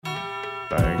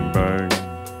Bang, bang.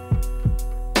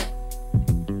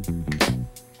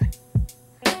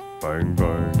 Bang,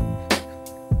 bang.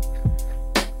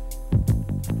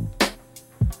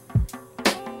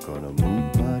 Gonna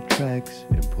move my tracks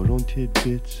and put on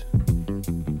tidbits.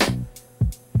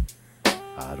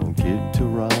 I don't get to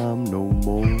rhyme no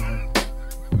more.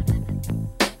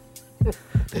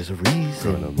 There's a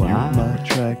reason. Gonna mute my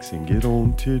tracks and get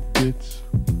on tidbits.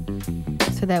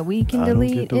 So that we can I don't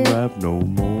delete get to it. rap no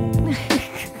more.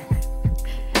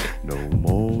 No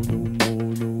more, no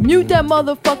more, no more. Mute that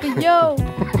motherfucker, yo.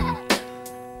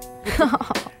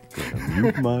 Gonna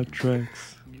mute my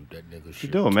tracks. What you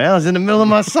doing, man? I was in the middle of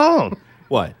my song.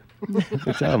 What?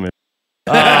 Good time, man.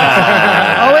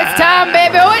 Oh, it's time,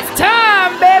 baby. Oh, it's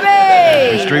time,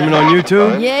 baby. You streaming on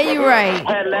YouTube? Yeah, you're right.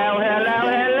 Hello, hello,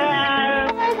 hello.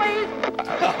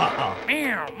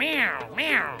 Meow, meow,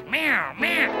 meow, meow,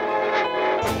 meow.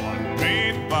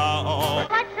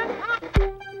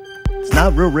 It's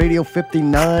Not Real Radio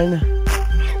 59.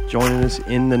 Joining us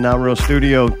in the Not Real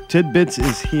studio, Tidbits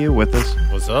is here with us.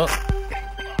 What's up?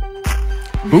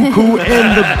 Buku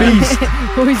and the Beast.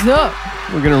 Who's up?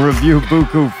 We're going to review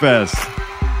Buku Fest.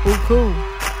 Cool.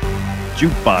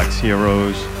 Jukebox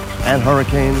Heroes and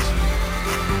Hurricanes.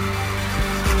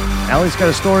 Allie's got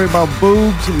a story about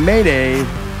boobs. Mayday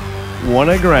won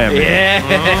a Grammy. Yeah.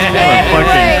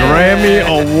 Fucking Grammy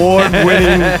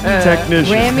award-winning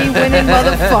technician. Grammy-winning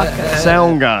motherfucker.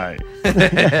 Sound guy.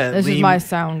 This is my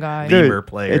sound guy. Lemur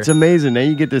player. It's amazing. Then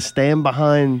you get to stand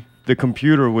behind the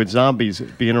computer with zombies,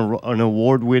 being an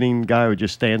award-winning guy who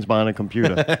just stands behind a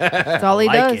computer. That's all he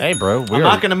does. Hey, bro. I'm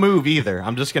not gonna move either.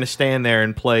 I'm just gonna stand there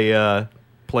and play on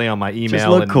my email. Just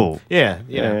look and, cool. Yeah.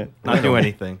 Yeah. Not do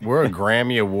anything. We're a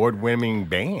Grammy award-winning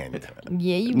band.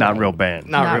 Yeah, you Not right. real band.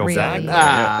 Not real really.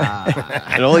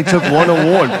 bad. It only took one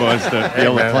award for us to be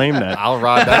able to man, claim that. I'll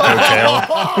ride that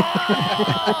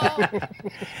hotel.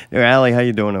 Hey, Allie, how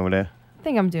you doing over there? I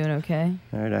think I'm doing okay.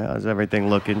 All right, how's everything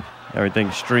looking?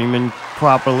 Everything streaming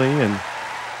properly and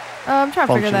I'm trying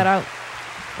to figure Function. that out.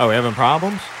 Oh, we having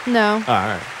problems? No. All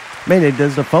right. Mayday,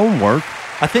 does the phone work?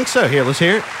 I think so. Here, let's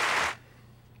hear it.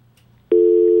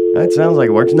 That sounds like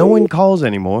it works. No one calls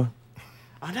anymore.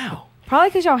 I know. Probably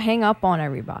because y'all hang up on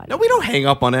everybody. No, we don't hang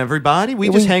up on everybody. We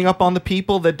just hang up on the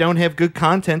people that don't have good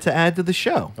content to add to the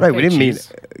show. Right, we Okay, didn't mean,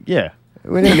 jeez. yeah.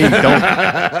 We didn't mean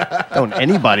don't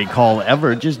anybody call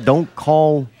ever. Just don't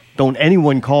call, don't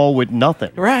anyone call with nothing.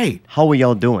 Right. How are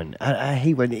y'all doing? I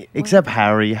hate when, except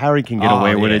Harry. Harry can get Oh,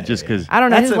 away with yeah, it just because. I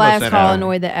don't know. That's His the last most call Harry.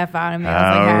 annoyed the F out of me.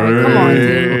 I was like, Harry, come on,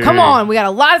 dude. Come on. We got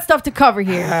a lot of stuff to cover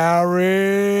here.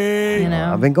 Harry. You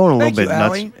know? I've been going a little Thank bit you, nuts.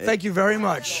 Allie. Thank you very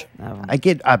much. I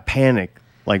panic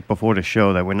like before the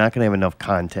show that we're not going to have enough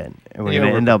content and we're Yeah, going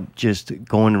to we're- end up just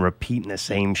going and repeating the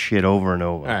same shit over and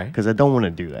over All right. because I don't want to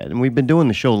do that. And we've been doing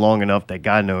the show long enough that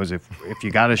God knows if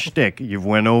you got a shtick, you've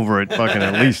went over it fucking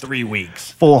at least 3 weeks.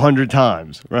 400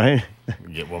 times, right?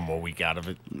 Get one more week out of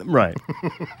it. Right.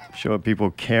 Sure,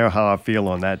 people care how I feel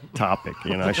on that topic.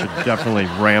 You know, I should definitely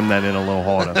ram that in a little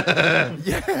harder.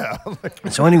 Yeah.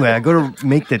 So anyway, I go to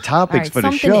make the All topics right, for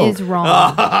the something show. is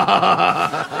wrong.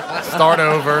 Start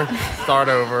over. Start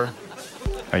over.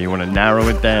 Or you want to narrow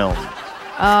it down?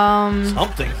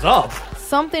 Something's up.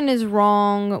 Something is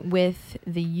wrong with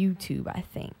the YouTube, I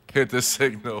think. Hit the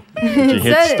signal. Did you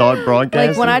hit Said it. start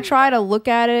broadcasting? Like when I try to look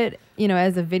at it,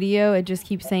 as a video, it just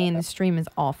keeps saying the stream is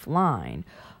offline.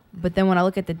 But then when I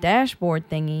look at the dashboard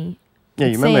thingy, Yeah,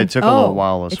 you it's remember saying, it took a little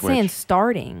while to it's switch. saying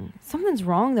starting. Something's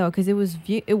wrong though, because it was,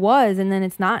 and then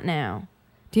it's not now.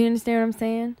 Do you understand what I'm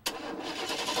saying?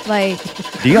 Like,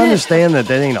 Do you understand that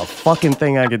ain't a fucking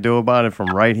thing I could do about it from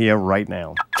right here, right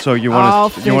now? So you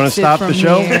want to fix it stop the from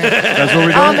show? here. That's what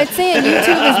we're doing. it's saying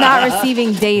YouTube is not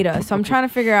receiving data, so I'm trying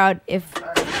to figure out if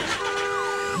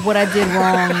what I did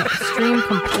wrong. Stream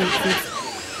complete.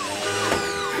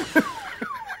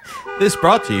 This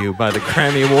brought to you by the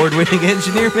Grammy Award-winning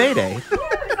engineer Mayday.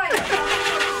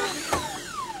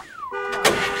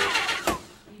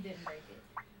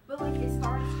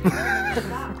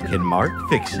 Can Mark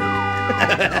fix it?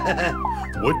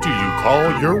 What do you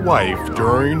call your wife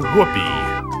during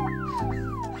whoopee?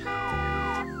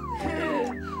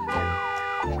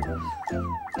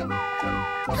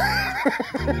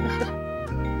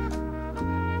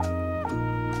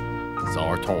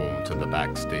 Zartone to the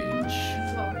backstage.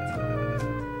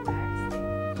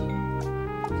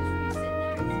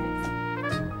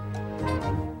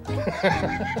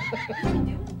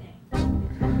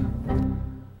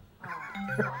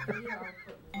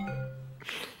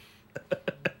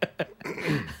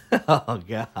 Oh,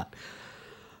 God.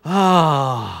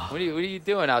 Oh. What are you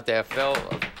doing out there, Phil?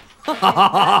 Phil,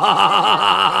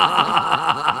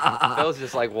 Phil's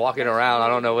just like walking around. I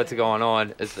don't know what's going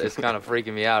on. It's kind of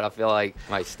freaking me out. I feel like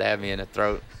he might stab me in the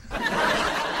throat.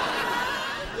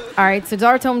 All right, so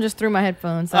Zartome just threw my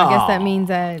headphones. So I guess that means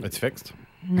that It's fixed.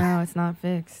 no, it's not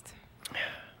fixed.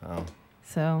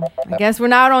 So I guess we're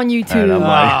not on YouTube.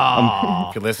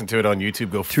 You can listen to it on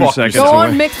YouTube. Go 2 fuck seconds Go yourself.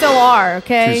 on MixLR,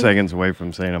 okay? 2 seconds away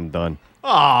from saying I'm done.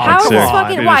 How is this seriously.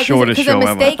 fucking Be the why? shortest Because a show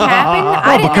ever. mistake happened?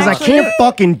 I didn't Because I actually- can't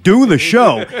fucking do the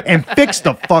show and fix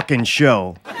the fucking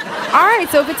show. All right,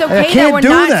 so if it's okay that can't we're do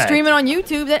not that. streaming on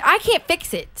YouTube, then I can't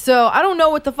fix it. So I don't know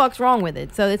what the fuck's wrong with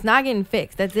it. So it's not getting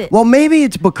fixed. That's it. Well, maybe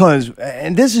it's because,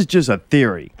 and this is just a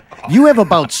theory. You have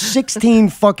about 16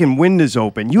 fucking windows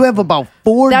open. You have about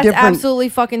 4 That's different. absolutely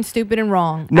fucking stupid and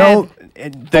wrong. I No,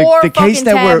 have the 4 case fucking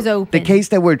that tabs we're open. the case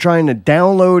that we're trying to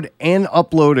download and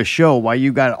upload a show while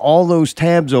you got all those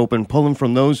tabs open, pulling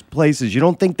from those places. You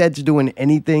don't think that's doing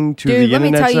anything to Dude, the let me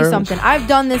internet tell you service? something. I've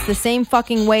done this the same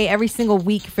fucking way every single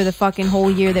week for the fucking whole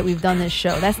year that we've done this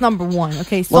show. That's number one.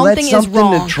 Okay, Well, that's something is something to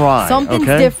wrong. try, Something's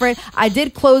okay? different. I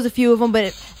did close a few of them,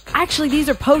 but actually, these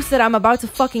are posts that I'm about to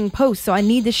fucking post, so I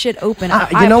need this shit open.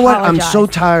 I You know what? I'm apologize. so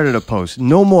tired of the posts.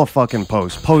 No more fucking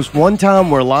posts. Post one time,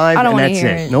 we're live, I don't and wanna that's hear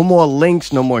it. it. No more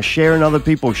links, no more sharing other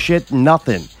people's shit,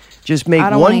 nothing. Just make I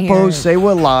don't wanna one hear post, it. say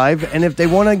we're live, and if they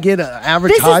want to get an This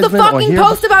advertisement is the or fucking hear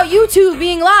post about YouTube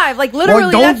being live. Like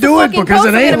literally, don't that's do the it fucking because post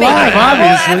it I'm ain't gonna make. live,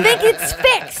 obviously. Well, I think it's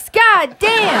fixed. God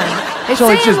damn. It's So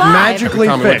it's saying just live. magically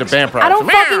Tell me what the fixed. band I don't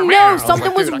problems. fucking know.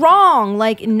 Something was wrong.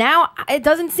 Like now, it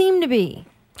doesn't seem to be.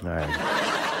 All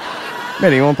right.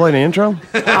 Manny, you want to play the intro? All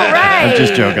right. I'm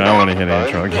just joking. I don't want to hear the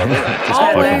intro again. Just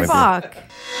Oh, fucking with you. fuck.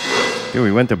 Dude,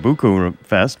 we went to Buku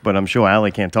Fest, but I'm sure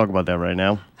Allie can't talk about that right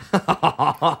now.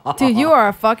 Dude, you are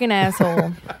a fucking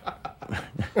asshole.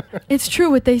 It's true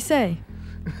what they say.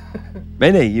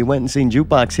 Manny, you went and seen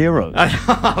Jukebox Heroes.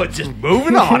 Oh, just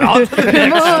moving on. On to the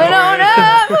next Moving on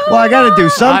up. Well, I got to do I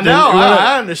something. know. You wanna-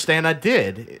 I understand. I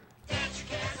did.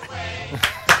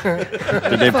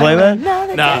 Did they play that? No,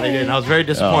 they didn't. I was very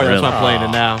disappointed. really? That's why I'm playing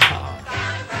it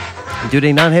now. Do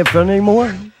they not have fun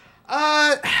anymore?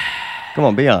 Uh, Come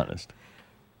on, be honest.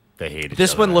 They hate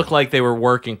this one looked like they were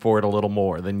working for it a little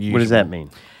more than usual. What does that mean?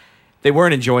 They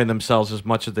weren't enjoying themselves as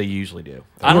much as they usually do.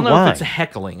 I don't know why? if it's a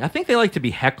heckling. I think they like to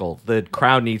be heckled. The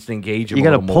crowd needs to engage them You a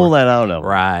got to little pull more. that out of them.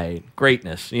 Right.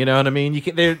 Greatness. You know what I mean? You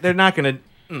can, they're not going to...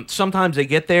 Sometimes they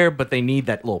get there, but they need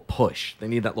that little push. They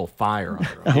need that little fire under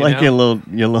them. I like your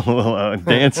little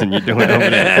dancing you're doing over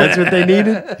there. That's what they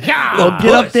needed? Yeah, Well,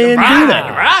 get up there and do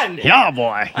that. Right. Yeah,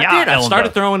 boy. I did. I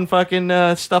started throwing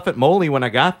fucking stuff at Moley when I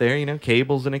got there. You know,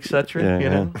 cables and etc. Yeah, you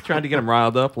know, tried to get him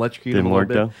riled up, electrocute him Didn't a little work,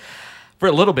 bit. though? For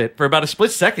a little bit, for about a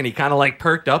split second, he kind of like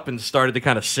perked up and started to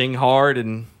kind of sing hard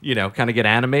and kind of get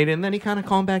animated, and then he kind of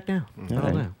calmed back down. I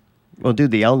don't know. Well,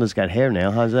 dude, the eldest got hair now.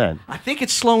 How's that? I think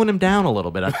it's slowing him down a little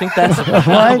bit. I think that's the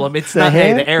problem. It's not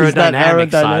hair? the He's not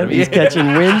aerodynamic side of it. He's catching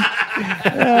wind.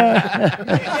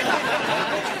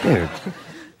 Dude,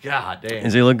 God damn.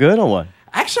 does he look good or what?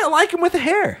 Actually, I like him with the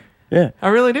hair. Yeah. I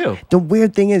really do. The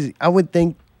weird thing is, I would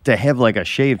think to have like a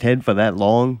shaved head for that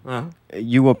long,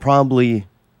 you were probably,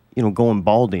 going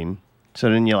balding. So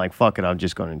then you're like, fuck it, I'm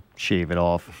just going to shave it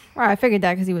off. Right, I figured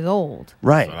that because he was old.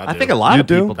 Right. I think a lot You of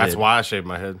do? people That's did. why I shaved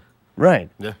my head. Right.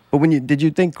 Yeah. But did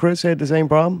you think Chris had the same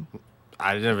problem?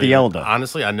 I never The even, elder.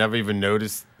 Honestly, I never even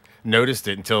noticed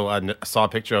it until I saw a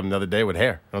picture of him the other day with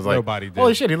hair. I was like, Nobody did.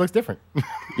 holy shit, he looks different.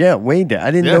 Yeah, way down.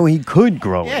 I didn't Yeah. know he could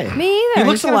grow. Yeah. Me either. He He's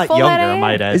looks a gonna lot pull that younger, I hair?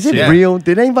 might add. Is it too. real?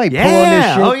 Did anybody pull on this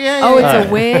Yeah. shit? Oh, yeah. Oh, it's yeah.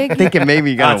 a wig? Thinking maybe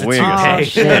he got That's a a wig or toupee.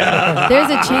 something. Oh, shit. There's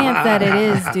a chance that it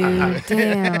is, dude.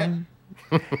 Damn.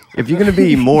 If you're gonna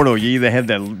be immortal, you either have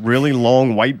that really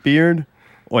long white beard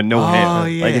or no hair.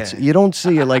 yeah. Like it's you don't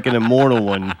see it like an immortal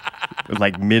one, with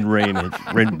like mid-range,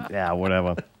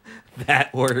 whatever.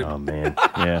 That word. Oh man,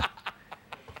 yeah.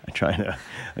 I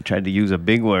tried to use a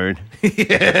big word. But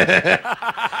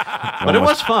it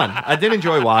was fun. I did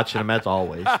enjoy watching them, as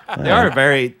always. They are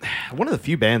one of the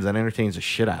few bands that entertains the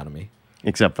shit out of me.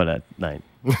 Except for that night.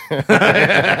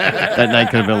 That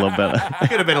night could have been a little better.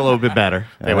 Could have been a little bit better.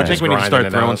 They I were think just we need to start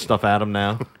grinding it throwing out. stuff at them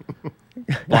now.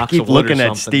 I Blocks keep of wood or looking at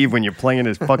something. Steve when you're playing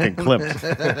his fucking clips.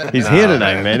 He's here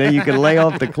tonight, man. You can lay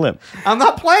off the clip. I'm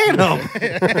not playing them.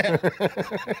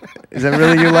 Is that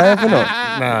really you laughing or?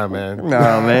 Nah, man.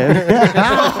 No, man.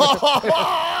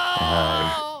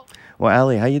 Well,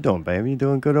 Allie, how you doing, baby? You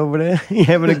doing good over there? You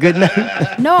having a good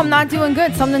night? No, I'm not doing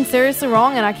good. Something's seriously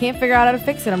wrong, and I can't figure out how to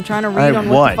fix it. I'm trying to read Alright, on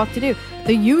what? what the fuck to do.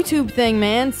 The YouTube thing,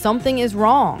 man, something is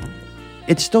wrong.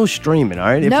 It's still streaming, all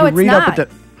right? If No, you it's read not. up at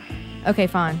the Okay,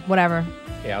 fine. Whatever.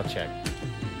 Yeah, I'll check.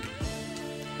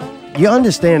 You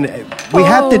understand? We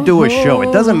have to do a show.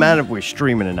 It doesn't matter if we're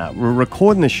streaming or not. We're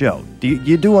recording the show.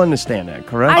 You do understand that,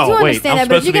 correct? I do wait, understand I'm that,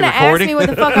 but if supposed you're to be gonna ask recording? me what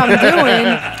the fuck I'm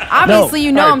doing, obviously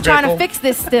you know I'm trying to Pickle. fix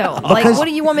this still. Like, Because- what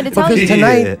do you want me to tell Because you?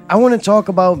 tonight I want to talk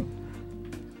about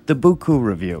the Buku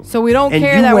review. So we don't And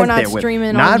care you that we're went not there with- streaming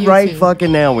on Not YouTube. right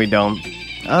fucking now we don't.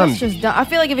 That's just dumb. I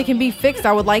feel like if it can be fixed,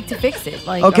 I would like to fix it.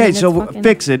 Like, I Okay, mean, so that's fucking-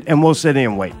 fix it and we'll sit here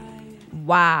and wait.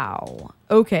 Wow.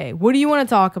 Okay, what do you want to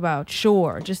talk about?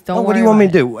 Sure, just don't. What do you want me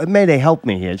to do? Mayday, help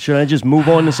me here. Should I just move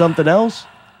on to something else?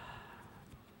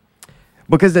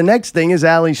 Because the next thing is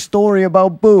Allie's story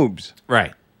about boobs.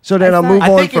 Right. So then I I'll thought- move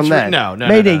I on think from it's that. no, no,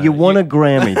 Mayday, no. you won a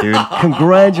Grammy, dude.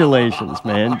 Congratulations,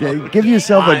 man. Give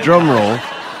yourself a drum roll.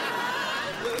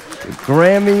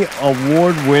 Grammy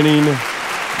award-winning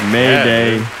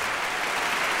Mayday. dude.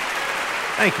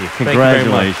 Thank you. Thank you very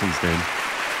much. Congratulations, dude.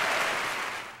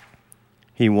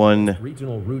 He won.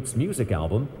 Regional Roots music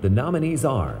album, the nominees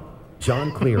are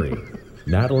John Cleary,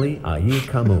 Natalie Ahi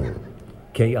Kamu,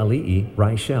 Keali'i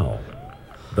Reichel,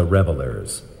 The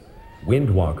Revelers,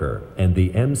 Windwalker, and the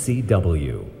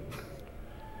MCW.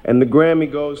 And the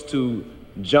Grammy goes to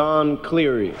John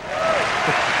Cleary.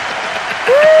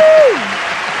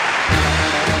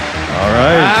 All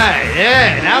right. Ah,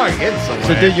 yeah, now we're getting somewhere.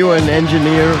 So did you an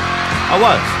engineer I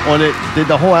was. on it? Did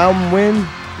the whole album win?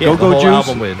 Yeah, the Go-Go whole Juice?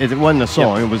 album win. It wasn't a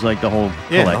song. It was like the whole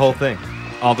Yeah, the collection. whole thing.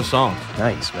 All the songs.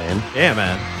 Nice, man. Yeah,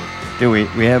 man.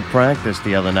 Dude, we had practice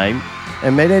the other night,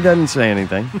 and Mayday doesn't say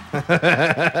anything.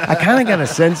 I kind of got a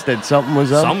sense that something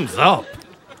was up. Thumbs up.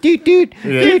 Doot, doot,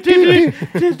 doot,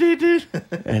 doot, doot.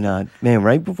 And man,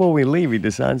 right before we leave, he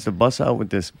decides to bust out with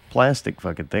this plastic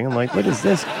fucking thing. I'm like, what is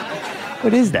this?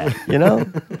 What is that? You know?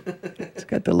 It's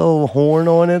got the little horn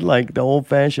on it, like the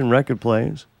old-fashioned record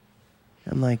players.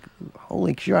 I'm like,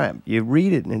 holy crap. You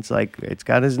read it, and it's like, it's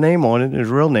got his name on it, his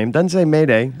real name. Doesn't say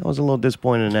Mayday. I was a little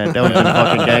disappointed in that. That was just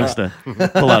fucking gangster.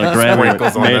 Pull out a Grammy.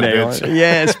 Sprinkles on that Mayday bitch. it.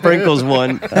 Yeah, Sprinkles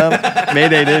won.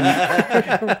 Mayday didn't.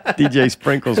 DJ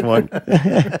Sprinkles won.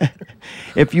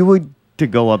 If you were to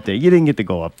go up there, you didn't get to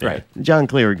go up there. Right. John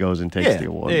Cleary goes and takes Yeah, the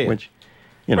award, yeah. which,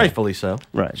 you know. Rightfully so.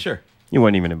 Right. Sure. You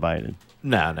weren't even invited.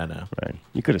 No. Right.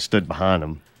 You could have stood behind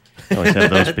him. I always have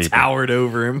those people. Towered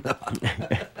over him.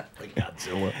 Like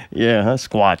Godzilla. Yeah, huh?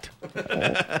 Squat.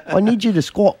 I need you to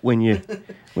squat when you He's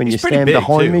pretty stand big,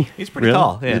 behind too. me. He's pretty Really?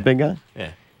 tall, He's yeah. a big guy.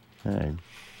 Yeah. All right.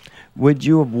 Would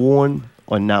you have worn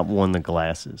or not worn the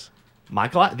glasses?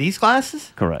 These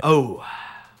glasses? Correct. Oh.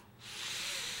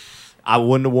 I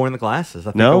wouldn't have worn the glasses.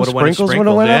 I think No? I would have went as Sprinkles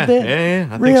would've went yeah. up there? Yeah.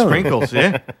 I Really? think Sprinkles,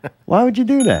 yeah. Why would you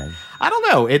do that? I don't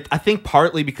know. I think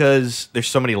partly because there's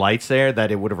so many lights there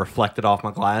that it would have reflected off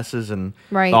my glasses and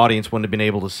Right. the audience wouldn't have been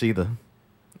able to see the,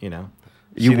 you know.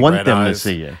 You See the want red them to eyes.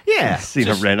 see you. Yeah. See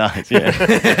just- the red eyes. Yeah.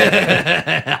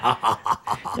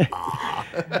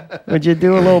 Would you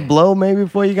do a little blow maybe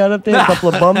before you got up there? A couple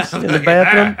of bumps in the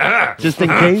bathroom? Just in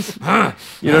case?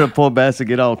 You know the poor bastards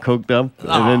get all coked up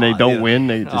and then they don't yeah. win.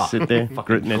 They just sit there Fucking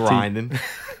gritting their teeth. grinding.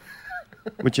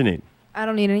 What you need? I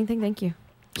don't need anything, thank you.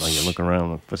 Oh, you look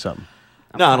around for something.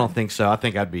 No, I don't think so. I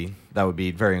think that would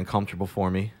be very uncomfortable for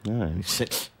me. All right.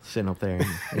 Sitting up there, and,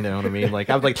 you know what I mean? Like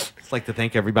I would like to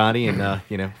thank everybody and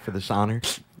you know, for this honor.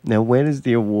 Now, where does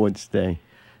the award stay?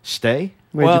 Stay?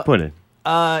 Where'd you put it?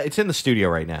 It's in the studio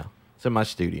right now. It's in my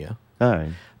studio. All right.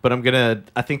 But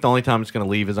I think the only time it's gonna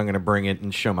leave is I'm gonna bring it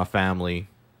and show my family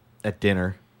at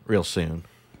dinner real soon.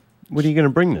 What are you going to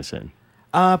bring this in?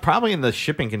 Probably in the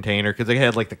shipping container because they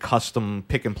had like the custom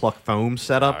pick and pluck foam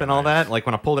set up and all that. Like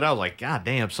when I pulled it out, I was like, God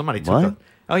damn, somebody took What? it.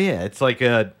 Oh yeah, it's like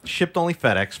shipped only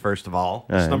FedEx. First of all,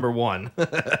 that's right. number one.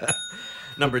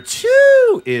 Number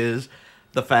two is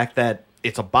the fact that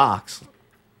it's a box,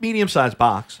 medium sized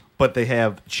box, but they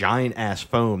have giant ass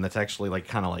foam that's actually like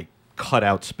kind of like cut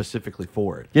out specifically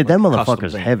for it. Yeah, Like that custom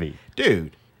motherfucker's thing. heavy.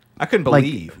 dude. I couldn't Like,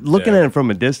 believe. looking Yeah. at it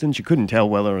from a distance, you couldn't tell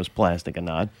whether it was plastic or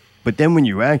not. But then when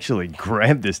you actually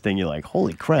grab this thing, you're like,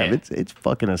 holy crap, Yeah. it's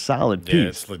fucking a solid Yeah, piece.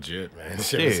 it's legit, man.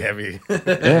 Shit is Dude. heavy.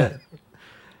 Yeah.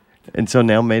 And so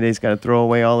now Mayday's got to throw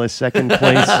away all his second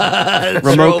place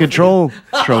remote control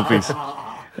trophies.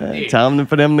 Time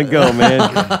for them to go, man.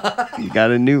 You got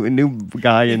a new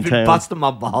guy in Been town. busting my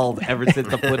balls ever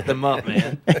since I put them up,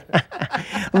 man.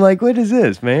 I'm like, what is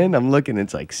this, man? I'm looking,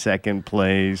 it's like second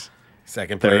place,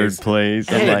 Second third place.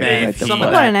 place. I'm Hey, like, man, what the somebody-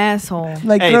 fuck? What an asshole.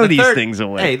 Like, Hey, throw the these third- things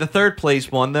away. Hey, the third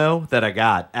place one though that I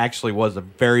got actually was the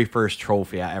very first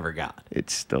trophy I ever got.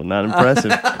 It's still not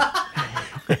impressive.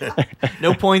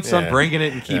 No points on Yeah. bringing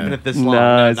it and keeping it this long.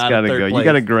 No, it's not got to in go. third You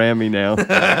got a place. Grammy now.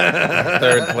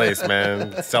 Third place,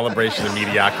 man. Celebration of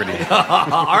mediocrity.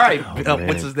 All right, man.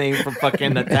 what's his name from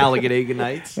fucking Talladega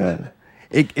Nights?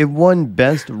 It won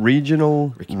Best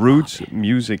Regional Roots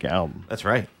Music Album. That's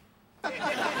right.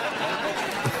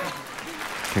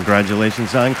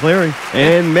 Congratulations on Cleary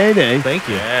and Mayday. Thank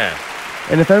you. Yeah.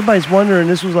 And if everybody's wondering,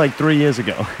 this was like 3 years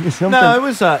ago. No, it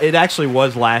was. It actually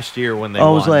was last year when they Oh, it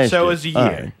won. was last so year. it was a year. All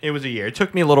right. It was a year. It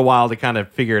took me a little while to kind of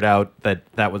figure it out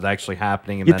that was actually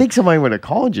happening. And You'd then, think somebody would have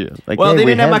called you. Like, well, hey, they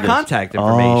we didn't have my this. contact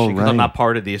information because right. I'm not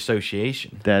part of the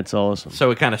association. That's awesome.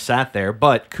 So it kind of sat there.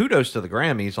 But kudos to the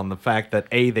Grammys on the fact that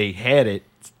they had it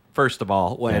first of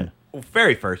all.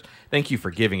 Very first. Thank you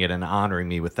for giving it and honoring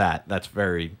me with that. That's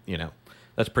very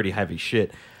that's pretty heavy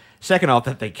shit. Second off,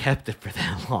 that they kept it for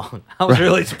that long. I was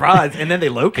really surprised. And then they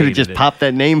Could located have just it. popped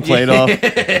that nameplate off,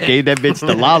 gave that bitch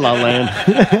to La La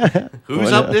Land.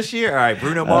 Who's up this year? All right,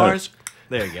 Bruno Mars.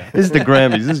 There you go. This is the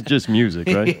Grammys. This is just music,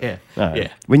 right? Yeah. All right.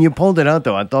 Yeah. When you pulled it out,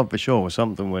 though, I thought for sure it was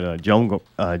something with a Jungle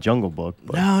Book.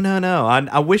 But No.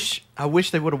 I wish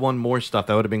they would have won more stuff.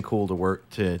 That would have been cool to work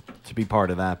to be part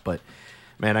of that. But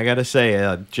man, I gotta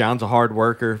say, John's a hard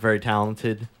worker, very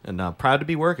talented, and proud to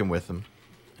be working with him.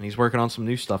 And he's working on some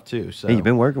new stuff too. So hey, you've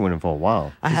been working with him for a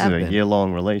while. I this have is a been.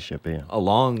 year-long relationship,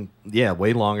 yeah.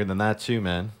 way longer than that too,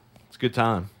 man. It's a good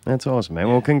time. That's awesome, man.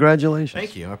 Well, congratulations.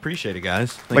 Thank you. I appreciate it,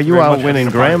 guys. Thank But you very were much out for winning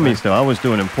being a part of Grammys, though. I was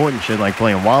doing important shit like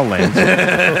playing Wildlands.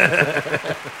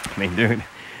 I mean, dude,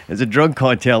 there's a drug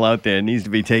cartel out there that needs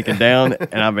to be taken down,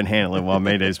 and I've been handling while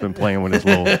Mayday's been playing with his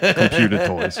little computer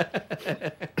toys.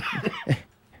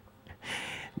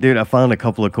 Dude, I found a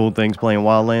couple of cool things playing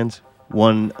Wildlands.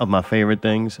 One of my favorite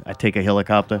things, I take a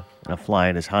helicopter and I fly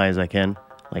it as high as I can,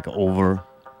 like over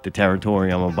the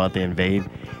territory I'm about to invade.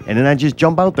 And then I just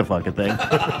jump out the fucking thing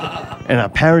and I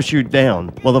parachute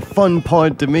down. Well, the fun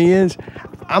part to me is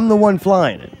I'm the one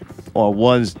flying it, or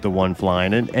was the one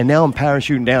flying it. And now I'm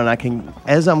parachuting down. I can,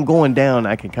 as I'm going down,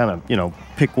 I can kind of,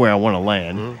 pick where I want to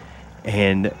land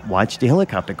and watch the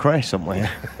helicopter crash somewhere.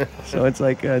 So it's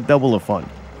like double the fun.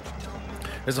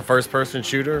 It's a first-person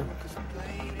shooter.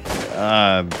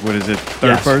 What is it?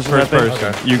 Third Yes, person? first I think?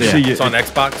 person. You Yeah. see, It's on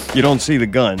Xbox. you don't see the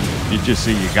gun. You just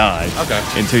see your guy. Okay.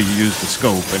 Until you use the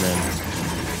scope, and then,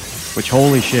 which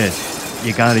holy shit,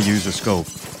 you gotta use the scope.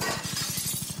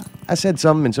 I said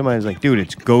something, and somebody was like, "Dude,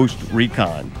 it's Ghost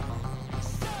Recon,"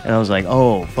 and I was like,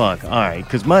 "Oh fuck, all right,"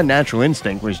 because my natural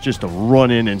instinct was just to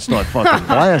run in and start fucking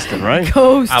blasting, right?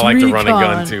 Ghost I like to run and gun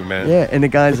Recon. too, man. Yeah, and the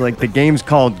guy's like, the game's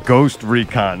called Ghost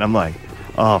Recon. I'm like,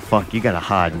 oh fuck, you gotta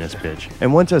hide in this bitch.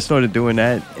 And once I started doing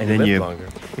that, and then Live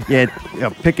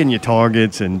longer. picking your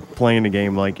targets and playing the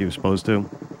game like you're supposed to,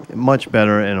 much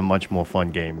better and a much more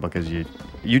fun game because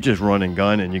you just run and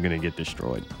gun and you're gonna get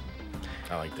destroyed.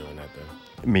 I like doing that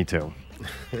though. Me too.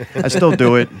 I still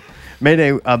do it.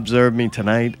 Mayday observed me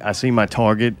tonight. I see my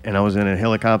target and I was in a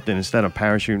helicopter, and instead of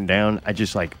parachuting down, I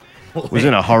just was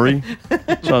in a hurry.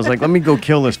 So I was like, let me go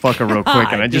kill this fucker real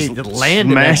quick. And I just Dude, land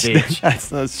in that smashed, bitch.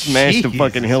 I smashed the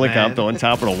fucking Jesus, helicopter man. on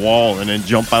top of the wall and then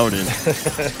jump out in.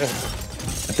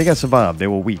 I think I survived. They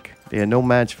were weak. They had no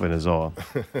match for the Czar.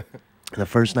 The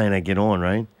first night I get on,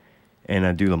 right? And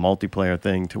I do the multiplayer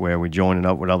thing to where we're joining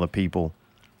up with other people.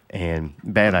 And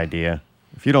bad idea.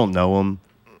 If you don't know them,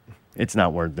 it's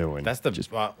not worth doing. That's the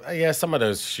yeah. Some of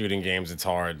those shooting games, it's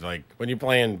hard. Like when you're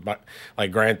playing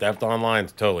like Grand Theft Online,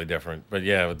 it's totally different. But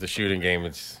yeah, with the shooting game,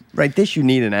 it's right. This you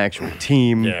need an actual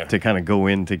team Yeah. to kind of go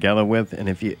in together with. And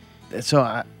if you, so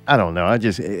I don't know.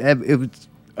 It was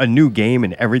a new game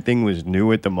and everything was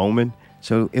new at the moment,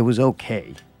 so it was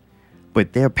okay.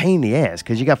 But they're a pain in the ass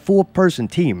because you got 4-person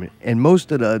team, and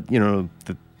most of the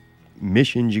the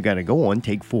missions you got to go on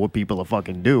take 4 people to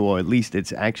fucking do, or at least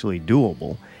it's actually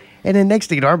doable. And then next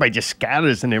thing you know, everybody just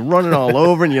scatters and they're running all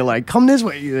over, and you're like, come this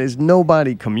way. There's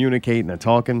nobody communicating or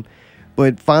talking.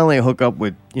 But finally I hook up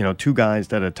with, 2 guys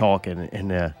that are talking,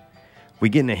 and we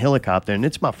get in a helicopter, and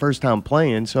it's my first time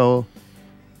playing, so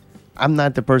I'm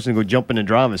not the person to go jump in the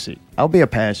driver's seat. I'll be a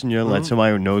passenger and let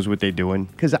somebody who knows what they're doing,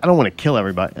 because I don't want to kill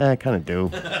everybody. I kind of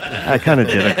do. I kind of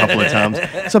did a couple of times.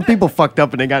 Some people fucked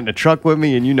up and they got in the truck with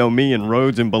me, and you know me in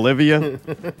roads in Bolivia.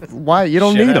 Why? You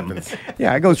don't Shit need happens. them.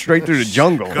 Yeah, I go straight through the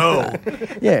jungle. Go.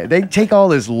 Yeah, they take all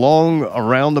this long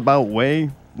roundabout way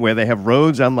where they have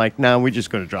roads. I'm like, nah, we're just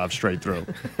going to drive straight through.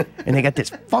 And they got this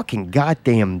fucking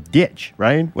goddamn ditch,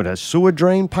 right, with a sewer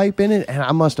drain pipe in it. And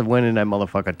I must have went in that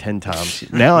motherfucker 10 times.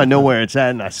 Now I know where it's at,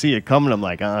 and I see it coming. I'm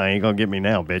like, ain't going to get me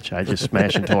now, bitch. I just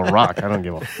smashed into a rock. I don't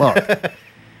give a fuck.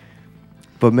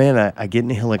 But, man, I get in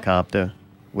a helicopter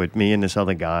with me and this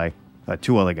other guy,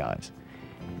 2 other guys.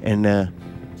 And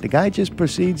the guy just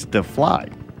proceeds to fly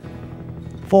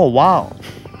for a while.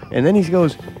 And then he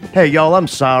goes, hey, y'all, I'm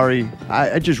sorry.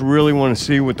 I just really want to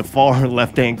see what the far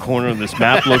left-hand corner of this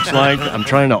map looks like. I'm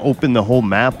trying to open the whole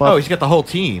map up. Oh, he's got the whole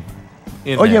team.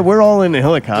 Oh yeah, we're all in the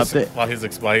helicopter. While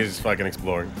he's fucking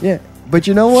exploring. Yeah. But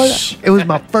you know what? It was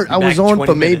my first. I was Back on 20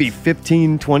 for maybe minutes.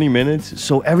 15, 20 minutes.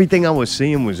 So everything I was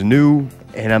seeing was new.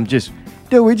 And I'm just,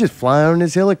 dude, we just fly on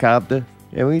this helicopter.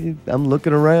 And I'm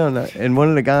looking around. And one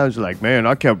of the guys was like, man,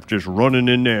 I kept just running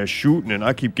in there shooting and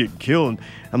I keep getting killed.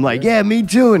 I'm like, yeah, me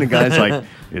too. And the guy's like,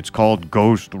 it's called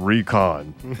Ghost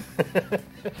Recon.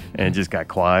 And it just got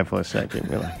quiet for a second.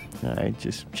 We're like, all right,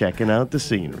 just checking out the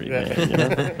scenery, man. You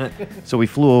know? So we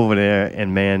flew over there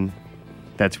and, man,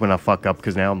 that's when I fuck up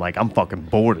because now I'm like, I'm fucking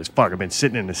bored as fuck. I've been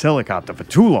sitting in this helicopter for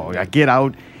too long. I get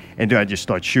out and I just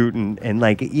start shooting. And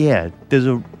like, yeah,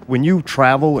 when you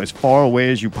travel as far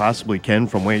away as you possibly can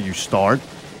from where you start,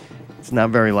 it's not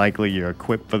very likely you're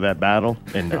equipped for that battle.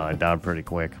 And I died pretty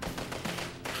quick.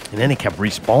 And then it kept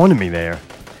respawning me there.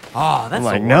 Oh, that's I'm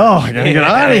like, no, I gotta get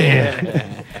out of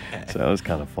here. So that was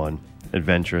kind of fun,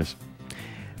 adventurous.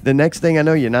 The next thing I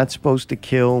know, you're not supposed to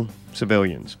kill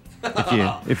civilians.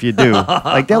 If you do,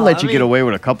 like they'll let you get away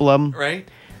with a couple of them, Right?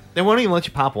 They won't even let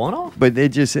you pop one off? but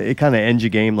it kind of ends your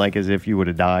game like as if you would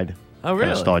have died. Oh, Kinda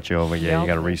really? start you over. Yeah, you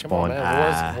got to Come on, respawn.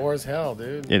 man. War is hell,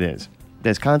 dude. It is.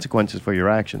 There's consequences for your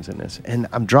actions in this. And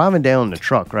I'm driving down the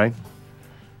truck, right?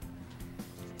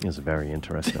 This is very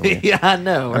interesting. Man. Yeah, I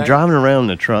know, I'm right? driving around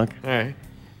the truck, All right.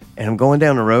 and I'm going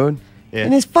down the road, Yeah.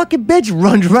 and this fucking bitch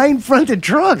runs right in front of the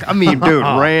truck. I mean, dude,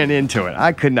 ran into it.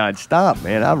 I could not stop,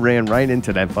 man. I ran right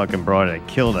into that fucking broad and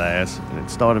killed her ass, and it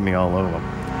started me all over.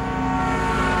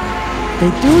 They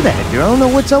do that, dude. I don't know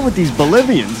what's up with these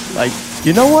Bolivians. Like,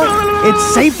 you know what?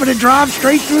 It's safer to drive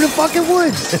straight through the fucking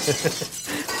woods.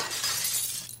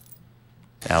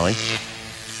 Allie?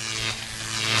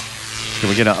 Can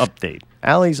we get an update?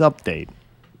 Allie's update.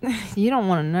 You don't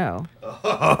want to know.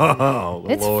 Oh,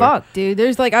 It's Lord. fucked, dude.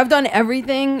 There's like, I've done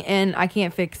everything and I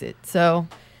can't fix it. So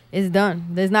it's done.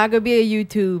 There's not going to be a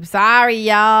YouTube. Sorry,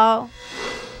 y'all.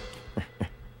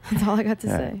 That's all I got to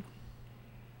say.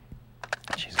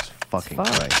 Jesus fucking fucked.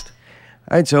 Christ.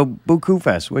 All right, so Buku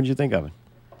Fest, what did you think of it?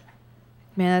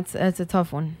 Man, that's a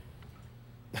tough one.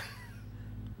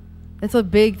 That's a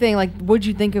big thing. Like, what'd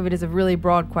you think of it is a really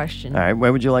broad question. All right,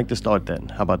 where would you like to start then?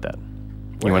 How about that?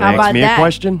 You want to How ask about me that? a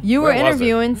question? You were Where was it?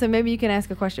 interviewing, so maybe you can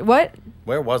ask a question. What?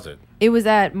 Where was it? It was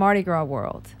at Mardi Gras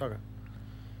World. Okay.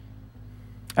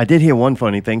 I did hear one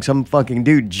funny thing. Some fucking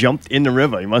dude jumped in the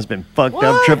river. He must have been fucked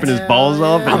up, tripping his balls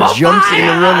off, and jumps in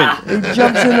the river. He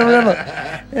jumps in the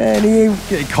river. And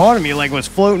he caught him. He like was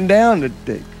floating down.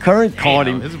 The current caught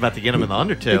Damn, him. this is about to get him in the I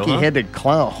undertow, think he had to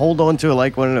hold on to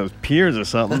like one of those piers or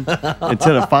something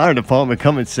until the fire department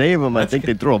come and save him. I think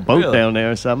they threw a boat Really? down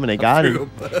there or something. And they got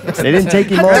him. They didn't take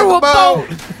him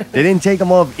off. They didn't take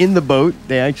him off in the boat.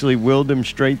 They actually wheeled him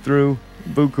straight through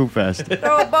Buku Fest.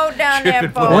 Throw a boat down there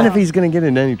for I wonder if he's gonna get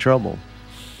in any trouble.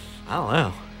 I don't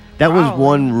know. That was Probably.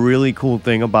 one really cool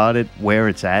thing about it, where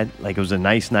it's at. Like, it was a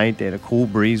nice night. They had a cool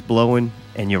breeze blowing,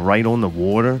 and you're right on the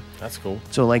water. That's cool.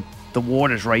 So, like, the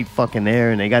water's right fucking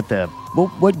there, and they got the...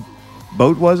 What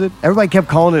boat was it? Everybody kept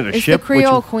calling it a It's ship. the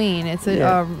Creole which, Queen. It's a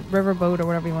Yeah. river boat or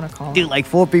whatever you want to call it. dude, like,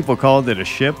 4 people called it a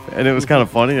ship, and it was kind of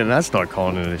funny, and I started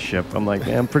calling it a ship. I'm like,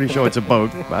 man, I'm pretty sure it's a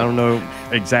boat. I don't know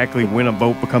exactly when a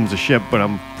boat becomes a ship, but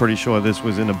I'm pretty sure this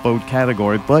was in a boat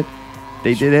category. But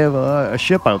they did have a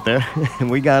ship out there, and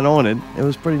we got on it. It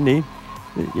was pretty neat.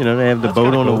 You know, they have the That's boat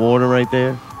kinda on the cool. water right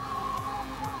there.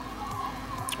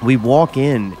 We walk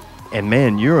in, and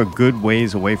man, you're a good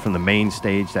ways away from the main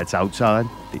stage that's outside,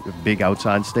 the big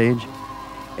outside stage.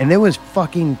 And there was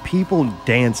fucking people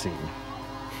dancing.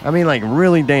 I mean, like,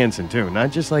 really dancing, too.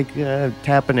 Not just, like,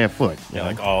 tapping their foot. you Yeah, know?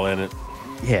 like all in it.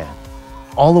 Yeah.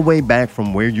 All the way back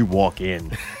from where you walk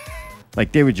in.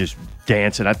 Like, they were just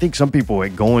dancing. I think some people were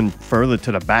going further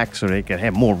to the back so they could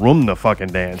have more room to fucking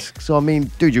dance. So, I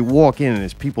mean, dude, you walk in and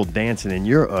there's people dancing, and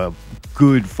you're a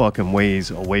good fucking ways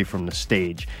away from the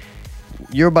stage.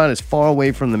 You're about as far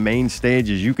away from the main stage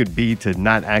as you could be to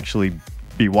not actually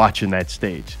be watching that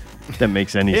stage. If that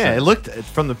makes any Yeah, sense. it looked,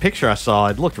 from the picture I saw,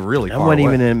 it looked really I far wasn't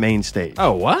away. even in the main stage.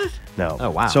 Oh, what? No.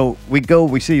 Oh, wow. So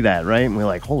we see that, right? And we're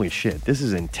like, holy shit, this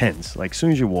is intense. Like, as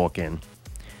soon as you walk in,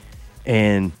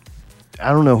 and I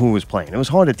don't know who was playing. It was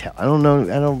hard to tell. I don't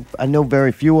know. I know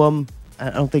very few of them. I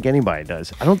don't think anybody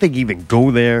does. I don't think you even go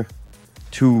there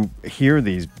to hear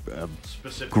these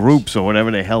groups or whatever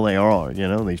the hell they are, you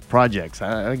know, these projects.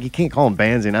 You can't call them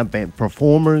bands. They're not band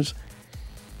performers.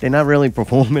 They're not really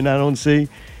performing, I don't see.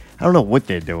 I don't know what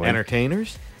they're doing.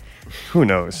 Entertainers? Who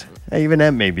knows? Even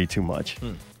that may be too much.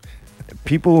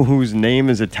 People whose name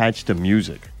is attached to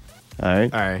music. All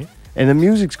right? All right. And the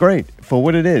music's great for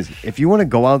what it is. If you want to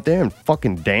go out there and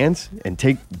fucking dance and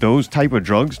take those type of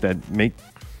drugs that make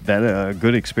that a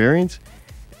good experience,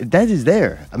 that is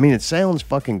there. I mean, it sounds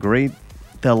fucking great.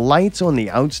 The lights on the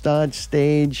outside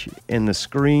stage and the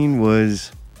screen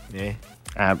was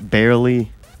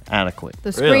barely adequate.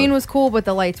 The screen was cool, but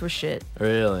the lights were shit.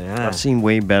 Really? Yeah. I've seen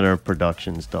way better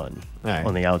productions done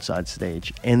on the outside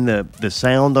stage. And the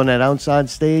sound on that outside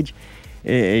stage,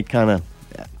 it kind of...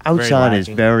 Outside is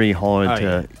very hard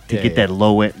to get that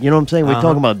low end. You know what I'm saying? We're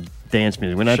talking about dance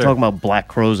music. We're not talking about Black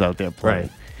Crows out there playing.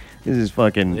 Right. This is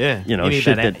fucking, you know, need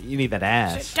shit that you need that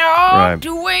ass. Talk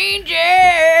to Angel,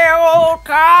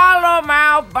 call him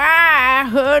out by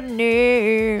her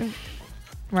name.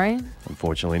 Right?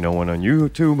 Unfortunately, no one on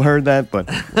YouTube heard that, but...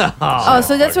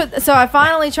 so that's what... So I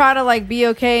finally try to, like, be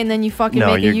okay, and then you fucking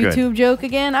make a YouTube joke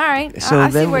again? All right. So I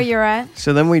see where you're at.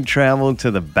 So then we traveled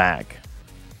to the back.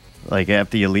 Like,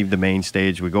 after you leave the main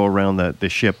stage, we go around the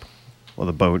ship or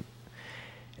the boat,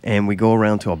 and we go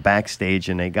around to a backstage,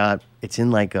 and it's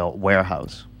in like a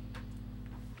warehouse.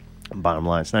 Bottom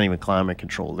line, it's not even climate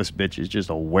control. This bitch is just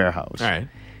a warehouse. All right.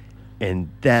 And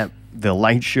the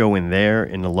light show in there,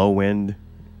 in the low end,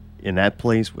 in that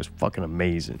place was fucking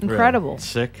amazing. Incredible. Really?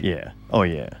 Sick. Yeah. Oh,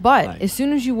 yeah. But as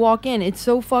soon as you walk in, it's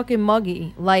so fucking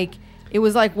muggy. Like, it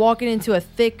was like walking into a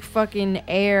thick fucking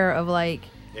air of, like...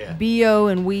 BO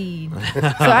and weed. So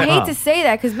I hate to say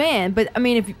that because, man, but I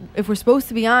mean, if we're supposed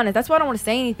to be honest, that's why I don't want to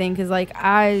say anything because, like,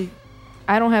 I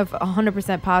don't have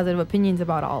 100% positive opinions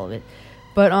about all of it.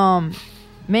 But,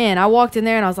 man, I walked in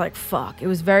there and I was like, fuck, it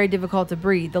was very difficult to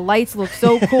breathe. The lights looked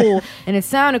so cool and it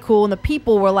sounded cool and the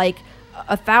people were like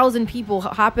 1,000 people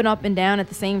hopping up and down at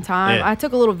the same time. Yeah. I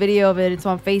took a little video of it. It's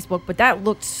on Facebook, but that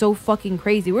looked so fucking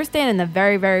crazy. We're standing in the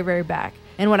very, very, very back.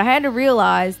 And what I had to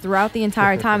realize throughout the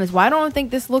entire time is why don't I think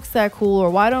this looks that cool,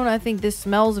 or why don't I think this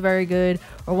smells very good,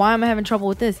 or why am I having trouble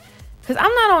with this? Because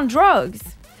I'm not on drugs.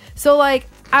 So, like,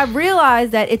 I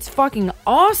realized that it's fucking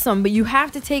awesome, but you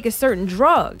have to take a certain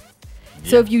drug.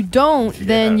 So if you don't,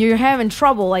 then you're having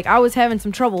trouble. Like, I was having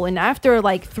some trouble. And after,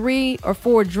 like, 3 or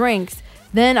 4 drinks,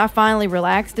 then I finally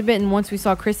relaxed a bit. And once we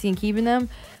saw Chrissy and keeping them.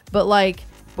 But, like...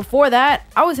 Before that,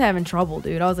 I was having trouble,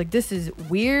 dude. I was like, this is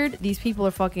weird. These people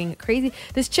are fucking crazy.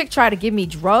 This chick tried to give me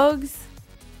drugs.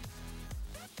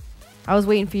 I was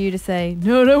waiting for you to say,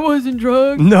 no, that wasn't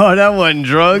drugs. No, that wasn't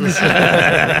drugs.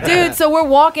 Dude, so we're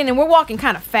walking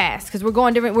kind of fast because we're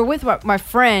going different. We're with my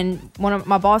friend, one of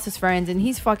my boss's friends, and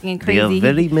he's fucking crazy.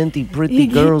 There are very many pretty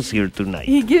girls here tonight.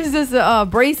 He gives us a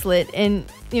bracelet and,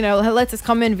 you know, lets us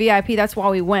come in VIP. That's why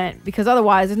we went because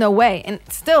otherwise there's no way. And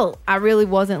still, I really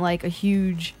wasn't like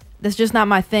that's just not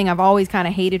my thing. I've always kind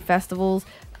of hated festivals.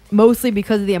 Mostly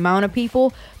because of the amount of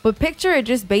people. But picture it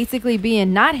just basically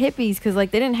being not hippies because,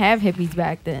 like, they didn't have hippies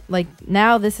back then. Like,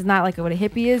 now this is not like what a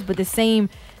hippie is, but the same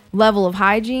level of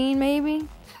hygiene, maybe.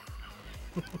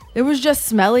 It was just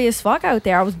smelly as fuck out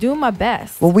there. I was doing my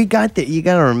best. Well, we got that. You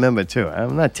got to remember, too.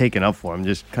 I'm not taking up for it. I'm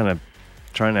just kind of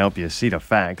trying to help you see the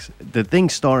facts. The thing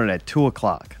started at 2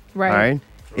 o'clock. Right. All right?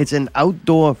 It's an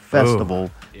outdoor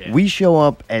festival. Yeah. We show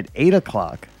up at 8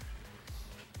 o'clock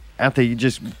after you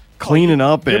just... cleaning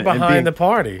up You're and behind being, the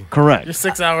party. Correct. You're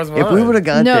 6 hours behind. If we would have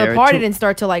got there, the party didn't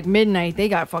start till like midnight. They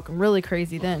got fucking really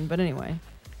crazy then. But anyway.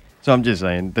 So I'm just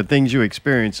saying the things you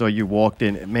experienced. So you walked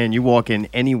in, man. You walk in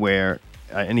anywhere,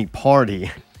 any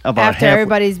party. About after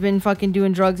everybody's been fucking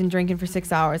doing drugs and drinking for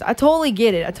 6 hours. I totally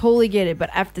get it. But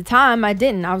at the time, I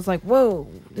didn't. I was like, whoa,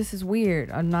 this is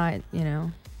weird. I'm not,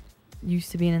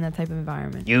 used to being in that type of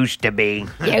environment. Used to be.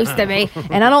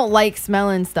 And I don't like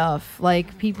smelling stuff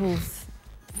like people's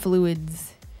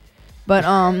fluids, but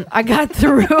I got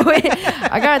through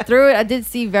it. I did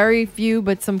see very few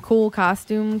but some cool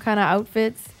costume kind of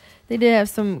outfits. They did have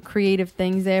some creative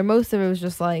things there. Most of it was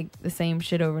just like the same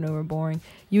shit over and over, boring.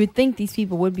 You would think these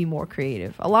people would be more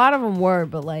creative. A lot of them were,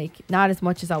 but like not as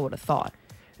much as I would have thought.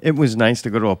 It was nice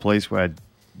to go to a place where,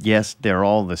 yes, they're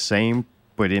all the same,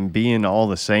 but in being all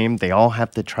the same, they all have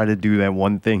to try to do that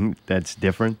one thing that's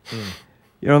different.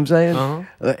 You know what I'm saying?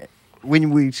 Uh-huh.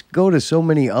 When we go to so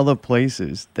many other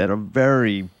places that are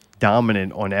very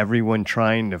dominant on everyone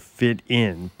trying to fit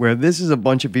in, where this is a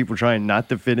bunch of people trying not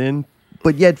to fit in,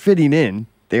 but yet fitting in,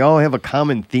 they all have a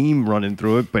common theme running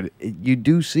through it, but you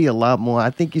do see a lot more.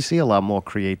 I think you see a lot more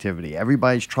creativity.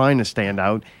 Everybody's trying to stand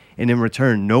out, and in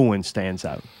return, no one stands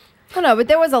out. Oh, no, but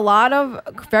there was a lot of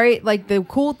the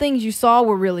cool things you saw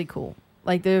were really cool.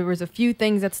 Like, there was a few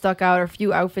things that stuck out or a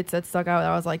few outfits that stuck out.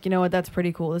 I was like, you know what, that's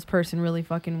pretty cool. This person really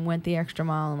fucking went the extra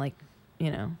mile and, like,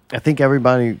 I think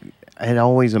everybody, it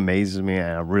always amazes me,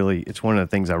 and it's one of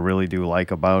the things I really do like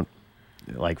about,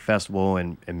 like, festival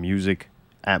and music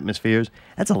atmospheres.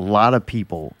 That's a lot of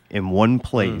people in one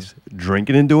place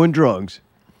drinking and doing drugs,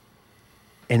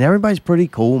 and everybody's pretty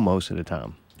cool most of the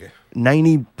time. Yeah.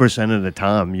 90% of the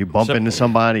time, you bump into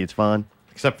somebody, it's fine.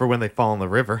 Except for when they fall in the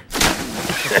river.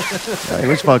 It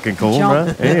was fucking cool,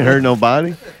 Jump. bro. It ain't hurt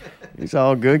nobody. It's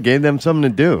all good. Gave them something to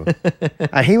do.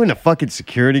 I hate when the fucking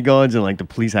security guards and like the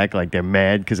police act like they're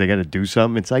mad because they got to do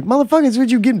something. It's like, motherfuckers, what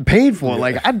you getting paid for?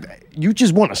 Like, you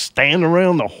just want to stand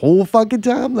around the whole fucking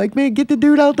time? Like, man, get the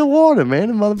dude out the water, man.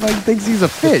 The motherfucker thinks he's a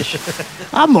fish.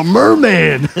 I'm a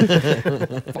merman.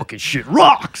 Fucking shit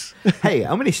rocks. Hey,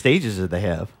 how many stages did they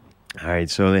have? All right,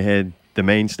 so they had the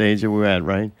main stage that we were at,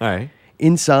 right? All right.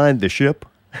 Inside the ship,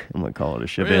 I'm going to call it a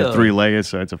ship. It had Really? 3 layers,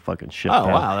 so it's a fucking ship. Oh,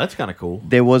 town. wow. That's kind of cool.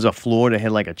 There was a floor that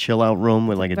had like a chill out room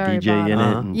with like a Very DJ in it.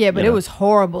 bottom. and, Yeah, but you it know. was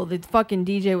horrible. The fucking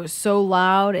DJ was so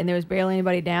loud, and there was barely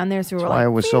anybody down there. So we were That's why like, it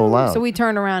was so "Phew." loud. So we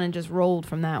turned around and just rolled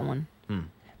from that one.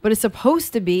 But it's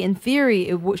supposed to be, in theory,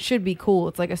 it should be cool.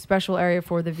 It's like a special area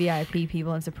for the VIP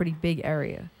people, and it's a pretty big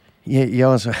area. Yeah, you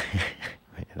also.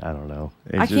 I don't know.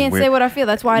 It's I just can't weird. say what I feel.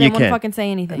 That's why I You didn't want to can't. fucking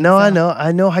say anything. No, so.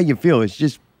 I know how you feel. It's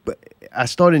just I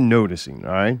started noticing.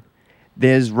 All right,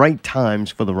 there's right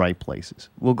times for the right places.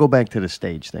 We'll go back to the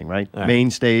stage thing, right? All right. Main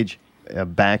stage,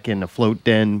 back in the float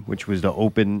den, which was the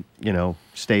open,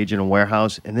 stage in a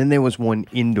warehouse, and then there was one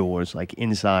indoors, like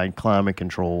inside, climate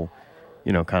control,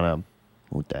 kind of.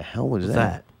 What the hell was What's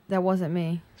that? that? That wasn't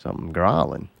me. Something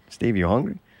growling. Steve, you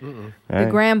hungry? All The right.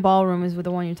 Grand Ballroom is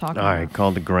the one you're talking All about. right,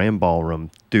 called the Grand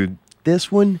Ballroom. Dude, this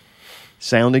one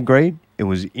sounded great. It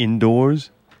was indoors.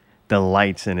 The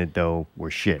lights in it, though,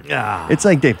 were shit. Ah. It's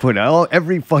like they put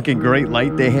every fucking great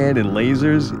light they had and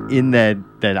lasers in that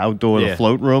outdoor the Yeah.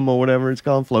 float room or whatever it's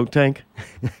called, float tank.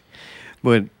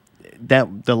 But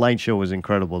the light show was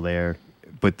incredible there.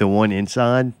 But the one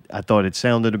inside, I thought it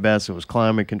sounded the best. It was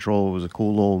climate control. It was a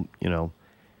cool little,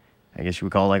 I guess you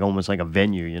would call it like almost like a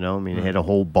venue, I mean, it had a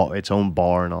whole bar, its own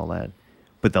bar and all that.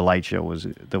 But the light show was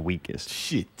the weakest.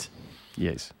 Shit.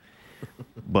 Yes.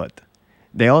 But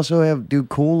they also do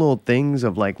cool little things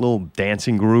of like little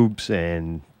dancing groups,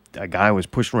 and a guy was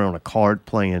pushing around a cart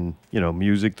playing,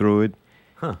 music through it,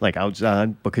 like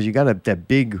outside, because you got that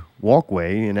big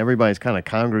walkway and everybody's kind of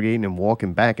congregating and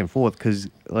walking back and forth. Because,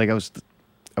 like I was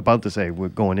about to say, we're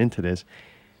going into this.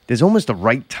 There's almost the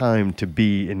right time to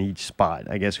be in each spot.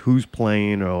 I guess who's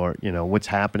playing or, what's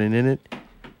happening in it.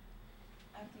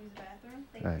 I have to use the bathroom.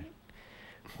 Thank All right.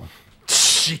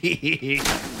 Shit.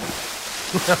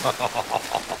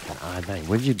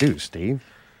 What did you do, Steve?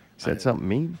 Said something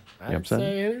mean? I You didn't upset?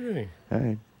 say anything. All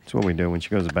right. That's what we do. When she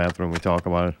goes to the bathroom, we talk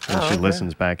about it. When she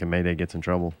listens back and Mayday gets in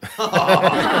trouble. All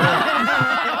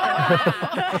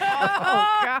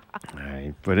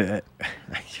right. But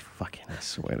I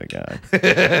swear to God.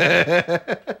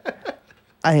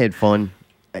 I had fun.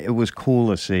 It was cool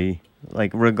to see.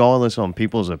 Like, regardless on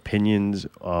people's opinions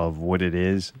of what it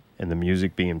is and the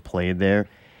music being played there,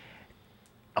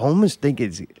 I almost think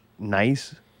it's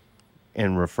nice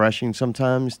and refreshing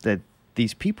sometimes that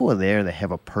these people are there that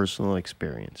have a personal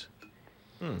experience.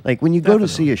 Like when you go to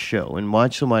see a show and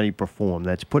watch somebody perform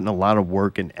that's putting a lot of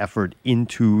work and effort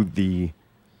into the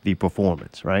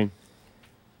performance, right?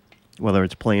 Whether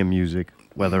it's playing music,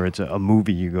 whether it's a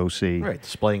movie you go see. Right.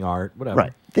 Displaying art, whatever.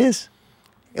 Right.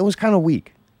 It was kind of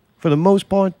weak. For the most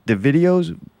part, the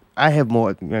videos, I have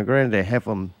more, granted, I have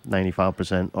them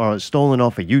 95% are stolen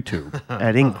off of YouTube.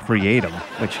 I didn't create them,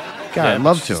 which, God, Yeah, I'd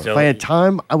love but to. still- If I had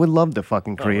time, I would love to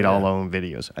fucking create all yeah. our own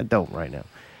videos. I don't right now.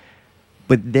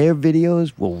 But their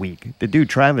videos were weak. The dude,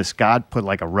 Travis Scott, put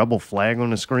like a rebel flag on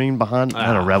the screen behind.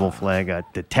 Not a rebel flag,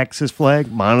 the Texas flag.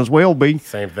 Might as well be.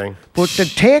 Same thing. Put the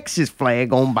Texas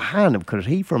flag on behind him because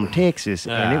he from Texas.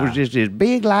 And it was just this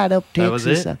big light up Texas. That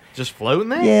was it? Just floating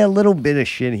there? Yeah, a little bit of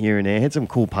shit here and there. Had some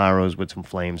cool pyros with some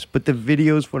flames. But the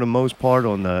videos, for the most part,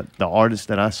 on the artists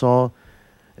that I saw,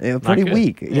 they were pretty good.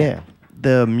 weak. Yeah.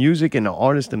 The music and the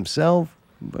artist himself,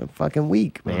 fucking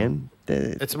weak, man.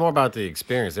 It's more about the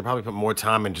experience. They probably put more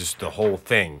time in just the whole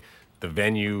thing, the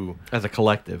venue. As a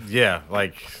collective. Yeah,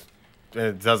 like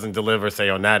it doesn't deliver, say,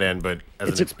 on that end, but as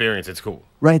It's an experience, it's cool.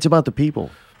 Right, it's about the people.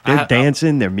 They're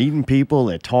dancing, they're meeting people,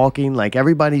 they're talking. Like,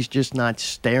 everybody's just not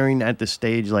staring at the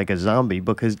stage like a zombie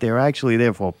because they're actually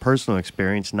there for a personal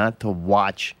experience, not to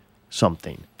watch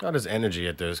something. Oh, there's energy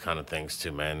at those kind of things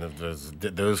too, man. There's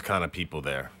those kind of people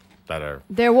there that are.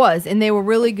 There was, and they were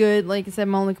really good. Like I said,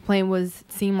 my only complaint was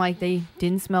it seemed like they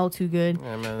didn't smell too good.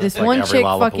 Yeah, man, This that's like one every chick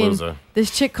Lollapalooza.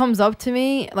 this chick comes up to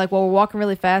me, like while we're walking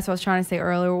really fast. I was trying to say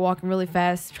earlier, we're walking really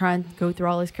fast, trying to go through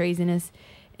all this craziness.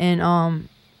 And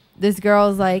this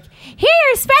girl's like, "Here,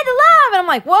 spread the love." And I'm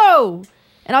like, "Whoa."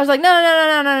 And I was like, no.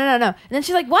 And then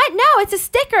she's like, what? No, it's a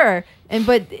sticker.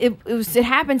 But it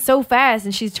happened so fast,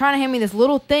 and she's trying to hand me this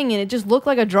little thing, and it just looked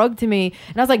like a drug to me.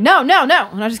 And I was like, no. And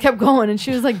I just kept going, and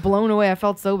she was like blown away. I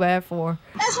felt so bad for her.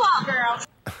 That's what, girl.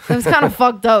 It was kind of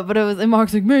fucked up, but and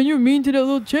Mark's like, man, you're mean to that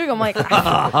little chick. I'm like,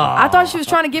 I thought she was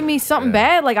trying to give me something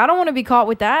bad. Like, I don't want to be caught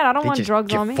with that. I don't want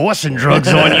drugs on me. Forcing drugs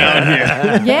on you out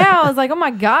here. Yeah, I was like, oh my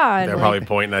God. They're probably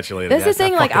pointing at you later. That's the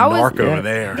thing, like, I was over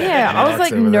there. Yeah, I was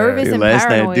like nervous and last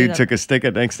paranoid. that dude took a sticker.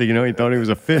 Next thing you know, he thought he was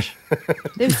a fish.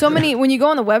 There's so many. When you go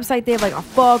on the website, they have like a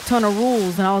fuck ton of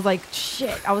rules, and I was like,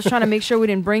 shit. I was trying to make sure we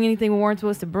didn't bring anything we weren't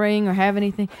supposed to bring or have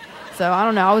anything. So I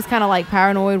don't know. I was kind of like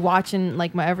paranoid, watching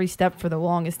like my every step for the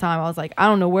longest time. I was like, I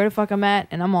don't know where the fuck I'm at,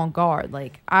 and I'm on guard.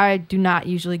 Like, I do not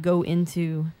usually go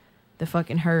into the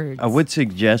fucking herds. I would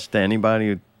suggest to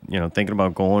anybody, thinking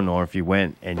about going, or if you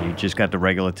went and you just got the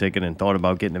regular ticket and thought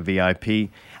about getting a VIP,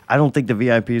 I don't think the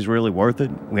VIP is really worth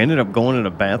it. We ended up going to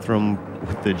the bathroom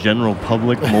with the general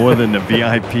public more than the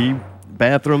VIP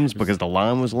bathrooms because the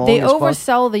line was long. They as fuck.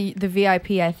 oversell the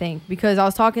VIP, I think, because I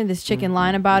was talking to this chick in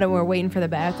line about it. We were waiting for the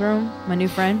bathroom. My new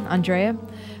friend Andrea.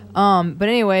 But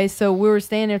anyway, so we were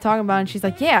standing there talking about it, and she's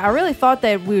like, yeah, I really thought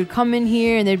that we would come in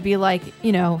here and there'd be like,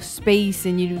 space,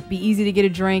 and you'd be easy to get a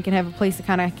drink and have a place to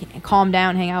kind of calm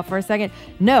down, hang out for a second.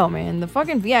 No, man, the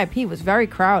fucking VIP was very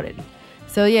crowded.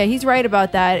 So yeah, he's right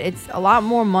about that. It's a lot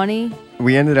more money.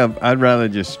 We ended up, I'd rather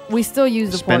just we still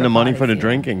use spend the money for the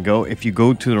drink and go. If you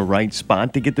go to the right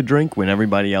spot to get the drink when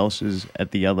everybody else is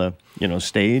at the other,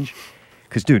 stage.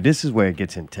 Because, dude, this is where it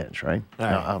gets intense, right?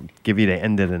 I'll give you the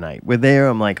end of the night. We're there.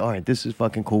 I'm like, all right, this is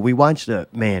fucking cool. We watched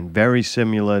very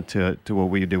similar to what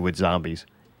we do with Zombies.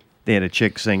 They had a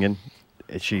chick singing.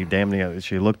 She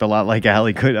looked a lot like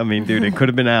Allie could. I mean, dude, it could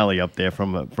have been Allie up there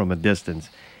from a distance.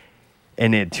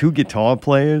 And they had two guitar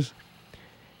players.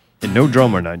 And no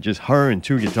drummer, not just her and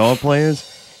two guitar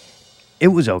players. It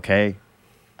was okay.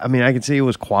 I mean, I can see it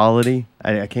was quality.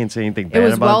 I can't say anything bad about it. It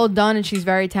was well done, and she's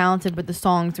very talented, but the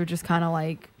songs were just kind of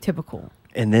like typical.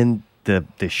 And then the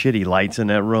shitty lights in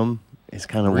that room is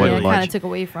kind of what it kind of took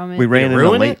away from it. We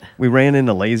ran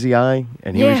into Lazy Eye,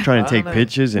 and he was trying to take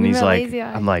pictures, and he's like,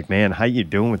 I'm like, man, how you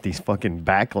doing with these fucking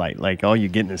backlight? Like, all you're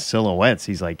getting is silhouettes.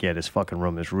 He's like, yeah, this fucking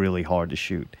room is really hard to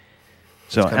shoot.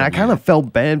 So, and I kind of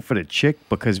felt bad for the chick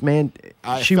because, man,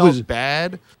 she was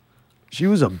bad. She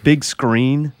was a big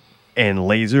screen and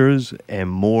lasers and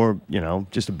more,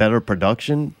 just a better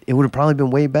production. It would have probably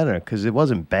been way better because it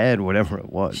wasn't bad, whatever it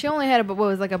was. She only had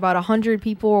about 100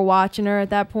 people were watching her at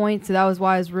that point, so that was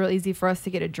why it was real easy for us to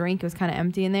get a drink. It was kind of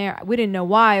empty in there. We didn't know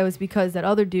why. It was because that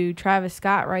other dude, Travis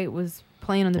Scott, right, was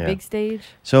playing on the big stage.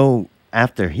 So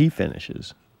after he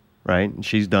finishes, right, and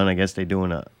she's done, I guess they're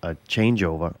doing a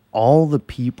changeover. All the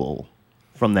people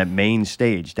from that main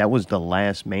stage, that was the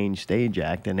last main stage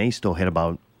act, and they still hit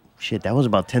about, that was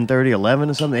about 10:30,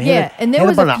 11 or something. And there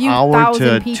was about a few an hour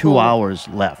thousand to people 2 hours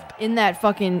left. in that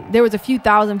there was a few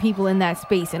thousand people in that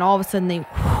space, and all of a sudden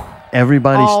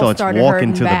everybody all starts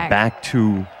walking to the back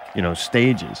two,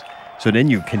 stages. So then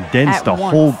you condense At the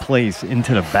once. whole place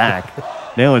into the back.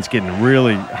 Now it's getting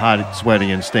really hot and sweaty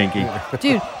and stinky.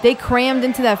 Dude, they crammed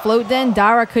into that float den.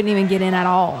 Dara couldn't even get in at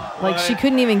all. Like, she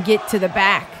couldn't even get to the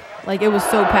back. Like, it was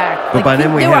so packed. But by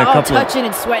then we they had were a all couple of- touching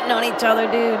and sweating on each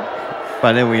other, dude.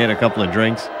 By then we had a couple of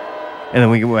drinks. And then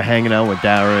we were hanging out with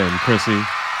Dara and Chrissy.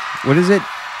 What is it?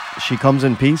 She Comes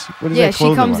in Peace? What is that She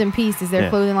clothing Comes line? in Peace is their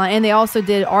clothing line. And they also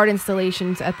did art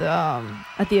installations at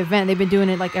the event. They've been doing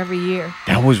it like every year.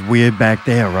 That was weird back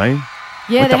there, right?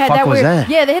 Yeah, What they the had fuck that was weird. that?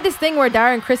 Yeah, they had this thing where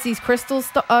Dara and Chrissy's crystal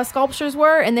sculptures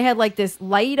were, and they had like this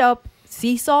light up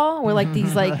seesaw where like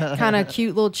these like kind of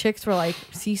cute little chicks were like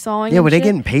seesawing. Yeah, and were they shit.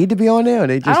 getting paid to be on there? Or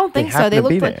they just, I don't think so. happened They to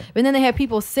be looked like, there? and then they had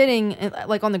people sitting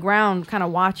like on the ground, kind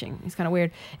of watching. It's kind of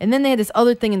weird. And then they had this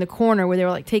other thing in the corner where they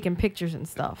were like taking pictures and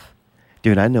stuff.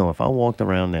 Dude, I know if I walked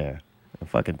around there, I'm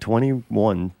fucking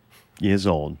 21 years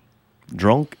old,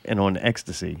 drunk and on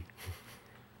ecstasy,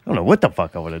 I don't know what the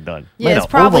fuck I would have done. Yeah, Might it's have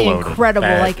probably overloaded. incredible.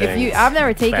 Bad like if you, things. I've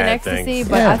never taken Bad ecstasy, things.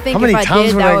 but I think How many if I times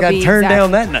did, would that I would got be turned down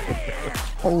exactly. that night?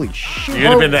 Holy shit. You'd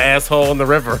have been the asshole in the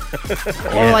river.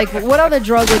 Or like, what other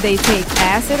drug would they take?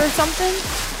 Acid or something?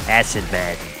 Acid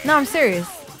bad. No, I'm serious.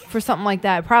 For something like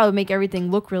that, probably would make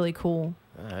everything look really cool.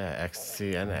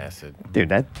 Ecstasy and acid. Dude,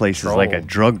 that place is like a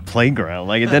drug playground.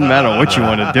 Like, it doesn't matter what you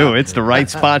want to do. It's the right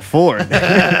spot for it.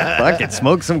 Fuck it,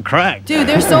 smoke some crack. Dude,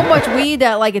 there's so much weed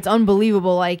that like it's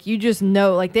unbelievable. Like you just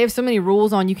know, like they have so many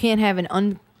rules on you can't have an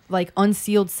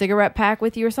unsealed cigarette pack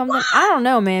with you or something. I don't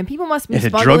know, man. People must be And a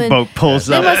smuggling. drug boat pulls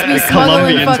They up. must be The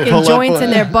smuggling Colombians pull fucking up joints on- in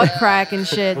their butt crack and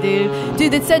shit, dude.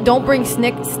 Dude, that said don't bring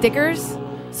stickers.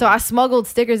 So I smuggled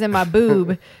stickers in my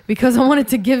boob because I wanted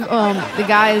to give the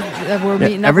guys that were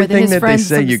meeting up with and Everything his that they friends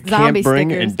say some you zombie can't bring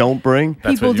stickers. and don't bring,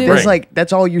 People do. that's like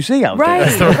that's all you see out Right,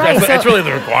 there. right. That's really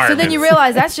the requirement. So then you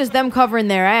realize that's just them covering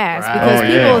their ass Right. because Oh,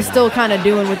 people yeah. are still kind of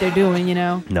doing what they're doing, you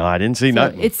know. No, I didn't see So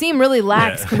nothing. it seemed really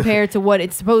lax compared to what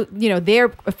it's supposed. You know,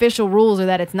 their official rules are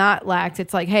that it's not lax.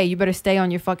 It's like, hey, you better stay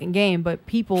on your fucking game. But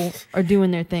people are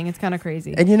doing their thing. It's kind of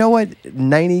crazy. And you know what?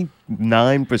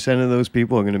 99% of those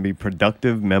people are going to be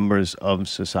productive members of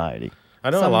society. I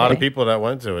know a lot of Someday. people that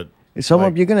went to it. Some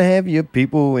Like- of you're going to have your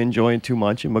people who enjoy it too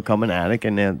much and become an addict,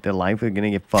 and their life is going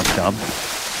to get fucked up.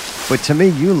 But to me,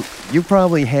 you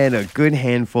probably had a good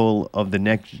handful of the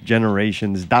next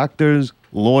generation's doctors,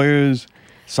 lawyers, Yeah,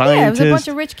 it was scientists. a bunch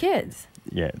of rich kids.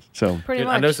 Yeah, so Pretty Dude,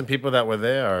 much. I know some people that were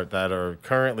there that are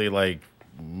currently like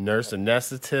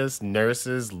anesthetists,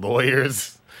 nurses,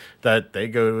 lawyers. That they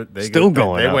go, Still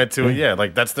going They out. went to it, yeah.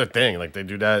 Like that's their thing. Like they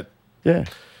do that yeah.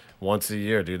 once a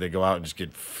year, dude. They go out and just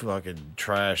get fucking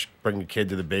trash. Bring the kid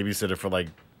to the babysitter for like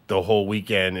the whole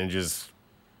weekend and just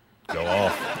go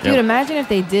off. Dude, imagine if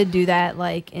they did do that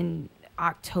like in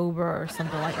October or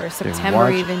something like, or September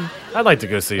watch- even. I'd like to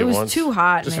go see it, It was once. too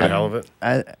hot, just man. for the hell of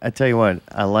it. I tell you what,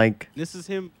 I like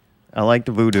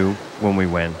the voodoo when we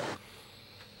went.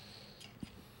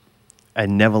 I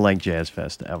never liked Jazz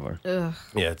Fest ever. Ugh,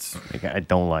 Yeah, it's Like, I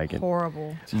don't like it.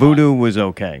 horrible. Voodoo was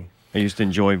okay. I used to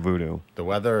enjoy voodoo. the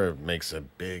weather makes a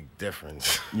big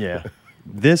difference. Yeah.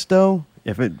 This though,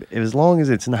 if as long as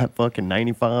it's not fucking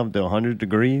 95 to 100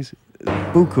 degrees,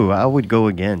 Buku, I would go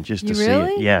again just to You see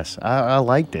really? it. Yes, I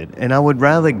liked it, and I would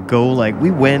rather go like we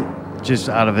went just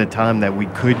out of the time that we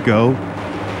could go,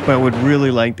 but I would really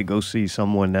like to go see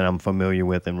someone that I'm familiar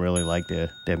with and really like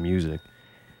their music.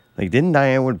 Like, didn't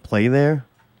Diane Wood play there?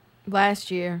 Last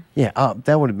year. Yeah,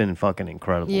 that would have been fucking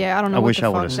incredible. Yeah, I don't know. I what wish the I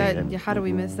would fuck have seen that, it. How do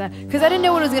we miss that? Because I didn't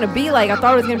know what it was gonna be like. I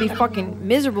thought it was gonna be fucking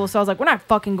miserable. So I was like, we're not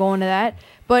fucking going to that.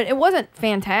 But it wasn't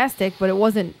fantastic. But it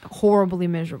wasn't horribly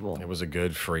miserable. It was a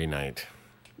good free night.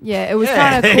 Yeah, it was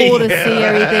kind of cool to see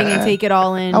everything and take it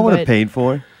all in. I would but have paid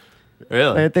for it.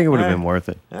 Really? I think it would have been worth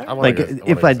it. I wanna Like, go- if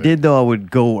wanna I go see did, though, I would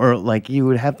go, or like, you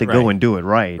would have to go Right. and do it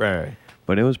right. Right.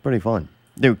 But it was pretty fun.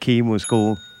 Dude, Keem was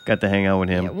cool. Got to hang out with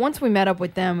him. Yeah, once we met up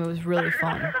with them, it was really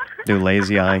fun. Dude,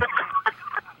 Lazy Eye.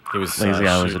 He was Lazy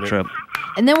Eye was a shooting it. trip.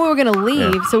 And then we were gonna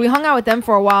leave, Yeah. so we hung out with them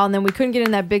for a while, and then we couldn't get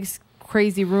in that big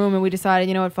crazy room, and we decided,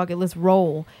 you know what, fuck it, let's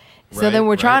roll. So then Right,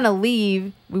 we're trying right. to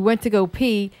leave. We went to go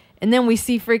pee, and then we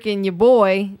see freaking your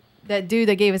boy, that dude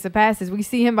that gave us the passes. We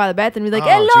see him by the bathroom. We're like,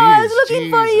 "Hello, I was looking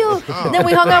for you." And then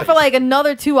we hung out for like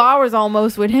another 2 hours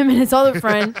almost with him and his other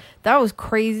friend. That was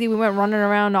crazy. We went running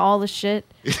around to all the shit.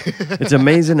 It's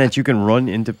amazing that you can run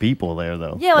into people there,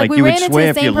 though. Yeah, like we you would ran into swear the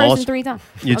if you same person lost, 3 times.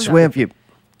 You'd I'm swear sorry. if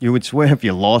you would swear if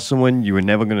you lost someone, you were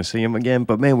never going to see him again.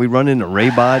 But man, we run into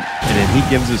Raybot, and then he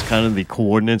gives us kind of the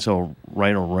coordinates or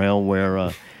right around where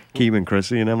Keem and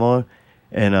Chrissy and them are.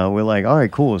 And we're like, all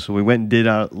right, cool. So we went and did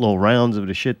our little rounds of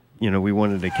the shit, we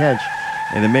wanted to catch.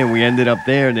 And then, man, we ended up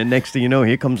there. And then next thing you know,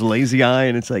 here comes Lazy Eye.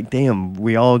 And it's like, damn,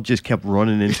 we all just kept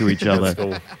running into each other.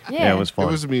 Cool. Yeah, it was It fun.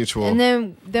 was mutual. And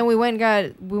then we went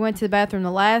to the bathroom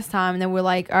the last time, and then we're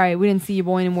like, all right, we didn't see your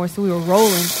boy anymore, so we were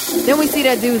rolling. Then we see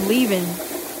that dude leaving.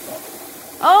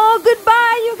 Oh,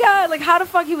 goodbye, you guys! Like, how the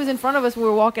fuck he was in front of us when we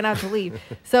were walking out to leave?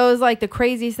 So it was like the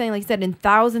craziest thing. Like I said, in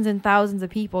thousands and thousands of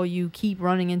people, you keep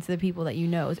running into the people that you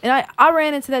know. And I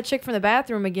ran into that chick from the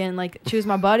bathroom again. Like, she was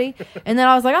my buddy, and then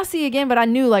I was like, I'll see you again, but I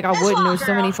knew like I wouldn't. There was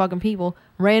so many fucking people.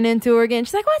 Ran into her again.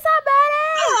 She's like, "What's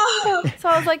up, buddy?" So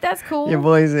I was like, "That's cool." Your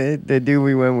boy said, the dude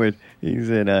we went with, he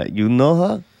said, you know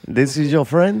her? This is your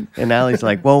friend? And Allie's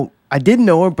like, well, I didn't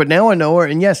know her, but now I know her.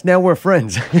 And yes, now we're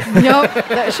friends. Nope.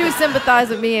 She was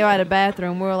sympathizing with me at a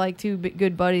bathroom. We were like two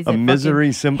good buddies. A that misery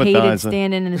fucking sympathizer. Hated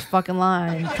standing in his fucking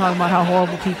line and talking about how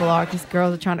horrible people are because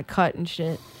girls are trying to cut and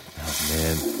shit.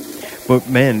 Man. But,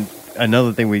 man,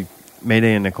 another thing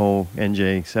Mayday and Nicole,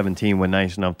 NJ17, were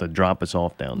nice enough to drop us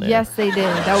off down there. Yes, they did.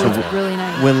 That So was really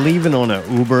nice. We're leaving on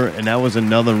an Uber, and that was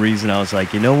another reason I was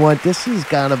like, you know what? This has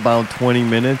got about 20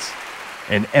 minutes,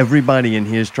 and everybody in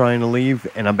here is trying to leave,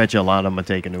 and I bet you a lot of them are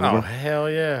taking Uber. Oh, hell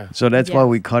yeah. So that's why Yes.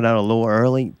 we cut out a little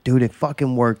early. Dude, it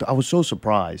fucking worked. I was so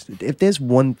surprised. If there's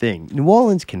one thing, New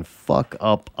Orleans can fuck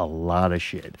up a lot of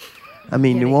shit. I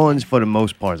mean, Yeah, New they Orleans, for the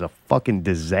most part, is a fucking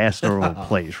disaster of a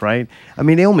place, right? I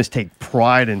mean, they almost take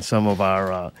pride in some of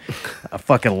our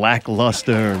fucking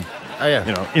lackluster, Oh,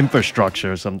 yeah.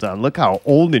 infrastructure sometimes. Look how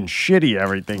old and shitty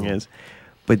everything is.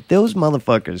 But those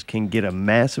motherfuckers can get a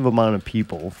massive amount of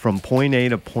people from point A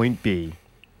to point B.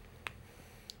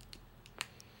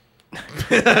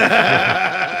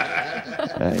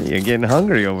 You're getting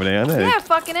hungry over there, aren't you? Yeah,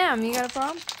 fucking am. You got a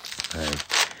problem? All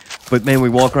right. But man, we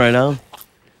walk right out.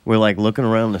 We're like looking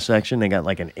around the section. They got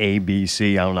like an A, B,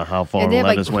 C. I don't know how far And the they have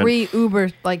like letters went. 3 Uber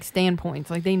like standpoints.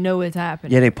 Like they know it's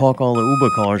happening. Yeah, they park all the Uber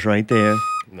cars right there.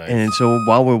 Nice. And so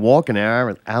while we're walking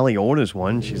there, Allie orders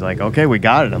one. She's like, okay, we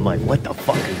got it. I'm like, what the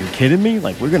fuck? Are you kidding me?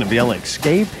 Like, we're going to be able to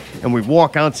escape? And we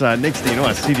walk outside. Next thing you know,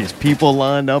 I see these people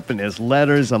lined up and there's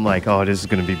letters. I'm like, oh, this is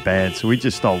going to be bad. So we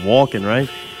just start walking, right?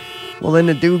 Well, then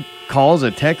the dude calls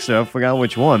or texts her. I forgot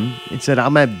which one. It said,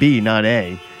 I'm at B, not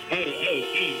A.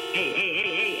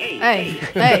 Hey,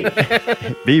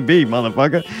 BB,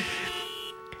 motherfucker.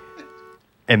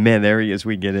 And man, there he is.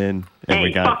 We get in and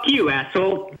we got. Fuck you,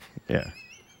 asshole. Yeah.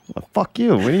 Well, fuck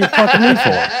you. What are you fucking me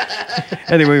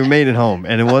for? Anyway, we made it home,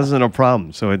 and it wasn't a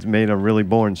problem, so it's made a really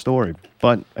boring story.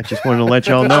 But I just wanted to let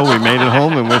y'all know we made it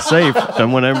home and we're safe.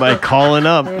 Don't want everybody calling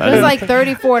up. it was like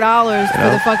 $34 for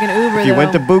the fucking Uber. If you though.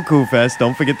 went to Buku Fest,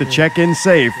 don't forget to check in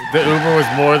safe. The Uber was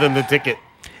more than the ticket.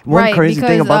 One Right, crazy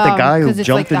thing because, about the guy who 'cause it's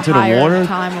jumped like the into the higher water,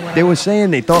 time or whatever. they were saying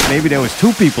they thought maybe there was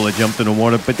 2 people that jumped in the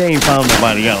water, but they ain't found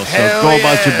nobody else. So Hell go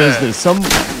about your yeah. business.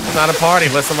 It's not a party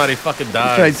unless somebody fucking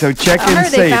dies. Right, so check I in heard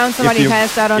safe. they found somebody if you,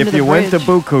 passed out under if the you went to bridge.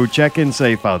 Buku, check in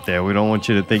safe out there. We don't want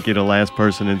you to think you're the last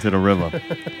person into the river.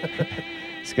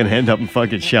 It's gonna end up in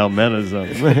fucking Chalmette or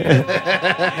something.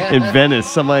 In Venice,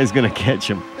 somebody's gonna catch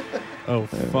him. Oh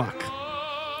fuck.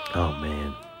 Oh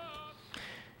man.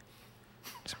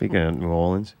 Speaking of New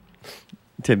Orleans,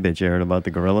 tidbit you heard about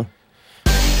the gorilla?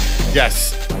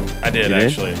 Yes, I did You did?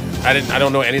 actually. I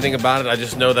don't know anything about it. I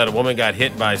just know that a woman got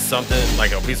hit by something,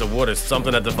 like a piece of wood or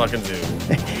something at the fucking zoo.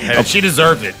 And she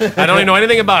deserved it. I don't even know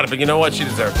anything about it, but you know what? She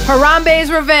deserved it. Harambe's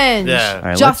revenge. Yeah. All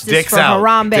right, Justice Dicks for out.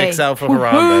 Harambe. Dicks out for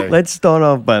Harambe. Let's start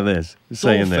off by this,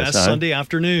 saying Soul this. Fest huh? Sunday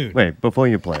afternoon. Wait, before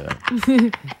you play that.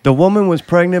 The woman was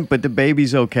pregnant, but the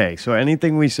baby's okay. So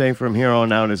anything we say from here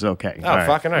on out is okay. Oh, All right.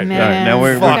 fucking right. Man. All right, now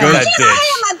we're Fuck good. that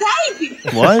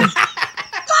bitch. What?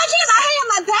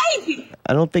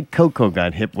 I don't think Coco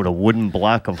got hit with a wooden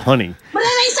block of honey. But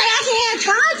then they say I can have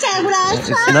contact with us.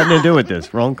 It's nothing to do with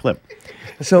this. Wrong clip.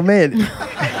 So, man,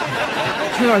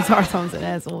 Zarton's an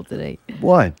asshole today.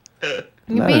 what? You're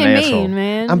Not being an mean, asshole.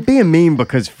 man. I'm being mean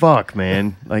because fuck,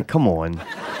 man. Like, come on.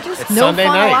 Just It's no Sunday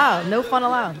fun night. allowed. No fun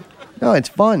allowed. No, it's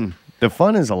fun. The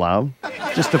fun is allowed.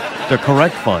 Just the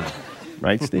correct fun.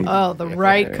 Right, Steve? Oh, the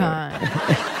right kind.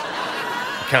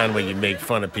 Kind where you make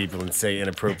fun of people and say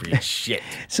inappropriate shit.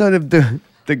 So the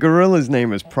gorilla's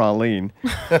name is Praline.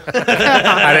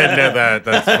 I didn't know that.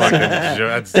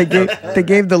 That's fucking. They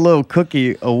gave the little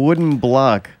cookie a wooden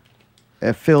block.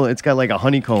 It's got like a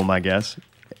honeycomb, I guess.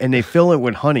 And they fill it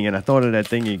with honey. And I thought of that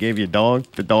thing you gave your dog,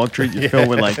 the dog treat you fill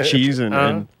with like cheese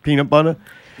and peanut butter.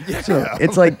 So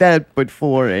it's like that, but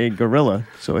for a gorilla.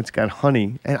 So it's got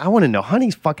honey. And I want to know,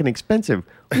 honey's fucking expensive.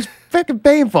 Who's fucking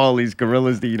paying for all these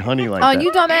gorillas to eat honey like Oh, that?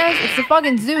 you dumbass. It's the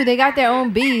fucking zoo. They got their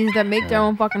own bees that make their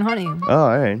own fucking honey. Oh,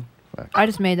 all right. I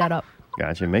just made that up.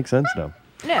 Gotcha. Makes sense, though.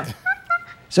 Yeah.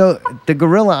 So the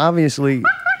gorilla obviously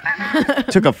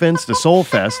took offense to Soul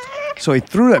Fest. So he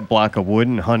threw that block of wood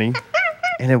and honey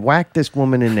and it whacked this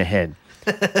woman in the head.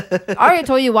 I already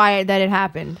told you why that it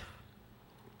happened.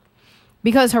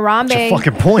 Because Harambe. What's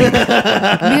your fucking point?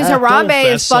 Because Soul Harambe Fest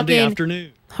is Sunday fucking.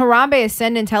 afternoon. Harambe is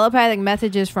sending telepathic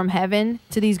messages from heaven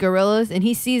to these gorillas, and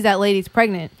he sees that lady's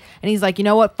pregnant, and he's like, you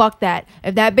know what? Fuck that.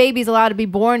 If that baby's allowed to be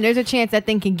born, there's a chance that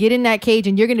thing can get in that cage,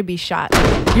 and you're gonna be shot.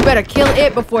 You better kill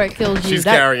it before it kills you. She's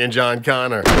carrying John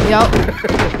Connor. Yep.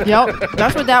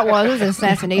 That's what that was. It was an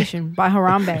assassination by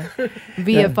Harambe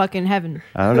via fucking heaven.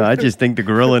 I don't know. I just think the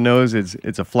gorilla knows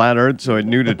it's a flat earth, so it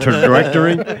knew the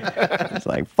trajectory. It's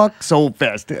like, fuck Soul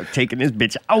Fest. I'm taking this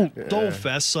bitch out. Soul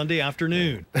Fest Sunday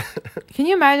afternoon. Can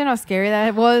you imagine how scary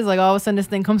that was? Like all of a sudden this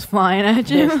thing comes flying at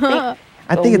you.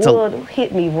 I think it's wood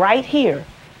hit me right here,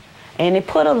 and it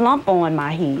put a lump on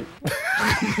my head.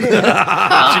 She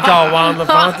called Juan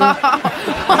LaFonta.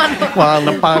 Juan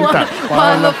LaFonta.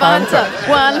 Juan LaFonta.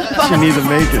 Juan LaFonta. She needs to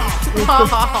make it.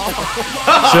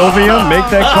 Sylvia, make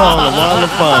that call to Juan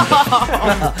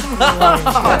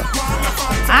LaFonta.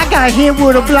 I got hit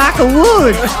with a block of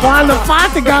wood. Juan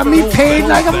LaFonta got me paid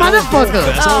like a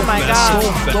motherfucker. Oh my God.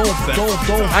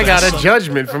 I got a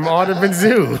judgment from Audubon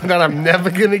Zoo that I'm never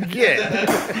gonna get.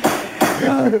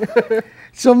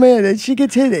 So man, she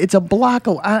gets hit. It's a block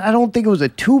of. I don't think it was a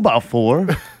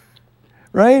 2x4,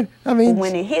 right? I mean,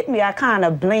 When it hit me, I kind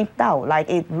of blinked out. Like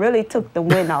it really took the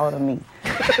wind out of me,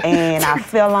 and I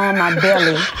fell on my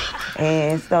belly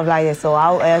and stuff like that. So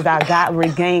as I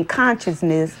regained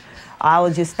consciousness, I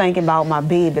was just thinking about my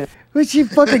baby. was she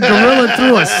fucking gorilla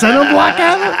threw a center block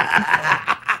at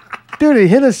her? Dude, it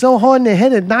hit her so hard in the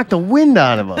head it knocked the wind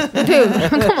out of her. Dude,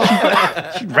 come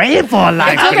on. She ran for her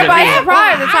life. It took it by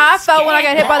surprise. That's how I felt when I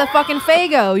got hit by the fucking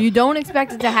Fago. You don't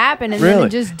expect it to happen, and then it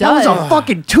just does. That was a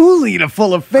fucking 2-liter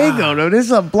full of Fago, though. This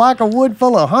is a block of wood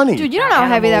full of honey. Dude, you don't know how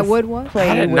heavy that wood was.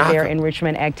 Play with their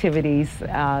enrichment activities,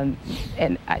 and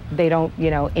they don't,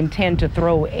 intend to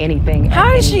throw anything.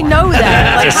 How did she know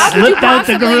that? Like, how could you slipped out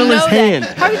the possibly gorilla's know hand.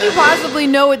 that? How could you possibly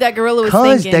know what that gorilla was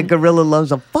Because thinking? that gorilla loves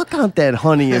the fuck out that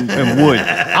honey and wood.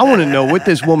 I want to know what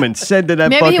this woman said to that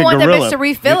Maybe fucking he wanted gorilla. that bitch to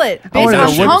refill it. I Bitch, wanna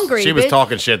I'm know what- hungry. She was bitch.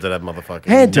 talking shit to that motherfucker.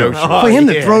 Had to. For him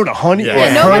to throw the honey. Yeah. or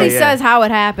Yeah, nobody her. says how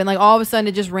it happened. Like all of a sudden,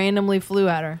 it just randomly flew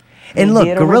at her. And look,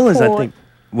 did a gorillas, I report. think,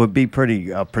 would be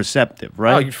pretty perceptive,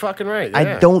 right? Oh, you're fucking right. I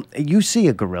yeah. don't. You see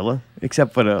a gorilla,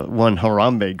 except for the one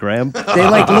Harambe grabbed. They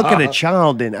like look at a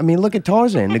child, and I mean, look at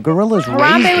Tarzan. The gorilla's raised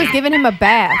Harambe him. was giving him a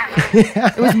bath.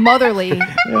 It was motherly.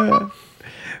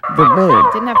 But man,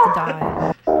 Didn't have to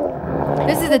die.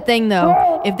 This is the thing,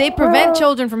 though. If they prevent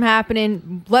children from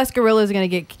happening, less gorillas are going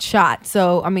to get shot.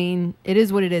 So, I mean, it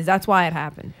is what it is. That's why it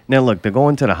happened. now look, the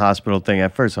going to the hospital thing.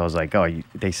 At first, I was like, oh,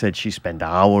 they said she spent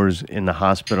hours in the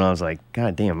hospital. I was like,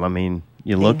 God damn. I mean,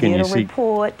 you look They and did you a see.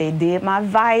 report. They did my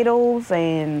vitals,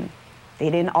 and they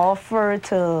didn't offer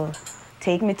to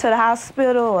take me to the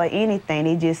hospital or anything.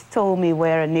 They just told me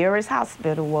where the nearest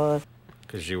hospital was.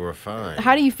 Because you were fine.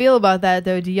 How do you feel about that,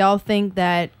 though? Do y'all think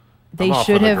that they I'm all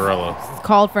should for the have gorilla.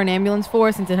 called for an ambulance for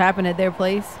it since it happened at their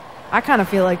place? I kind of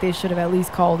feel like they should have at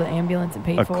least called an ambulance and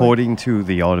paid for it. According to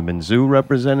the Audubon Zoo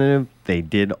representative, they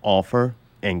did offer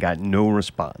and got no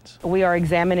response. We are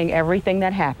examining everything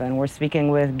that happened. We're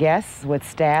speaking with guests, with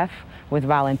staff, with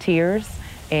volunteers,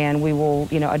 and we will,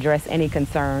 address any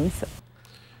concerns.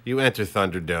 You enter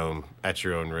Thunderdome at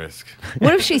your own risk.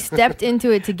 What if she stepped into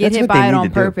it to get That's hit what they by it need on to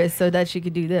do. purpose so that she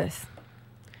could do this?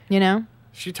 You know?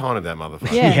 She taunted that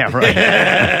motherfucker. Yeah. Yeah,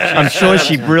 right. I'm sure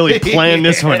she really planned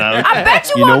this one out. I bet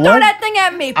you, You know won't throw what? that thing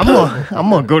at me. I'm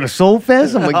gonna go to Soul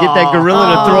Fest. I'm gonna get that gorilla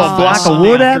to throw a block of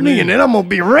wood at me, and then I'm gonna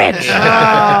be rich.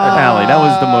 Allie, that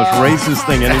was the most racist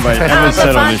thing anybody ever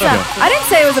said on this show. I didn't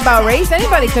say it was about race.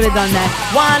 Anybody could have done that.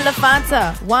 Juan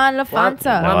LaFonta. Juan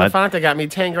LaFonta. Juan LaFonta got me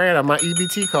 10 grand on my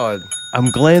EBT card. I'm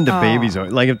glad the babies are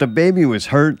like. If the baby was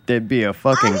hurt, there'd be a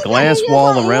fucking glass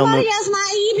wall around the. That's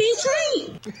my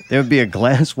EBT. There would be a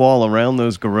glass wall around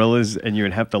those gorillas, and you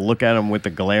would have to look at them with the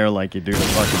glare like you do the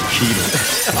fucking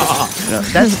cheetahs. Now,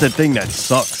 that's the thing that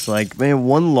sucks. Like, man,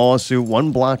 one lawsuit,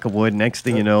 one block of wood. Next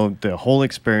thing you know, the whole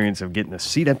experience of getting to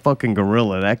see that fucking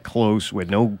gorilla that close with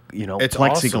no, It's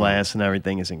plexiglass and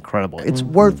everything is incredible. It's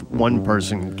worth one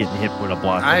person getting hit with a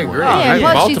block. I of wood. agree. Yeah, Hey,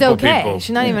 plus she's multiple okay. people.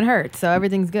 She's not even hurt, so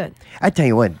everything's good. I tell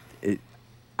you what, I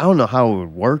don't know how it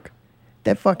would work.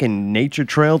 That fucking nature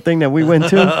trail thing that we went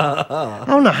to, I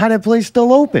don't know how that place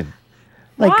still open.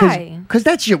 Like, Why? Because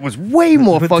that shit was way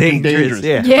more fucking dangerous.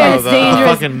 Yeah. Yeah, Oh, it's the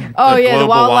dangerous. fucking- Oh the yeah, the global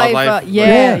wildlife. wildlife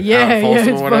Yeah, Yeah. it's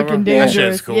Folsom or whatever. fucking That dangerous.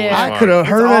 shit's cool as Yeah. fuck. I could have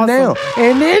heard It's her now.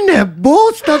 And then that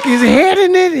bull stuck his head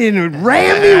in it and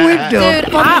rammed me with the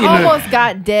Dude, I fucking almost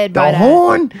got dead by the that.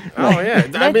 horn. Oh, yeah.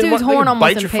 That dude's horn almost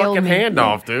bite your impaled fucking me. hand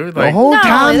off, dude. The Like, whole Not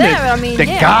time only the, that, I mean, the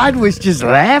yeah. guy was just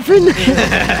laughing.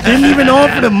 Didn't even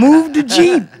offer to move the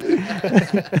Jeep.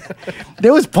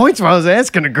 There was points where I was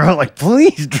asking the girl, like,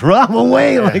 please drive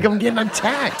away, like I'm getting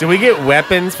attacked. do we get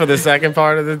weapons for the second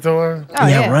part of the tour? Oh,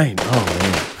 yeah. Right. Oh,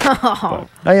 man. Oh,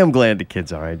 I am glad the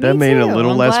kid's all right. That me made it a too.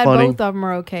 little I'm less glad funny both of them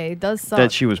are okay. It does suck.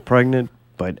 that she was pregnant,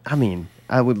 but I mean,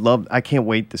 I can't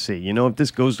wait to see. You know, if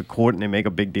this goes to court and they make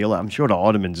a big deal, I'm sure the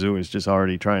Audubon Zoo is just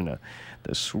already trying to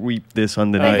sweep this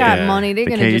underneath. They got yeah. money. They're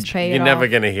The gonna just cage. pay it You're never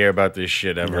off. going to hear about this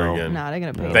shit ever No. again. Nah, they're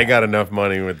gonna pay They it got enough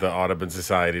money with the Audubon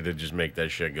Society to just make that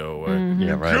shit go away. Mm-hmm.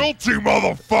 Yeah, right. Guilty,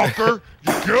 motherfucker.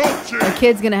 You're guilty. The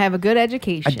kid's gonna have a good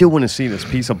education. I do want to see this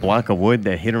piece of block of wood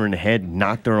that hit her in the head,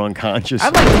 knocked her unconscious.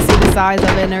 I'd like to see the size of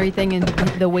it and everything and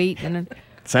the weight. And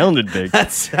Sounded big.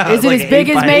 is it as big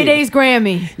as Mayday's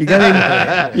Grammy? You got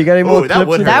any more Ooh, that clips?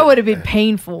 would of That would have been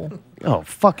painful. Oh,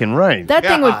 fucking right. That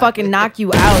thing would fucking knock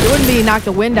you out. It wouldn't be knock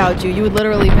the wind out you. You would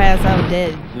literally pass out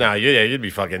dead. Nah, you'd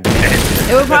be fucking dead.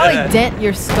 It would probably dent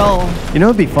your skull. You know,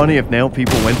 it'd be funny if now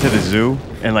people went to the zoo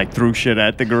and like threw shit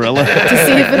at the gorilla To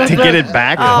see if it'll to get it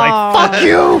back. Like, fuck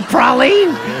you,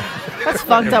 Praline. That's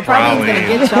fucked up. Praline's gonna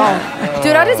get y'all.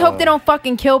 Dude, I just hope they don't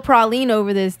fucking kill Praline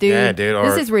over this, dude. Yeah, dude.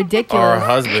 This is ridiculous. Or her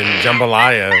husband,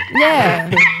 Jambalaya. Yeah.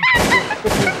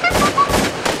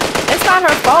 It's not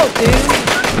her fault,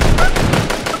 dude.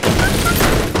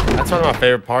 That's one of my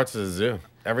favorite parts of the zoo.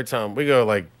 Every time we go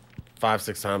like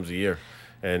 5-6 times a year,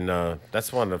 and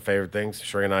that's one of the favorite things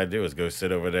Sheree and I do is go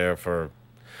sit over there for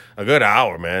a good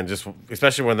hour, man. Just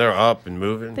especially when they're up and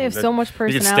moving. They have so much You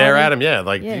personality. can stare at them, yeah.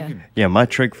 Like Yeah. you could, Yeah, my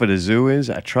trick for the zoo is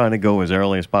I try to go as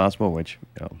early as possible, which,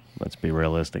 let's be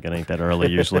realistic, it ain't that early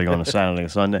usually on a Saturday or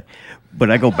Sunday. But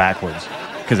I go backwards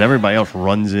because everybody else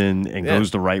runs in and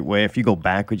goes the right way. If you go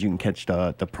backwards, you can catch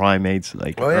the primates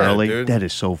early. dude. That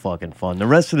is so fucking fun. The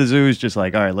rest of the zoo is just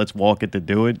like, all right, let's walk it to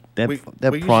do it. That we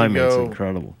usually primate's go-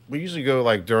 incredible. We usually go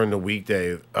like during the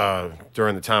weekday,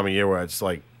 during the time of year where it's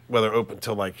like where they're open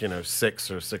till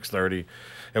 6 or 6:30,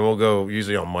 and we'll go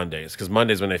usually on Mondays because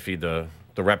Mondays when they feed the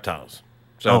reptiles.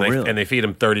 So really? And they feed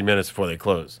them 30 minutes before they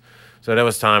close. So there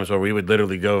was times where we would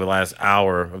literally go the last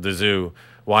hour of the zoo,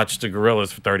 watch the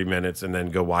gorillas for 30 minutes, and then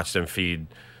go watch them feed,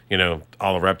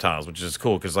 all the reptiles, which is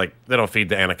cool because they don't feed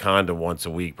the anaconda once a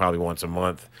week, probably once a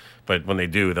month. But when they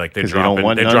do, they're 'Cause they don't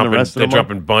want none the rest of they're the month?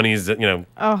 dropping bunnies, 2 or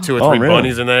 3 Oh, really?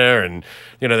 bunnies in there, and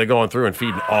they're going through and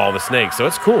feeding all the snakes. So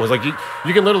it's cool. It's like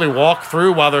you can literally walk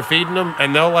through while they're feeding them,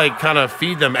 and they'll kind of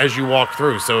feed them as you walk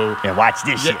through. So Yeah, watch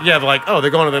this shit. yeah, they're like, oh,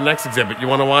 they're going to the next exhibit. You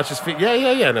want to watch this feed? Yeah.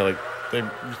 And they're like, they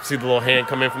see the little hand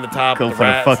come in from the top. Go with for the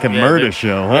rats. fucking Yeah, murder dude.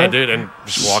 show, huh? Yeah, dude, and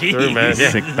just walk through, man. He's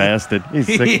a sick bastard. He's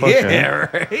a sick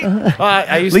fucker. right. I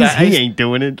At used least to, he ain't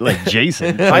doing it like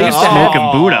Jason. I used to smoking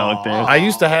have- boot out there. I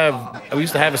used to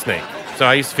have a snake, so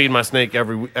I used to feed my snake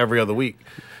every other week,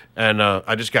 and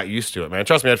I just got used to it, man.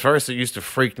 Trust me, at first it used to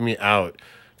freak me out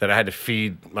that I had to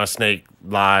feed my snake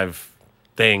live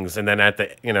things, and then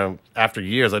after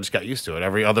years I just got used to it.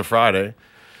 Every other Friday,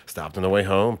 stopped on the way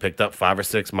home, picked up 5 or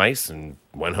 6 mice, and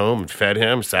went home and fed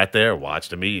him. Sat there,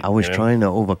 watched him eat. I was trying to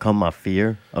overcome my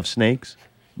fear of snakes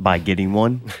by getting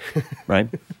one, right?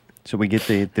 So we get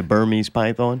the Burmese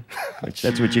python, which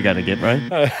that's what you got to get, right?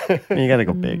 You got to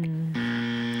go big.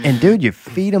 And dude, you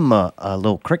feed them a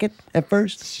little cricket at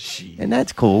first, and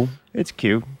that's cool. It's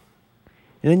cute.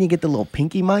 And then you get the little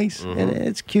pinky mice, and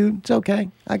it's cute. It's okay.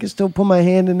 I can still put my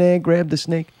hand in there, grab the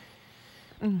snake.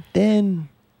 Then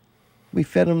we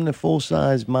fed them the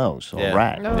full-size mouse or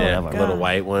rat or whatever. Little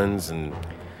white ones, and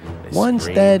they Once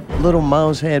scream. that little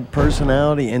mouse had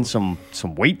personality and some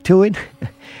weight to it,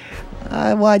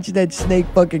 I watched that snake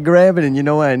fucking grab it, and you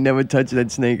know what? I never touched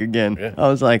that snake again. Yeah. I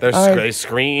was like, They're all right, they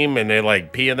scream and they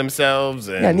pee on themselves.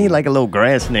 And yeah, I need like a little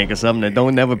grass snake or something that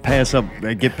don't never get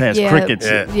past crickets.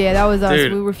 Yeah, that was us.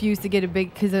 Dude. We refused to get it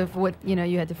big because of what you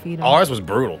had to feed him. Ours was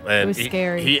brutal. And It was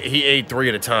scary. He ate 3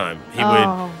 at a time. He Oh,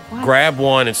 would what? grab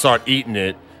one and start eating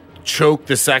it, choke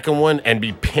the second one, and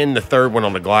be pinned the third one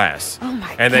on the glass. Oh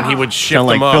my And then he God. would shift Sound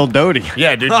like them up. Phil Doty.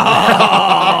 Yeah, dude.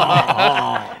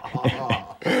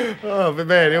 Oh, but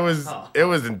man, it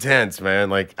was intense, man.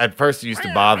 Like at first it used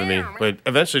to bother me, but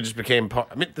eventually it just became part.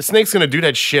 I mean, the snake's gonna do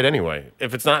that shit anyway.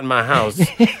 If it's not in my house,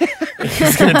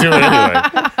 he's gonna do it anyway.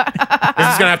 He's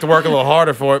just gonna have to work a little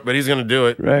harder for it, but he's gonna do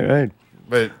it. Right.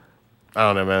 But I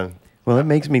don't know, man. Well, that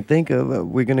makes me think of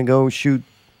we're gonna go shoot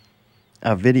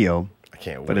a video I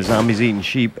can't for wait. the zombies eating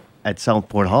sheep at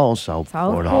Southport Hall.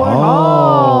 Southport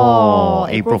Hall.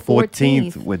 April April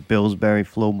 14th 14th. with Billsbury,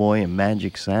 Flowboy, and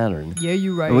Magic Saturn. Yeah,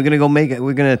 you're right. And we're gonna go make it.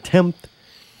 We're gonna attempt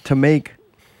to make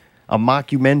a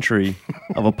mockumentary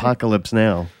of Apocalypse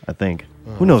Now. I think.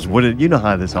 Who knows what it? You know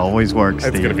how this always works.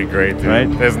 It's Steve. gonna be great, dude. right?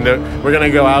 We're gonna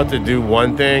go out to do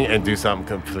one thing and do something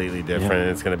completely different, and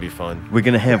it's gonna be fun. We're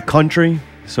gonna have country,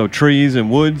 so trees and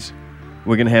woods.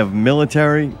 We're gonna have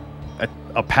military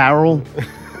apparel.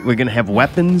 We're gonna have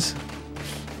weapons.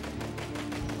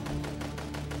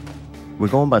 We're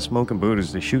going by Smoking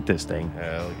Buddhas to shoot this thing.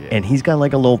 Hell yeah. And he's got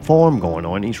like a little farm going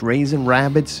on. He's raising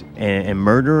rabbits and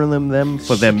murdering them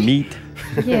for their meat.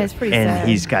 Yeah, it's pretty And sad.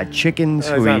 he's got chickens.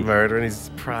 He's who not he- murdering,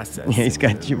 he's processing. Yeah, he's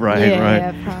got right.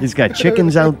 Yeah, He's got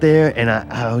chickens out there, and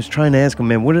I was trying to ask him,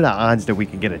 man, what are the odds that we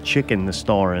could get a chicken to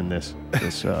star in this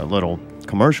little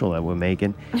commercial that we're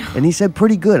making? And he said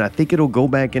pretty good. I think it'll go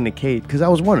back in the cage because I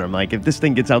was wondering, like, if this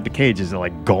thing gets out the cage, is it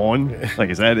like gone?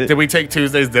 Like, is that it? Did we take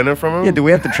Tuesday's dinner from him? Yeah, do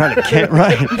we have to try to get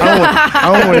right?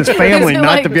 I don't want his family Is it, not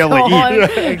like, to be able gone?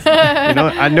 to eat. You know,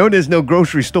 I know there's no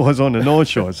grocery stores on the North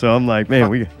Shore, so I'm like, man,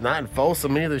 we Not in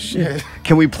Folsom either, shit.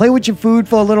 can we play with your food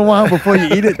for a little while before you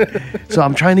eat it? So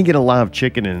I'm trying to get a live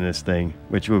chicken in this thing,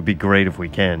 which would be great if we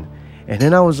can. And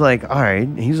then I was like, all right.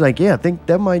 He's like, yeah, I think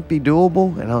that might be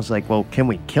doable. And I was like, well, can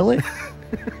we kill it?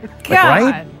 Like,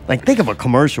 right? Like, think of a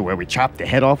commercial where we chop the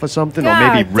head off or something, or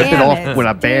maybe God rip it damn off it, with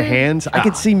our bare dude. hands. I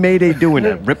could see Mayday doing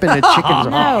that, ripping the chickens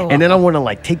No. off. And then I want to,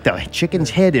 like, take the chicken's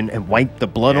head and wipe the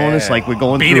blood on us Yeah. like we're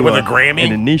going Beat through it with a Grammy.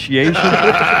 an initiation.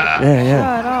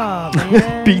 Yeah. Shut up.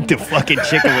 man. Beat the fucking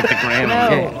chicken with the Grammy.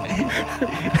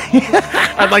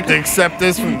 I'd like to accept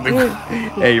this from the.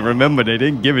 Hey, remember they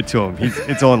didn't give it to him.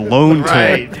 It's on loan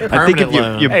Right. to him. I think if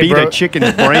Permanent you loan. beat Hey, bro. a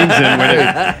chicken's brains in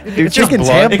with it, dude, chickens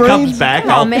have It brains. comes back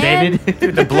Come on, all man. dented.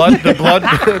 Dude, the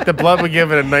blood would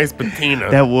give it a nice patina.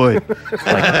 That would.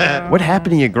 Like, what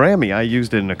happened to your Grammy? I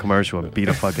used it in a commercial and beat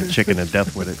a fucking chicken to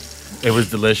death with it. It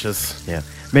was delicious. Yeah,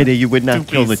 Mayday, you would not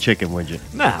kill the Two-piece. chicken, would you?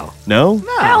 No. No?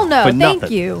 Hell no. For Thank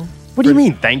nothing. you. What do you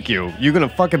mean? Thank you. You're gonna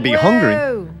fucking be hungry.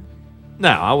 Whoa. No,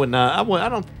 I would not. I would. I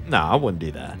don't. No, I wouldn't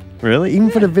do that. Really?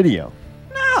 Even for the video?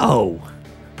 No.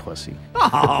 Pussy.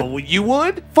 Oh, you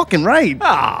would? Fucking right.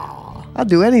 Oh. I'll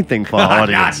do anything for our I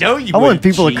audience. know you I want would,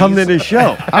 people to come to jeez. this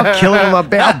show. I'll kill him in my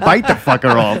bed. I'll bite the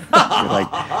fucker off.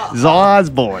 Like Zar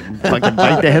Osborne. Fucking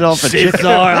bite the head off a chicken.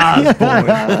 Zar Osborne.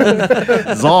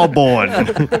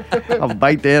 Zarborn. I'll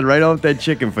bite the head right off that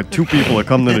chicken for 2 people to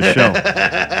come to the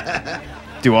show.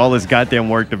 Do all this goddamn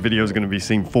work. The video's going to be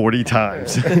seen 40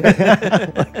 times.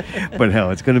 But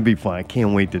hell, it's going to be fun. I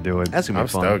can't wait to do it. That's gonna be I'm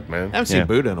fun. stoked, man. I haven't seen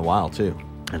Buddha in a while too.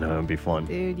 I know it'll be fun.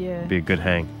 Dude, yeah. Be a good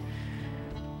hang.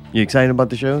 You excited about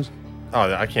the shows?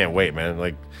 Oh, I can't wait, man.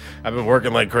 Like, I've been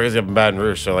working like crazy up in Baton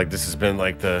Rouge, so like this has been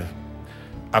like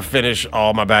I finish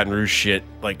all my Baton Rouge shit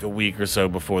like a week or so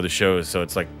before the shows, so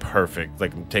it's like perfect.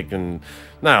 Like I'm taking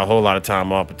not a whole lot of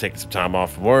time off, but taking some time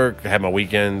off from work, have my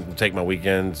weekends, take my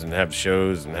weekends and have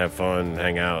shows and have fun and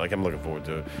hang out. Like I'm looking forward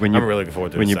to it. I'm really looking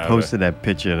forward to it. When you Saturday. posted that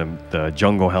picture of the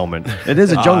jungle helmet. It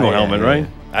is a jungle helmet, right?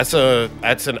 That's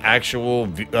an actual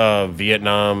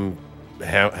Vietnam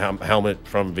helmet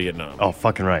from Vietnam. Oh,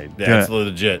 fucking right. Yeah, it's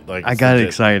legit. Like I it's got legit.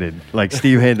 excited. Like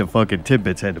Steve had the fucking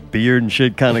tidbits, had the beard and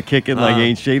shit kind of kicking, like he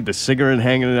ain't shaved, the cigarette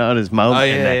hanging out his mouth, Oh,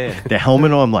 and the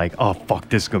helmet on. I'm like, oh fuck,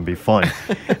 this is gonna be fun.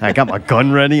 I got my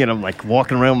gun ready, and I'm like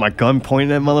walking around with my gun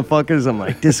pointing at motherfuckers. I'm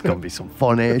like, this is gonna be some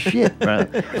fun ass shit, bro.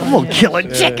 I'm gonna kill a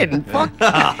chicken. Fuck.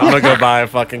 I'm gonna go buy a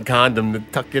fucking condom to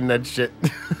tuck in that shit.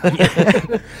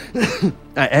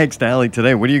 I asked Allie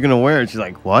today, what are you gonna wear? And she's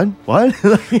like, what? What?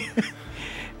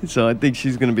 So I think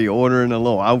she's gonna be ordering a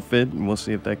little outfit, and we'll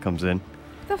see if that comes in.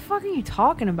 What the fuck are you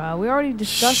talking about? We already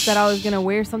discussed that I was gonna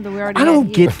wear something we already. I don't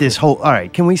had here. get this whole. All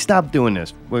right, can we stop doing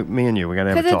this? Me and you, we gotta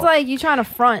have a Because talk. it's like you trying to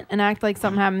front and act like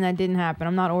something happened that didn't happen.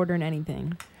 I'm not ordering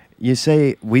anything. You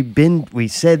say we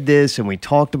said this and we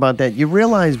talked about that. You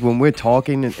realize when we're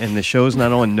talking and the show's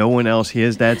not on, no one else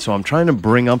hears that. So I'm trying to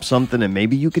bring up something that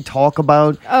maybe you could talk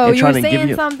about. Oh, and you were trying to give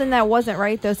saying something that wasn't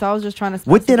right though, so I was just trying to.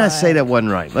 What did I specify. say that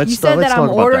wasn't right? You said that I'm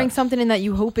talk ordering about something and that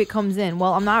you hope it comes in.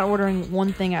 Well, I'm not ordering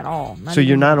one thing at all. that. So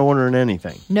you're not ordering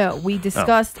anything. No, we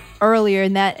discussed earlier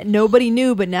and that nobody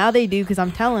knew, but now they do because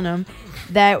I'm telling them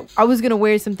that I was gonna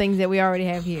wear some things that we already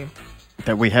have here.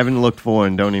 That we haven't looked for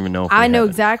and don't even know if I we know have it.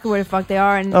 exactly where the fuck they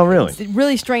are, and Oh, really? it's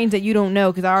really strange that you don't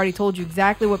know because I already told you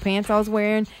exactly what pants I was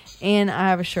wearing, and I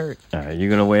have a shirt. All right,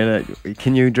 you're gonna wear that.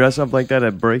 Can you dress up like that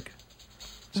at break?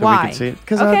 So Why? we can see it.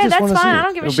 Because Okay, I just that's want to see fine. it. I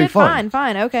don't give a It'll be shit. fun.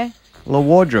 Fine, okay. A little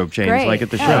wardrobe change Great. like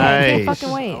at the show. Hell yeah, I can't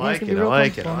fucking wait. I like It's gonna it, be real I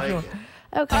like it, comfortable,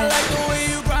 I like I'm sure.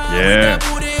 Okay.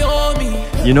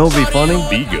 Yeah. You know what'd be funny?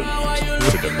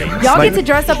 Y'all Like- get to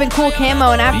dress up in cool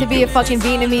camo and have to be a fucking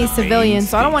Vietnamese civilian,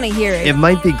 so I don't want to hear it. It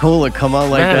might be cool to come out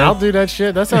like Man, that. I'll do that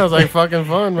shit. That sounds like fucking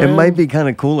fun, man. It might be kind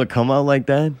of cool to come out like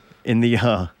that in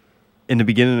the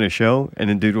beginning of the show and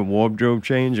then do the wardrobe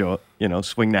change, or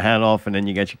swing the hat off and then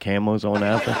you got your camos on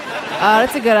after.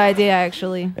 That's a good idea,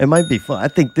 actually. It might be fun. I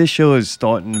think this show is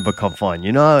starting to become fun.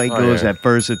 You know how it goes yeah. at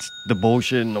first, it's the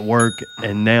bullshit and the work,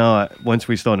 and now once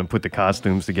we start to put the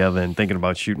costumes together and thinking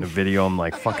about shooting a video, I'm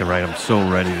like, fucking right, I'm so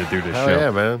ready to do this Hell show. yeah,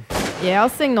 man. Yeah, I'll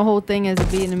sing the whole thing as a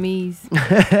Vietnamese.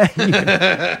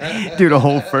 Do the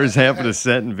whole first half of the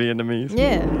set in Vietnamese.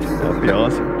 Yeah. That'd be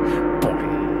awesome.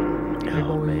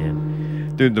 Oh,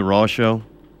 man. Dude, the Raw show,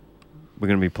 we're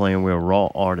going to be playing with a Raw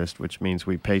artist, which means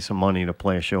we pay some money to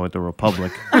play a show at the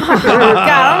Republic. God,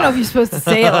 I don't know if you're supposed to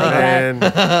say it like that.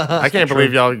 Man, I can't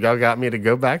believe y'all got me to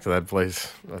go back to that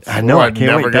place. I know, I I'd can't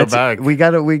never wait. go back.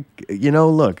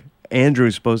 Look,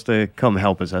 Andrew's supposed to come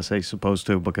help us. I say supposed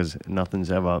to because nothing's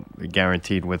ever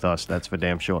guaranteed with us. That's for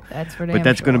damn sure. That's for damn But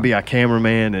that's going to sure. be our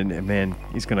cameraman, and man,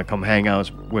 he's going to come hang out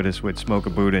with us with Smoke a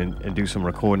Buddha and do some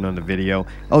recording on the video.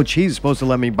 Oh, Cheese is supposed to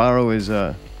let me borrow his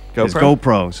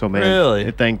GoPro. So, man,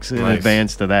 Really? thanks in Nice.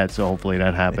 advance to that. So hopefully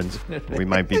that happens. We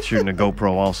might be shooting a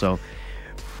GoPro also.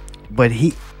 But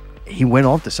he went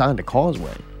off the side of the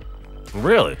causeway.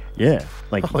 Really? Yeah,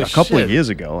 like Holy a couple shit. of years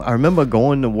ago. I remember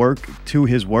going to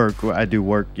his work. I do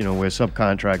work, we're a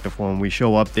subcontractor for him. We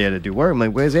show up there to do work. I'm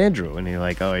like, where's Andrew? And he's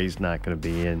like, oh, he's not going to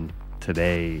be in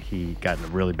today. He got in a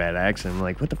really bad accident. I'm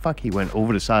like, what the fuck? He went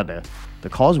over the side of the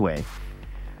causeway.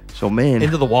 So, man.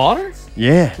 Into the water?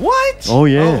 Yeah. What? Oh,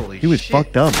 yeah. Holy he was shit.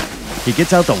 fucked up. He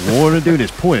gets out the water, dude.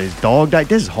 His dog died.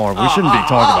 This is horrible. We shouldn't be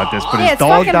talking about this, but Yeah, his it's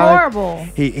dog fucking died. horrible.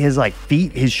 His like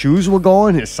feet, his shoes were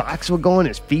gone, his socks were gone,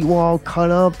 his feet were all cut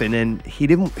up, and then he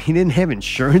didn't have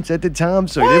insurance at the time,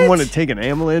 so he didn't want to take an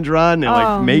ambulance ride, and they're like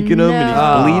Oh, making him, and he's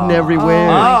no. bleeding everywhere.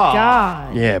 Oh, my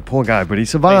God. Yeah, poor guy, but he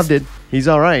survived it. He's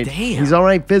all right. Damn. He's all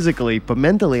right physically, but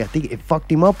mentally, I think it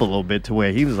fucked him up a little bit to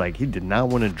where he was like, he did not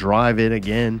want to drive it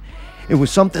again. It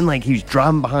was something like he was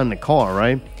driving behind the car,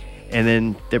 right? And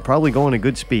then they're probably going at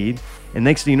good speed. And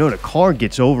next thing you know, the car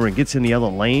gets over and gets in the other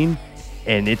lane.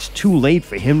 And it's too late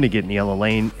for him to get in the other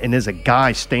lane. And there's a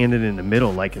guy standing in the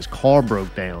middle, like his car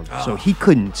broke down. So he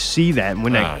couldn't see that. And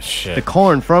when the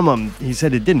car in front of him, he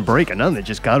said it didn't break or nothing. It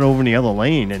just got over in the other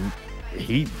lane. And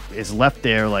he is left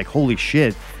there like, holy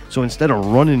shit. So instead of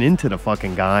running into the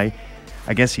fucking guy,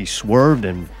 I guess he swerved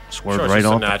and swerved right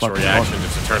off a natural the fucking reaction car.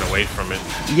 just to turn away from it.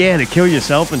 Yeah, to kill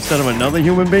yourself instead of another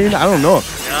human being? I don't know.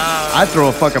 I'd throw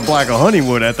a fucking block of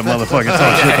honeywood at the motherfucker.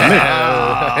 Talk shit to me.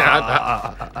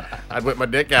 I'd whip my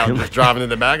dick out and just driving in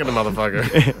the back of the motherfucker.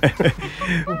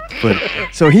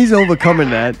 But so he's overcoming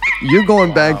that. You're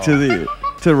going back to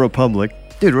the Republic.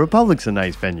 Dude, Republic's a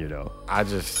nice venue, though. I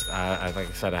like I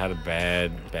said, I had a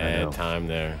bad time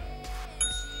there.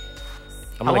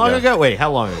 How long ago? Wait,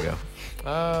 how long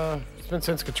ago? It's been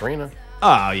since Katrina.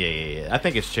 Oh, yeah. I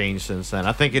think it's changed since then.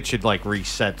 I think it should, like,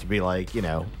 reset to be, like, you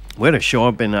know. We had to show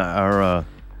up in our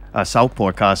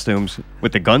Southport costumes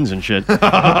with the guns and shit.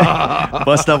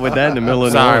 Bust up with that in the middle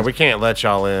of the Sorry, night. we can't let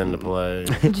y'all in to play.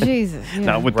 Jesus. Yeah.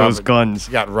 Not with those guns.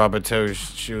 Got rubber toe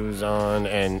shoes on,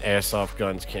 and airsoft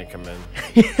guns can't come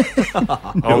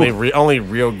in. Only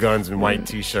real guns and white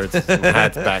T-shirts and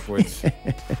hats backwards.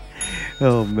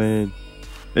 Oh, man.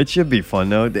 It should be fun,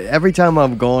 though. Every time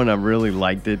I've gone, I've really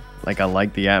liked it. Like, I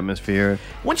like the atmosphere.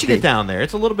 Once you get down there,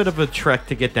 it's a little bit of a trek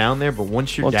to get down there, but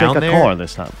once you're We'll down take a there... car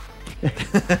this time.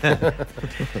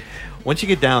 Once you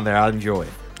get down there, I'll enjoy it.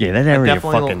 Yeah, that I area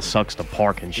definitely fucking sucks to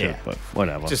park and shit, Yeah. but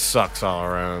whatever. It just sucks all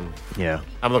around. Yeah.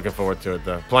 I'm looking forward to it,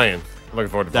 though. Playing. I'm looking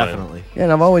forward to playing. Definitely. Yeah,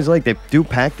 and I've always liked they do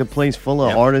pack the place full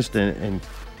of artists and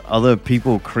other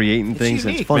people creating things.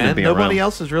 Unique, It's fun man. to be Nobody around.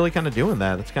 else is really kind of doing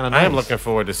that. It's kind of nice. I am looking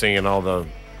forward to seeing all the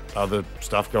other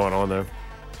stuff going on there.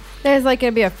 There's like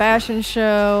gonna be a fashion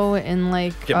show and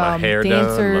like Get my hair done, my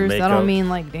dancers. I makeup. don't mean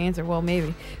like dancer, well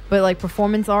maybe, but like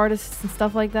performance artists and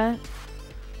stuff like that.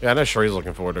 Yeah, I know Sheree's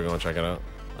looking forward to going check it out.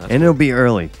 And it'll be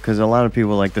early because a lot of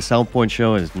people like the South Point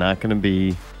show is not going to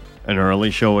be an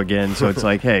early show again. So it's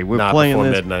like, hey, we're Not playing before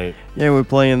this. midnight. Yeah, we're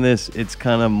playing this. It's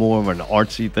kind of more of an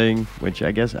artsy thing, which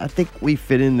I guess I think we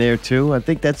fit in there too. I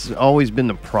think that's always been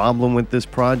the problem with this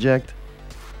project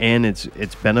and its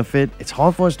benefit. It's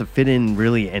hard for us to fit in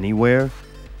really anywhere.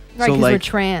 Right, because we're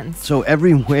trans. So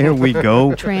everywhere we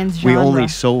go, Trans we only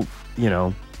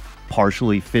genre.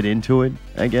 partially fit into it,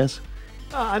 I guess.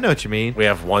 I know what you mean. We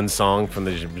have one song from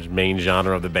the main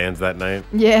genre of the bands that night.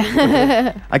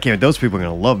 Yeah. I can't. Those people are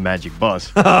gonna love Magic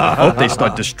Bus. I hope they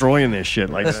start destroying their shit,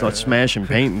 like start smashing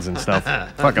paintings and stuff.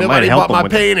 Fuck, I might Nobody help bought them my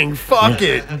with painting. Fuck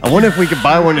it. I wonder if we could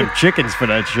buy one of them chickens for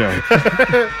that show.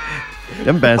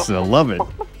 Them bastards will love it.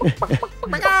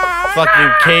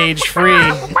 Fucking cage free.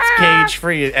 It's cage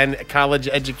free and college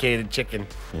educated chicken.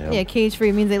 Yeah, cage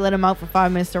free means they let them out for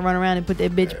 5 minutes to run around and put their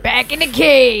bitch back in the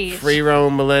cage. Free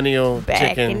roam millennial Back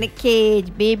chicken. in the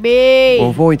cage, baby.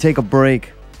 Well, before we take a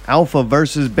break, Alpha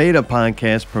versus Beta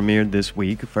podcast premiered this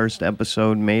week. First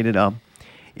episode made it up.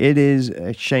 It is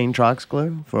Shane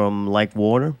Troxler from Like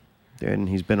Water, and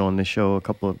he's been on this show a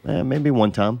couple of, maybe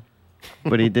one time,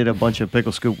 but he did a bunch of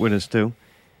Pickle Scoop with us too.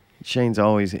 Shane's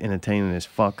always entertaining as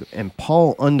fuck. And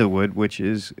Paul Underwood, which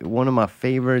is one of my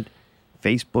favorite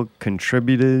Facebook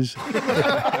contributors,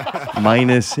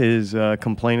 minus his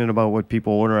complaining about what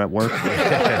people order at work.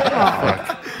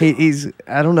 He's,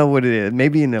 I don't know what it is.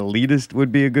 Maybe an elitist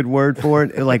would be a good word for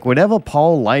it. Like, whatever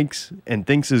Paul likes and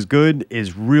thinks is good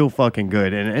is real fucking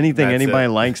good. And anything That's anybody it.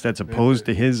 likes that's opposed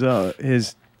to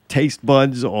his taste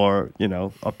buds or,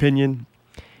 opinion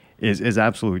is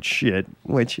absolute shit.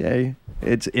 Which, hey,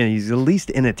 he's at least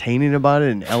entertaining about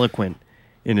it and eloquent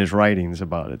in his writings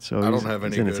about it. So I don't he's- have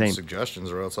he's any good entertaining.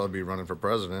 suggestions, or else I'd be running for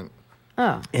president.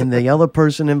 Oh. And the other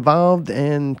person involved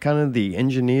and kind of the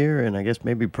engineer and I guess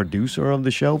maybe producer of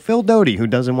the show, Phil Doty, who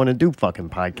doesn't want to do fucking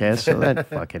podcasts. So that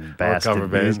fucking bastard. cover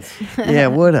bands. Yeah,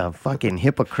 what a fucking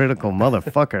hypocritical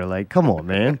motherfucker. Like, come on,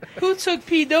 man. Who took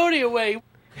P. Doty away?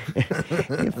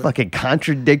 You fucking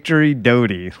contradictory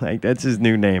Doty. Like, that's his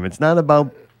new name. It's not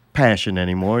about passion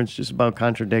anymore. It's just about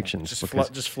contradictions.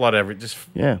 Just flood yeah. Just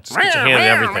get your hand in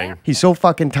everything. He's so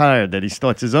fucking tired that he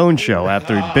starts his own show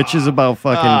after he bitches about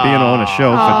fucking being on a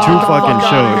show for 2 fucking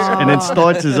shows, and then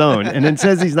starts his own, and then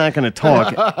says he's not going to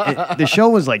talk. The show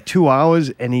was like 2 hours,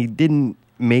 and he didn't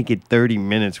make it 30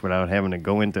 minutes without having to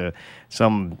go into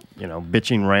some,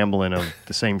 bitching, rambling of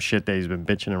the same shit that he's been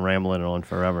bitching and rambling on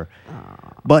forever.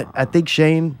 But I think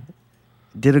Shane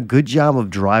did a good job of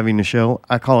driving the show.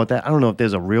 I call it that. I don't know if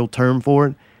there's a real term for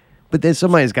it, but there's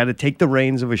somebody's got to take the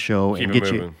reins of a show and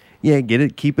get you. Yeah,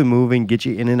 keep it moving, get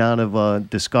you in and out of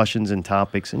discussions and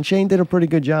topics. And Shane did a pretty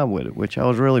good job with it, which I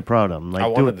was really proud of him.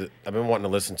 I've been wanting to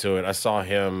listen to it. I saw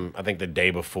him, I think the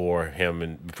day before him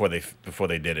and before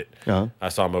they did it. Uh-huh. I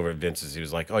saw him over at Vince's. He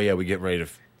was like, "Oh yeah, we getting ready to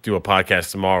do a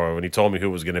podcast tomorrow." And he told me who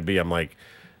it was going to be. I'm like,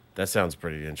 that sounds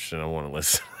pretty interesting. I want to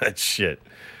listen to that shit.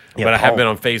 Yeah, but I have been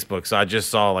on Facebook, so I just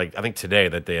saw, I think today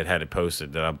that they had it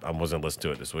posted that I wasn't listening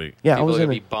to it this week. Yeah, people are going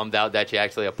to be bummed out that you're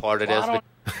actually a part of this.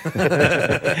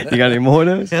 You got any more of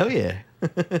those? Hell yeah.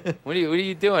 What are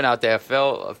you doing out there,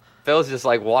 Phil? Phil's just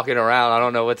walking around. I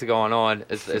don't know what's going on.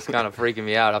 It's kind of freaking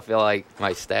me out. I feel like he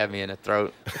might stab me in the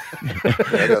throat.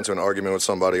 I got into an argument with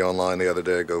somebody online the other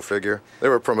day, go figure. They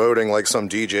were promoting some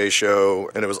DJ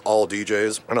show, and it was all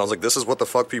DJs. And I was like, this is what the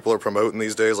fuck people are promoting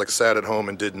these days, sat at home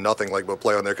and did nothing but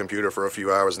play on their computer for a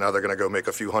few hours. Now they're going to go make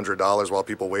a few $100s while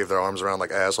people wave their arms around like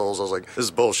assholes. I was like, this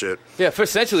is bullshit. Yeah, for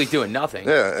essentially doing nothing.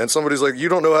 Yeah, and somebody's like, you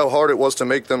don't know how hard it was to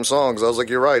make them songs. I was like,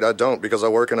 you're right, I don't, because I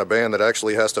work in a band that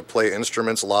actually has to play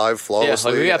instruments live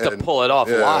flawlessly. Yeah, we have to pull it off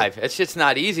live. It's just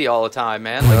not easy all the time,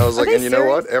 man. I was like, and you know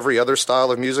what? Every other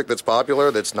style of music that's popular,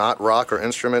 that's not rock or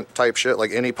instrument type shit,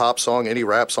 like any pop song, any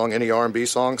rap song, any R&B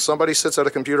song, somebody sits at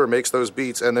a computer, makes those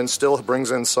beats, and then still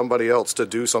brings in somebody else to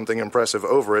do something impressive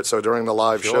over it. So during the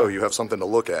live show, you have something to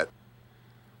look at.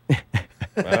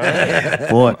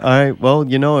 Boy, all right. Well,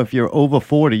 if you're over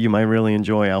 40, you might really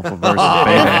enjoy Alpha versus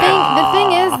Beta. The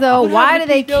thing is, though, why do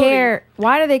they care?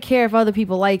 Why do they care if other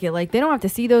people like it? They don't have to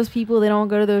see those people. They don't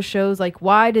go to those shows.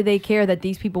 Why do they care that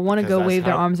these people want to go wave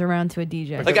their arms around to a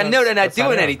DJ? I know they're not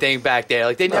doing anything back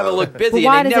there. They never look busy,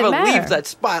 and they never leave that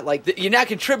spot. You're not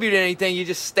contributing anything. You're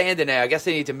just standing there. I guess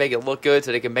they need to make it look good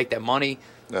so they can make that money.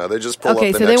 No, they just pull up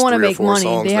the so next they want to 3 or make 4 money.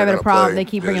 songs They having a problem. They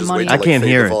keep bringing money. I can't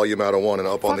hear the it. Volume out of one and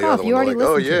up on the other one. Like,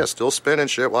 oh yeah, still spinning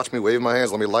shit. Watch me wave my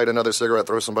hands. Let me light another cigarette.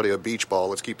 Throw somebody a beach ball.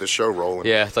 Let's keep the show rolling.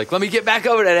 Yeah, it's let me get back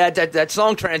over to that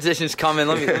song transition's coming.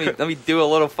 Let me do a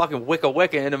little fucking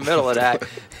wicka in the middle of that.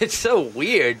 It's so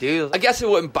weird, dude. I guess it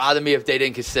wouldn't bother me if they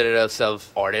didn't consider themselves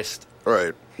artists.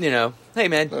 Right. Hey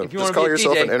man, if you want to call be a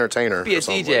yourself DJ, an entertainer, be a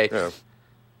DJ. Yeah.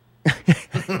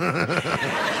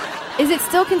 Is it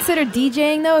still considered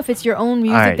DJing though if it's your own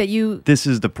music that you this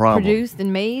is the problem. produced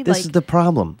and made? This is the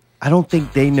problem. I don't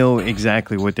think they know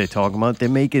exactly what they're talking about. They're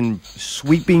making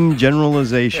sweeping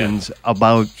generalizations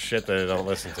about shit that they don't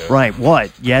listen to. Right.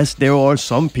 What? Yes, there are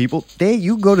some people.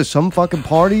 You go to some fucking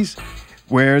parties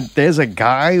where there's a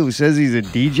guy who says he's a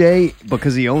DJ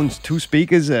because he owns 2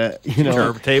 speakers,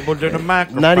 turntable to the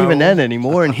microphone. Not even that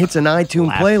anymore, and hits an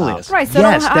iTunes playlist. Right, so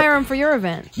don't hire him for your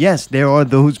event. Yes, there are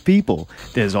those people.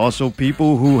 There's also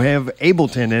people who have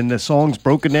Ableton and the songs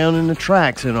broken down into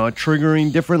tracks and are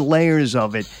triggering different layers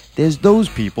of it. There's those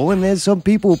people, and there's some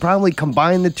people who probably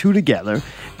combine the two together.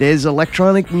 There's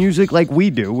electronic music like we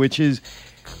do, which is...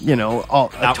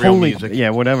 not totally, real music.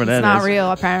 Yeah, whatever that is. It's not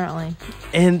real, apparently.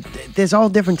 And there's all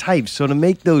different types. So to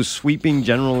make those sweeping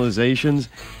generalizations,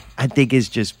 I think is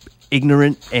just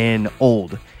ignorant and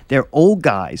old. They're old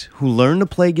guys who learn to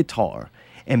play guitar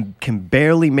and can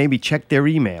barely maybe check their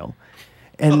email.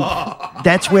 And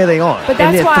that's where they are. But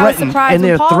that's why I was surprised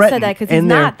when Paul said that, because he's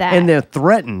not that. And they're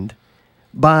threatened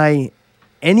by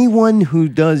anyone who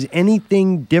does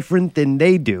anything different than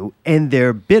they do, and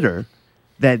they're bitter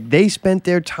that they spent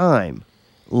their time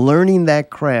learning that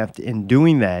craft and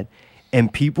doing that,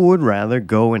 and people would rather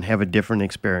go and have a different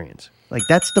experience.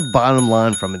 That's the bottom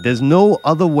line from it. There's no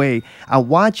other way. I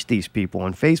watch these people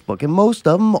on Facebook, and most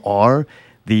of them are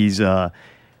these metal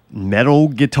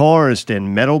guitarists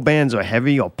and metal bands or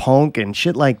heavy or punk and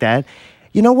shit like that.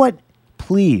 You know what?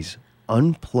 Please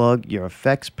unplug your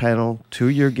effects panel to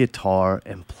your guitar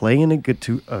and play an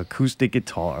acoustic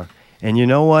guitar. And you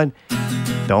know what?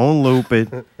 Don't loop it.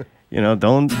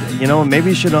 Maybe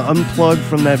you should unplug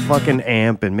from that fucking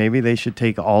amp, and maybe they should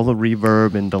take all the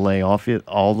reverb and delay off it,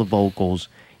 all the vocals.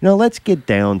 Let's get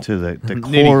down to the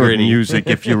core of music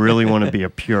if you really want to be a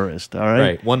purist, all right?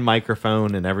 Right. One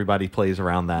microphone and everybody plays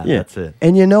around that. Yeah. That's it.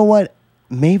 And you know what?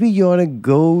 maybe you ought to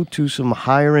go to some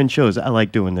higher end shows. I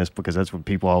like doing this because that's what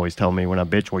people always tell me when I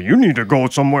bitch. Well, you need to go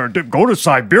somewhere. Go to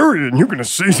Siberia and you're going to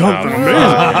see something amazing. We've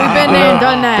been there and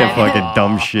done That that. fucking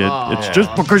dumb shit. It's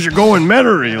just because you're going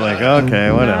Metairie. Like,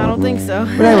 okay, whatever. I don't think so.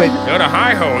 But anyway, Go to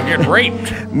Hi-Ho and get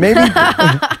raped.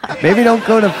 maybe don't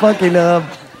go to fucking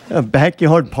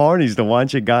backyard parties to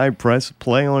watch a guy press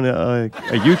play on a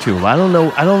YouTube. I don't know.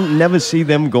 I don't never see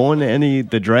them going to any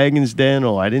the Dragon's Den,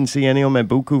 or I didn't see any of them at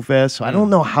Buku Fest. So I don't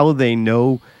know how they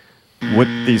know what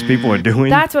these people are doing.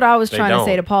 That's what I was trying to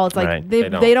say to Paul. It's like Right.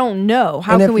 they don't know.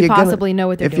 How And can if we you're gonna- possibly know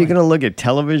what they're if doing? you're gonna look at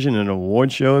television and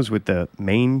award shows with the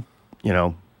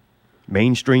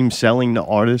mainstream selling the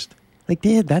artist, like,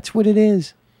 dude, that's what it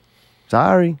is.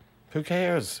 Sorry. Who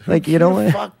cares? Like, Who you know the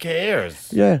what? fuck cares?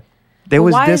 Yeah. There But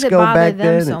was why does it disco bother back them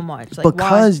then. so much?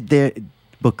 Like,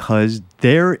 because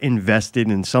they're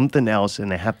invested in something else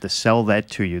and they have to sell that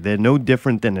to you. They're no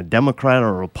different than a Democrat or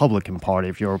a Republican Party.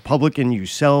 If you're a Republican, you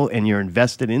sell and you're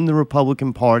invested in the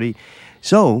Republican Party.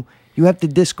 So you have to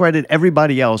discredit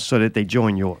everybody else so that they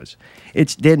join yours.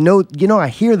 I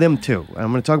hear them too.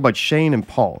 I'm going to talk about Shane and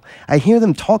Paul. I hear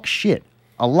them talk shit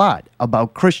a lot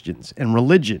about Christians and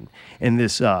religion and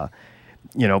this,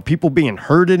 people being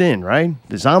herded in, right?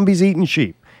 The zombies eating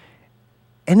sheep.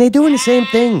 And they're doing the same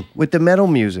thing with the metal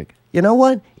music. You know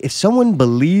what? If someone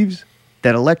believes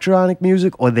that electronic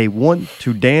music, or they want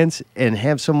to dance and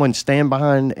have someone stand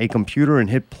behind a computer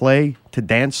and hit play to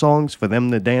dance songs for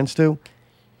them to dance to,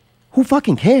 who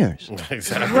fucking cares?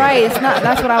 Exactly. Right. It's not.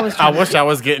 That's what I was. I wish I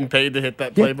was getting paid to hit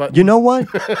that play button. You know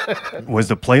what? Was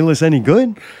the playlist any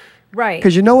good? Right.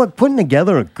 Because you know what? Putting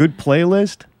together a good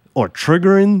playlist or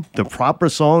triggering the proper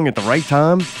song at the right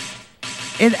time,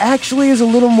 it actually is a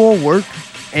little more work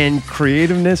and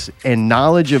creativeness and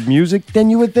knowledge of music than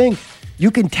you would think.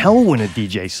 You can tell when a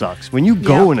DJ sucks. When you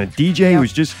go and a DJ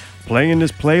who's just playing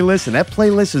this playlist and that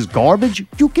playlist is garbage,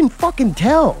 you can fucking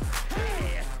tell.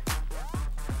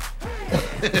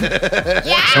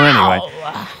 So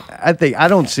anyway, I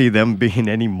don't see them being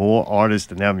any more artists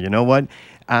than them. You know what?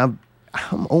 I'm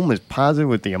almost positive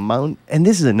with the amount, and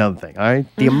this is another thing, all right?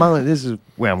 The amount, this is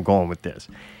where I'm going with this.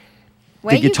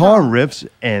 Where The you guitar riffs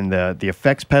and the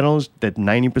effects pedals that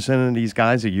 90% of these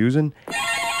guys are using,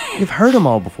 you've heard them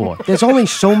all before. There's only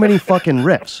so many fucking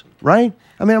riffs, right?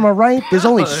 I mean, am I right? There's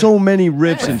only so many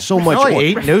riffs and so much. Only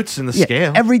 8 notes in the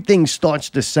scale. Everything starts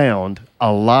to sound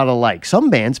a lot alike. Some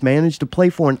bands manage to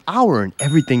play for an hour and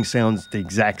everything sounds the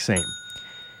exact same.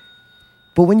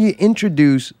 But when you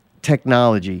introduce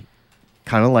technology,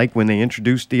 kind of like when they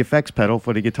introduced the effects pedal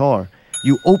for the guitar,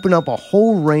 you open up a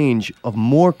whole range of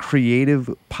more creative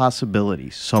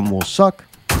possibilities. Some will suck,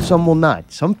 some will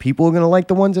not. Some people are going to like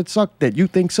the ones that suck, that you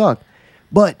think suck.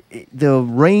 But the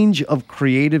range of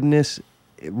creativeness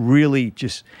really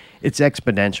just, it's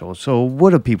exponential. So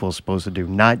what are people supposed to do?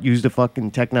 Not use the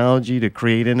fucking technology to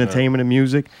create entertainment and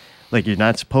music? Like you're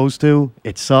not supposed to?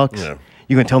 It sucks? Yeah.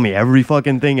 You can tell me every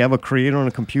fucking thing ever created on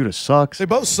a computer sucks? They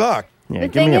both suck. Yeah, The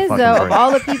give thing me a is, fucking though, of break.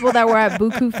 all the people that were at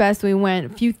Buku Fest, we went a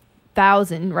few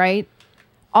thousand, right?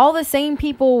 All the same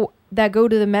people that go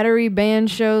to the Metairie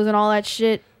band shows and all that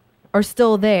shit are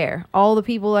still there. All the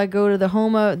people that go to the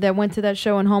Homa, that went to that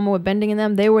show in Homa with Bending and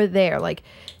them, they were there. Like,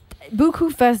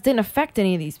 Buku Fest didn't affect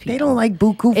any of these people. They don't like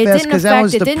Buku It Fest didn't because that affect.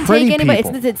 was It the didn't pretty take anybody.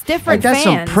 people. It's different Like, that's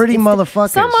fans. some pretty motherfuckers.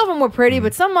 Some of them were pretty,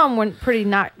 but some of them were pretty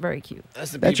not very cute.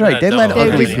 That's, That's right. They let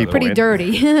ugly people pretty in.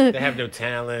 dirty. They have no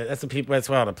talent. That's the people. That's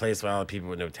where all the place where all the people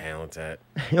with no talent at.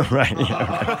 Right.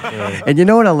 Yeah. And you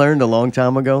know what I learned a long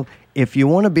time ago? If you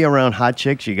want to be around hot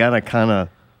chicks, you gotta kind of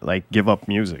like give up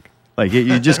music. Like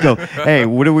you just go, hey,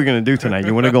 what are we gonna do tonight?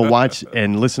 You want to go watch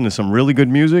and listen to some really good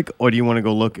music, or do you want to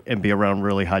go look and be around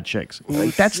really hot chicks?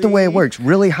 Like, that's the way it works.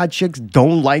 Really hot chicks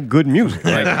don't like good music.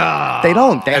 Like, they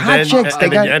don't. They're And hot then, chicks. and They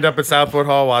then got. you end up at Southport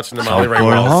Hall watching the Molly Ray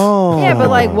Southport Wells. Hall. Yeah, but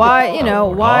like, why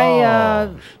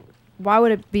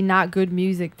would it be not good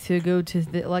music to go to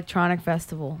the electronic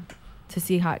festival to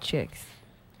see hot chicks?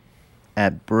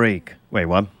 At break. Wait,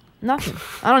 what? Nothing.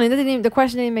 I don't know. The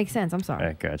question didn't make sense. I'm sorry.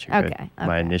 I got you. Okay.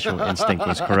 My initial instinct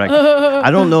was correct.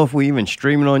 I don't know if we even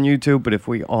stream it on YouTube, but if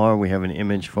we are, we have an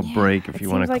image for break if It you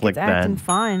seems want to like click it's acting that.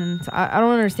 fine. And I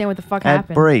don't understand what the fuck At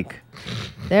happened. break.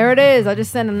 There it is. I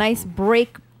just sent a nice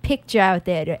break picture out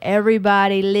there to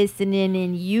everybody listening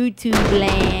in YouTube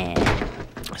land.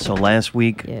 So last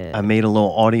week, I made a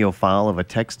little audio file of a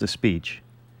text-to-speech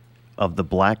of the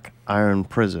Black Iron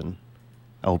Prison.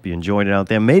 I hope you enjoyed it out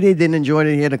there. Mayday didn't enjoy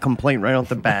it. He had a complaint right off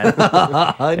the bat.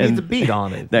 It needs And a beat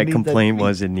on it. That It needs complaint beat.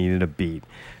 was it needed a beat.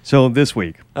 So this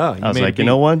week, Oh, you I was made a like, you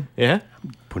know beat. what? Yeah?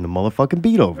 putting a motherfucking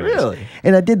beat over this. Really?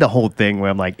 And I did the whole thing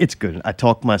where I'm like, it's good. I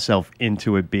talked myself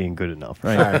into it being good enough,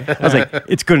 right? I was like,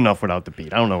 it's good enough without the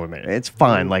beat. I don't know what I mean. It's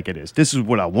fine like it is. This is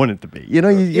what I want it to be. You know,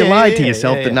 you lie to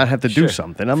yourself to not have to do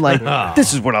something. I'm like,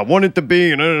 this is what I want it to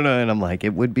be. And I'm like,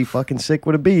 it would be fucking sick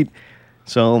with a beat.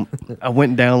 So I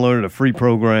went and downloaded a free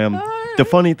program. The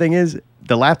funny thing is,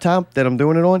 the laptop that I'm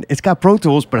doing it on, it's got Pro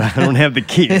Tools, but I don't have the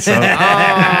keys. So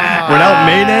without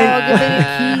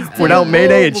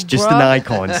Mayday, it's just an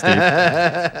icon,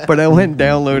 Steve. But I went and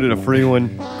downloaded a free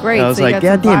one. Great. And I was so you like,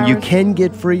 got God some damn, you virus? can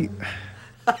get free.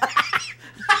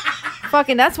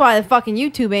 Fucking, that's why the fucking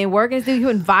YouTube ain't working. It's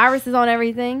doing viruses on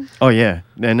everything. Oh, yeah.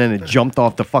 And then it jumped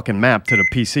off the fucking map to the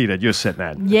PC that you're sitting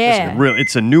at. Yeah.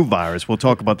 It's a new virus. We'll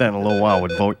talk about that in a little while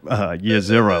with Year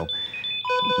Zero.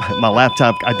 My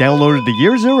laptop, I downloaded the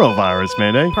Year Zero virus,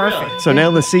 man. Perfect. So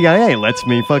now the CIA lets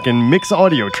me fucking mix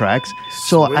audio tracks.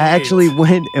 So I actually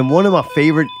went, and one of my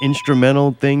favorite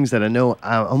instrumental things that I know,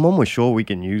 I'm almost sure we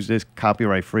can use this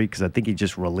copyright free because I think he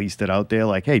just released it out there.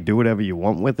 Like, hey, do whatever you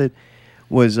want with it.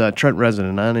 Was Trent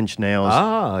Reznor, 9 Inch Nails.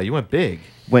 Ah, you went big.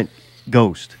 Went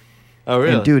Ghost. Oh,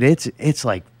 really? And dude, it's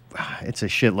like, it's a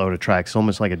shitload of tracks,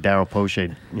 almost like a Daryl Poche,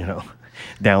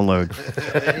 download.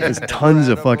 There's tons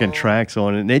of fucking tracks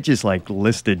on it, and it just like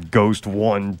listed Ghost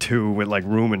 1, 2 with like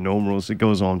Roman numerals. It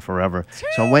goes on forever.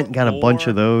 So I went and got a bunch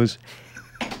of those.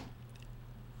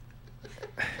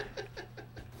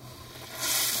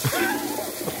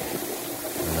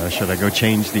 Should I go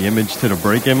change the image to the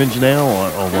break image now,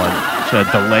 or what? Should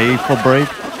I delay for break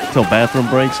till bathroom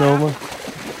break's over?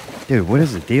 Dude, what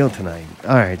is the deal tonight?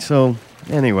 All right, so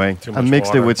anyway, I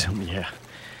mixed it with some,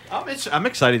 I'm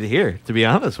excited to hear, to be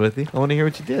honest with you. I want to hear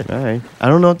what you did. All right. I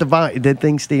don't know if the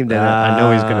thing, Steve, that I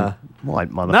know he's going to...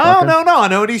 What, motherfucker? No. I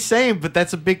know what he's saying, but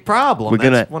that's a big problem.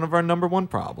 That's one of our number one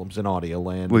problems in audio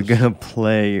land. We're going to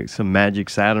play some Magic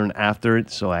Saturn after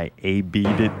it, so I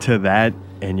A-B'd it to that.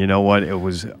 And you know what? It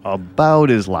was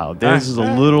about as loud. This is a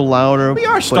little louder. We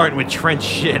are starting with Trent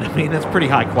shit. I mean, that's pretty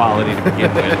high quality to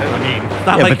begin with. I mean, it's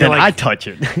not yeah, like but then like, I touch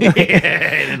it.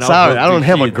 Sorry, I don't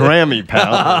have a Grammy,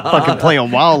 pal. I'm fucking playing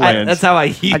Wildlands. That's how I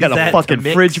heat I got a fucking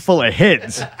fridge full of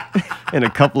hits and a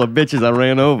couple of bitches I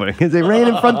ran over because they ran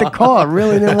in front of the car. I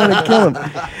really didn't want to kill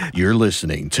them. You're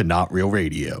listening to Not Real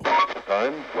Radio.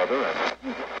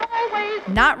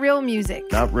 Not real music.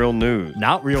 Not real news.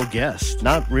 Not real guests.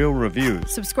 Not real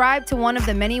reviews. Subscribe to one of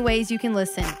the many ways you can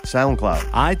listen. SoundCloud.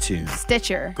 iTunes.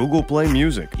 Stitcher. Google Play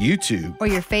Music. YouTube. Or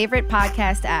your favorite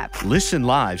podcast app. Listen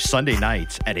live Sunday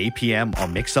nights at 8 p.m.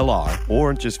 on MixLR.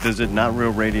 Or just visit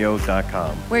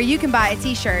NotRealRadio.com. Where you can buy a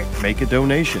t-shirt. Make a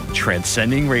donation.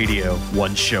 Transcending radio,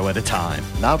 one show at a time.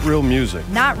 Not real music.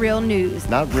 Not real news.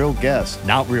 Not real guests.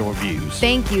 Not real reviews.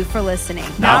 Thank you for listening.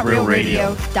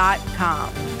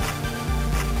 NotRealRadio.com.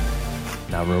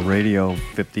 Not Real Radio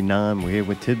 59. We're here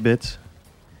with Tidbits.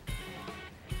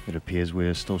 It appears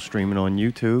we're still streaming on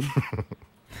YouTube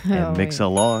and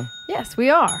MixLR. Yes, we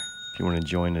are. If you want to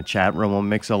join the chat room on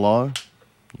MixLR,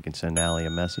 you can send Allie a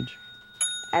message.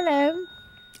 Hello.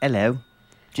 Hello.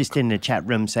 Just in the chat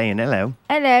room saying hello.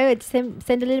 Hello. It's send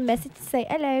a little message to say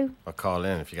hello. Or call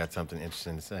in if you got something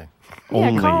interesting to say.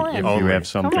 Only call in. if you have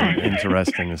something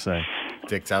interesting to say.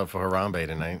 Dick's out for Harambe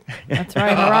tonight. That's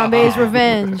right. Harambe's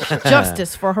revenge.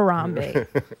 Justice for Harambe.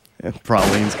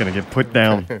 Praline's going to get put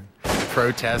down.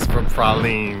 Protest for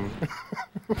Praline.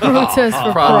 Protest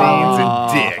for Praline's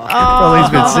a dick.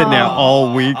 Praline's been sitting there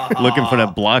all week looking for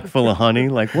that block full of honey.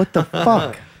 Like, what the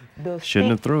fuck? Shouldn't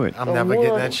have threw it. I'm never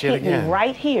getting that shit hit me again.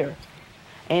 right here.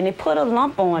 And it put a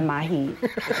lump on my head.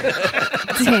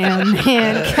 Damn,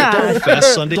 man. God.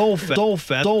 Fest Sunday.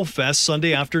 Dolfest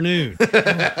Sunday afternoon.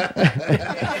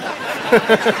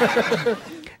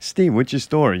 Steve, what's your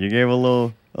story? You gave a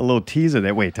little teaser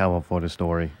there. Wait, tell me before the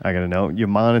story. I gotta know. You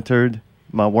monitored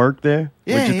my work there.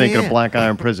 What'd you think of Black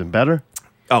Iron Prison? Better?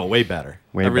 Oh, way better.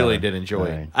 Way I really better. did enjoy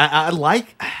it. Right.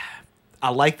 I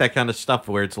like that kind of stuff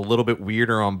where it's a little bit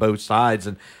weirder on both sides,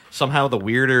 and somehow the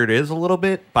weirder it is a little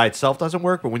bit by itself doesn't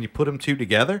work, but when you put them two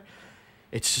together,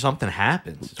 it's something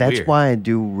happens. It's That's weird. why I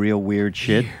do real weird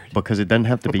shit, because it doesn't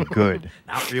have to be good.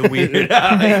 Not real weird.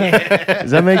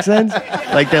 Does that make sense?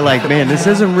 Like, they're like, man, this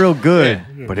isn't real good,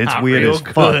 but it's Not weird real as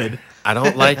fuck. good. I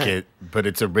don't like it, but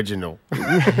it's original.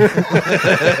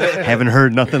 Haven't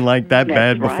heard nothing like that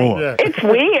bad before. Yeah. It's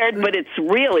weird, but it's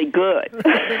really good.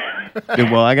 Dude,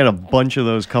 well, I got a bunch of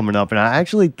those coming up, and I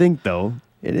actually think, though,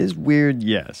 it is weird,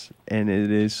 yes, and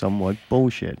it is somewhat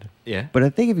bullshit. Yeah. But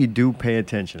I think if you do pay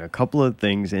attention, a couple of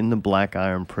things in the Black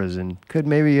Iron Prison could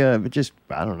maybe just,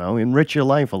 I don't know, enrich your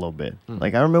life a little bit.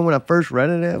 Like, I remember when I first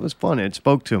read it, it was fun. It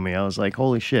spoke to me. I was like,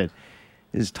 holy shit,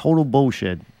 this is total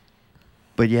bullshit.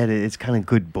 but yet it's kind of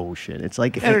good bullshit. It's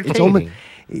like it's almost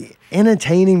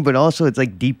entertaining, but also it's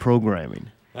like deprogramming.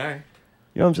 All right.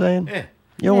 You know what I'm saying? Yeah.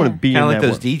 You don't want to be Kinda in like that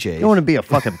those world. DJs. You don't want to be a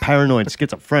fucking paranoid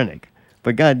schizophrenic.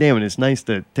 But goddamn it, it's nice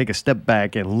to take a step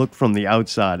back and look from the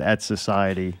outside at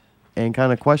society and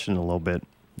kind of question it a little bit.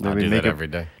 I do that every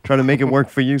day. Try to make it work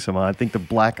for you somehow. I think the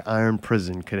Black Iron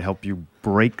Prison could help you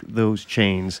break those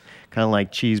chains. Kind of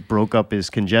like Cheese broke up his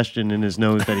congestion in his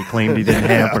nose that he claimed he didn't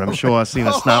have, but I'm sure I've seen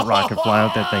a snot rocket fly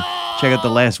out that thing. Check out the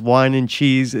last Wine and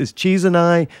Cheese. As Cheese and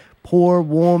I pour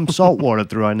warm salt water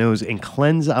through our nose and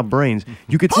cleanse our brains,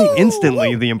 you could see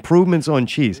instantly the improvements on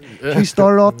Cheese. She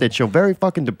started off that show very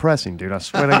fucking depressing, dude. I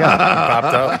swear to God.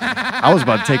 Popped up. I was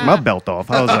about to take my belt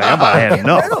off. I was like, I'm about to have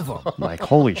enough. I'm like,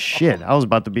 holy shit. I was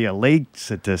about to be a leg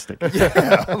statistic. Man.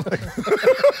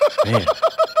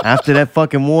 After that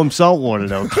fucking warm salt water,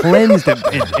 though, cleansed it.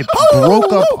 It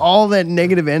broke up all that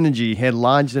negative energy he had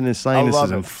lodged in his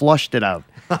sinuses and flushed it out.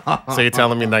 So you're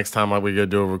telling me next time we go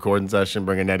do a recording session,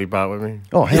 bring a neti pot with me?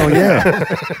 Oh, hell yeah.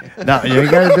 Now, you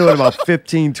got to do it about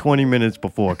 15, 20 minutes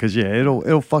before, because, yeah,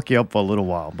 it'll fuck you up for a little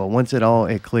while. But once it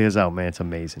clears out, man, it's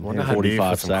amazing. Wonder how deep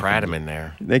with some kratom in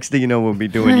there. Next thing you know, we'll be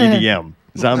doing EDM.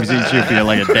 Zombies eat you feel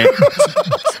like a day.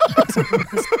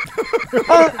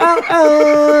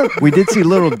 We did see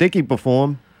Little Dicky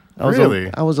perform. Really?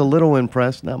 I was a little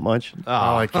impressed, not much. Oh,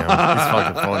 I like him. He's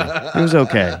fucking funny. He was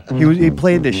okay. He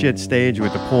played the shit stage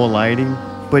with the poor lighting,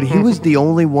 but he was the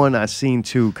only one I seen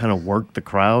to kind of work the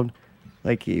crowd.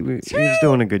 Like he was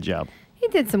doing a good job. He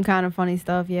did some kind of funny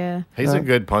stuff, yeah. He's a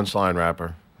good punchline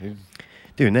rapper.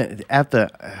 Dude, after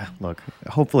look,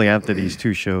 hopefully after these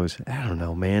two shows, I don't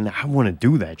know, man. I want to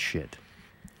do that shit.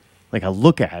 Like I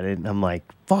look at it and I'm like,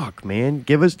 fuck, man,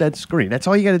 give us that screen. That's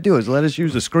all you got to do is let us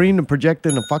use the screen to project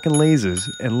in the fucking lasers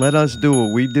and let us do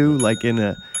what we do, like in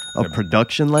a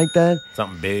production like that.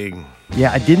 Something big.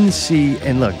 Yeah, I didn't see.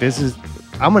 And look,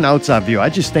 I'm an outside view. I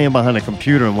just stand behind a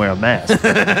computer and wear a mask.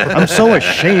 I'm so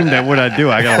ashamed at what I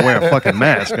do. I gotta wear a fucking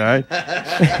mask, all right?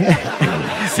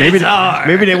 maybe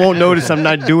they won't notice I'm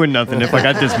not doing nothing if I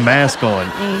got this mask on.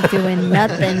 Ain't doing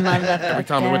nothing, motherfucker. Every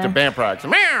time we went to band practice,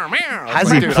 meow, meow.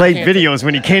 How's he played videos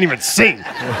when he can't even sing?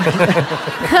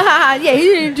 Yeah,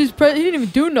 he didn't even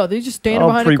do nothing. He just standing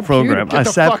behind a computer. Pre-programmed. Get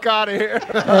the fuck out of here.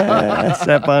 I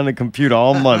sat behind the computer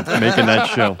all month making that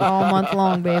show. All month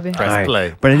long, baby. Press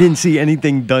play. But I didn't see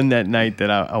anything done that night that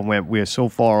I went, we're so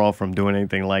far off from doing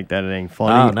anything like that, it ain't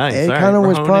funny. Oh, nice. It All kind of right,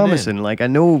 was we're honing promising. Like, I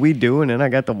know what we do, and then I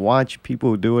got to watch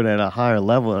people do it at a higher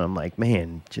level, and I'm like,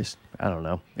 man, just, I don't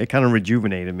know. It kind of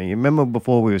rejuvenated me. Remember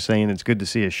before we were saying it's good to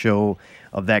see a show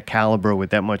of that caliber with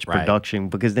that much production,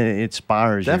 because then it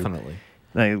inspires you. Definitely.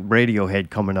 Like Radiohead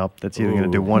coming up, that's either going to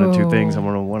do one or two things. I'm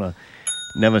going to want to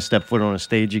never step foot on a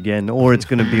stage again, or it's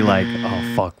going to be like,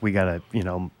 oh, fuck, we got to,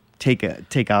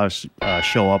 take our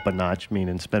show up a notch,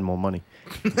 meaning spend more money.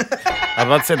 I was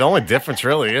about to say, the only difference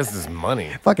really is money.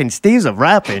 Fucking Steve's a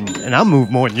rapping, and I move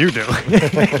more than you do.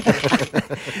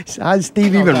 How's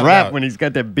Steve even rap when he's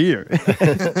got that beer?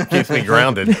 Keeps me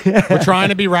grounded. We're trying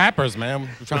to be rappers, man.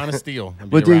 We're trying to steal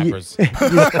and be rappers.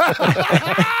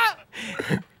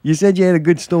 You said you had a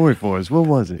good story for us. What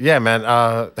was it? Yeah, man.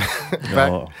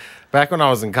 Back when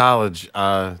I was in college,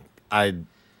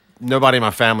 nobody in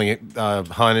my family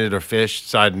hunted or fished,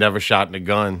 so I'd never shot a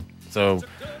gun. So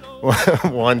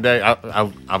one day,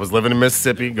 I was living in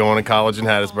Mississippi, going to college in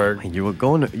Hattiesburg.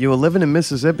 You were living in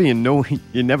Mississippi, and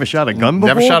you never shot a gun before?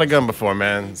 Never shot a gun before,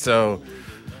 man. So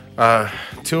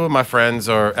two of my friends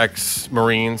are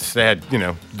ex-Marines. They had,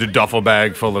 the duffel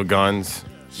bag full of guns.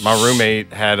 My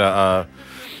roommate had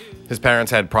his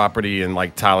parents had property in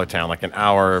like Tylertown, like an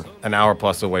hour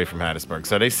plus away from Hattiesburg.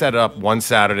 So they set up one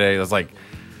Saturday. There was like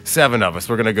 7 of us.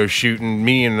 We're gonna go shooting.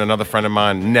 Me and another friend of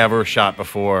mine never shot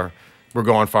before. We're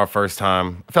going for our first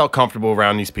time. I felt comfortable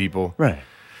around these people. Right.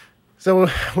 So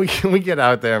we get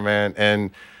out there, man,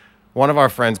 and one of our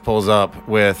friends pulls up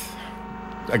with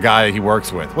a guy he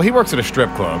works with. Well, he works at a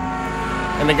strip club,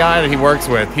 and the guy that he works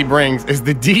with, he brings is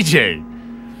the DJ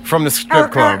from the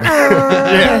strip club.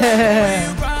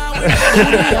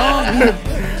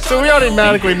 So we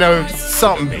automatically know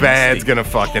something bad's gonna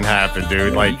fucking happen,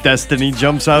 dude. Like Destiny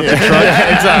jumps out the truck.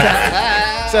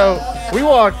 Exactly. So we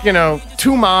walk,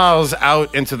 2 miles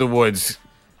out into the woods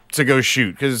to go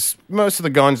shoot because most of the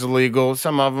guns are legal.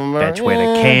 Some of them are. That's where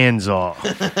the cans are.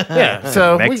 Yeah.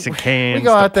 So Mexicans, we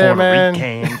go out there, Puerto man.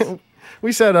 Ricans.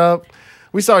 We set up.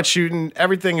 We start shooting.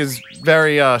 Everything is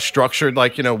very structured,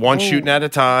 like, one shooting at a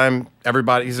time.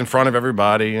 Everybody's in front of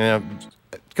everybody.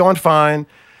 Going fine.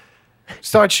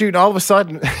 Start shooting. All of a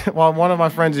sudden, while one of my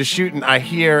friends is shooting, I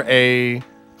hear a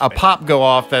pop go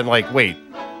off and like, wait,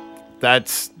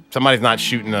 somebody's not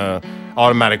shooting a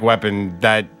automatic weapon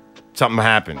that something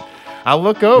happened. I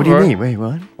look over. What do you mean? Wait,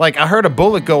 what? Like, I heard a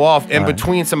bullet go off in Right.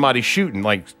 between somebody shooting.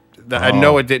 Like, I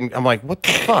know it didn't. I'm like, what the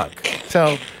fuck?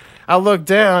 So I look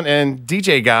down, and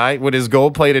DJ guy with his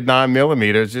gold-plated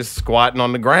 9mm just squatting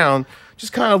on the ground,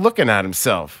 just kind of looking at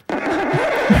himself. One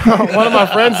of my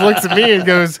friends looks at me and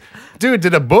goes, dude,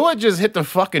 did a bullet just hit the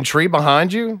fucking tree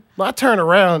behind you? Well, I turn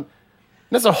around.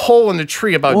 There's a hole in the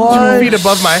tree about 2 feet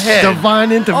above my head.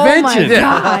 Divine intervention. Oh my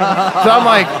God. So I'm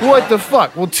like, what the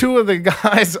fuck? Well, two of the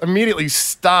guys immediately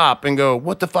stop and go,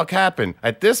 what the fuck happened?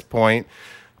 At this point,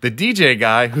 the DJ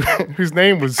guy, whose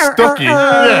name was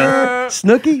Stooky.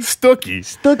 Snooky? Stooky.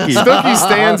 Stooky. Stooky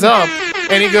stands up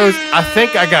and he goes, I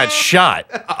think I got shot.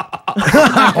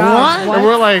 What? And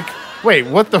we're like, wait,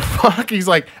 what the fuck? He's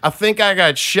like, I think I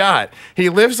got shot. He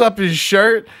lifts up his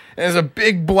shirt and there's a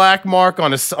big black mark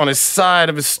on his side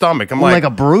of his stomach. I'm Like a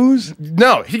bruise?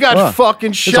 no, he got What?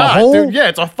 fucking It's a shot. hole? Dude. Yeah,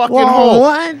 it's a fucking Whoa, hole.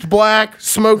 what? It's black,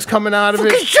 smoke's coming out of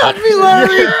it. Fucking shot me,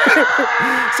 Larry!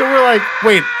 So we're like,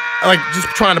 wait, like just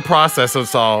trying to process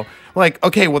us all. Like,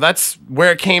 okay, well, that's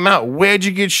where it came out. Where'd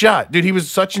you get shot? Dude, he was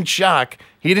such in shock.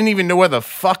 He didn't even know where the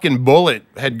fucking bullet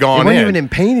had He gone wasn't in. even in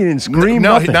pain. He didn't scream.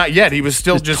 No, nothing. not yet. He was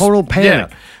still just total panic.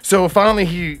 Yeah. So finally,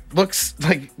 he looks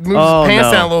like moves Oh, his pants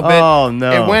no. down a little bit. Oh,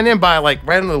 no. It went in by like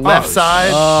right on the left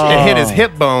side. shit. It hit his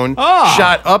hip bone, Oh.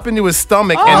 shot up into his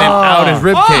stomach, and then out his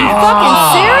rib cage.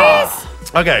 Fucking serious?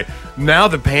 Okay, now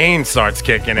the pain starts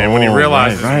kicking in when he Oh,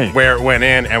 realizes right. where it went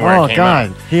in and where Oh, it came God.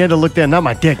 out. He had to look there. Not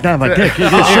my dick. Not my dick. He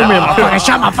just shoot me in my fucking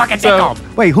shot my fucking dick So-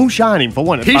 off. Wait, who shot him for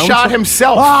one? He shot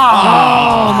himself. Oh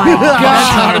my Shot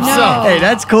God. himself. Hey,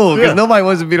 that's cool because nobody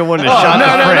wants to be the one that shot no,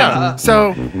 their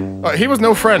no, friend. no. So he was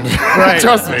no friend. Right.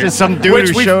 Trust me. Just some dude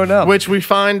who's we- showing up. Which we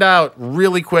find out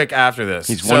really quick after this.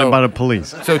 He's wanted by the police.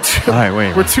 So All right,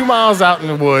 wait. we're 2 miles out in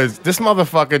the woods. This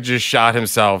motherfucker just shot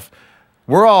himself.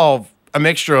 We're all a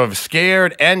mixture of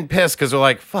scared and pissed because we're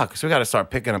like, fuck, so we got to start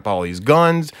picking up all these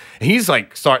guns. And he's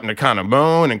like starting to kind of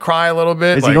moan and cry a little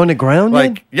bit. Is like, he on the ground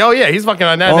Like, oh yeah, he's fucking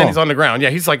on that. And then Oh. he's on the ground. Yeah,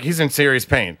 he's in serious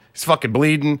pain. He's fucking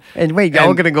bleeding. And wait,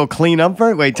 y'all gonna go clean up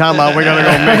for it? Wait, time out. We're gonna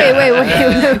go make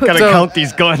Wait. Gotta So- count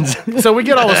these guns. So we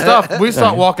get all the stuff. We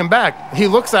start walking back. He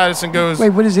looks at us and goes, Wait,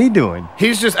 what is he doing?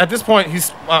 he's just, at this point,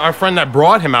 he's our friend that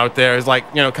brought him out there is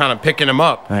like, kind of picking him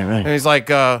up. Right. And he's like,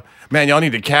 man, y'all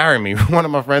need to carry me. One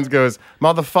of my friends goes,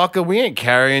 motherfucker, we ain't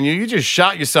carrying you. You just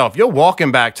shot yourself. You're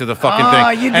walking back to the fucking Oh,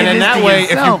 thing. you did and then this that to way,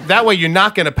 yourself. that way you're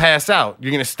not gonna pass out.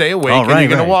 You're gonna stay awake Oh, and you're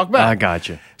gonna right. walk back. I got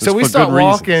you. So we for start good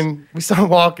reasons. walking. We start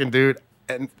walking, dude.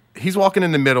 And he's walking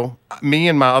in the middle. Me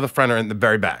and my other friend are in the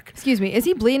very back. Excuse me. Is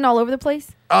he bleeding all over the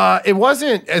place? It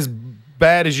wasn't as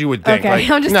bad as you would think. Okay, Like,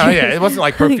 I'm just no, curious. yeah, it wasn't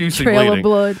like profusely Trail of bleeding.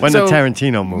 blood. When the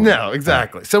Tarantino movie. No,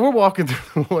 exactly. So we're walking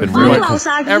through the woods. Really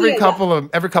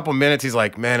Every couple of minutes, he's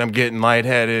like, "Man, I'm getting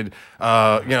lightheaded.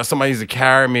 Somebody needs to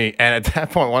carry me." And at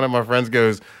that point, one of my friends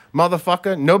goes,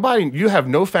 "Motherfucker, you have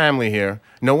no family here.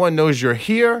 No one knows you're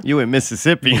here. You in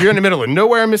Mississippi. You're in the middle of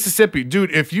nowhere in Mississippi.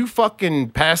 Dude, if you fucking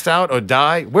pass out or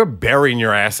die, we're burying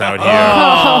your ass out here."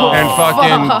 And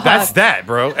fucking, that's that,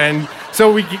 bro. And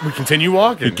so we continue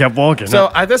walking. He kept walking. So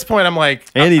huh? at this point, I'm like,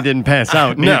 And he didn't pass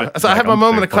out. no. neither. So I Like, have a I'm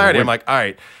moment of fit for a clarity. win. I'm like, all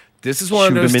right, this is one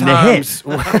Shoot of those him in the head. times.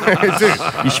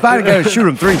 Dude, You should probably gotta shoot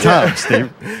him 3 times,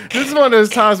 Steve. this is one of those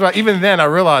times where even then I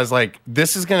realized like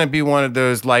this is going to be one of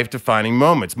those life-defining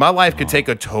moments. My life could take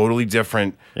a totally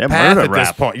different Yeah, path murder at this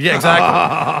rap. point. Yeah,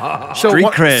 exactly. Street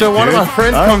cred, so one of my dude.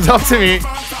 friends Huh? comes up to me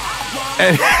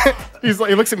and he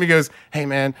looks at me and goes, "Hey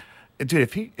man, dude,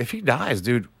 if he dies,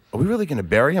 dude, are we really gonna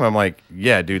bury him?" I'm like,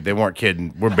 "Yeah, dude, they weren't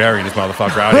kidding. We're burying this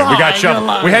motherfucker out here. We got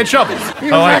shovels. We had shovels.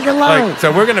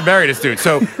 So we're gonna bury this dude."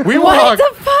 So we What walk.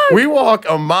 the fuck? We walk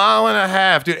a mile and a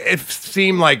half, dude. It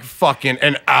seemed like fucking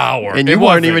an hour. And It you weren't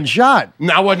wasn't. even shot.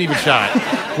 No, I wasn't even shot.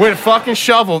 With a fucking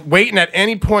shovel, waiting at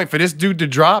any point for this dude to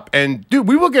drop. And dude,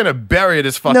 we were gonna bury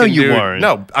this fucking No, you dude. weren't.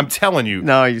 No, I'm telling you.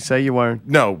 No, you say you weren't.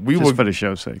 No, we Just were for the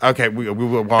show's sake. Okay, we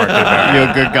weren't gonna bury You're him.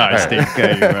 a good guy, Steve.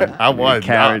 Okay, you're right. I was. You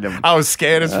carried him. I was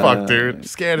scared as fuck, dude.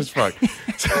 Scared as fuck.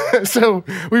 So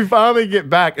we finally get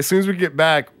back. As soon as we get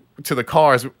back to the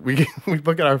cars, we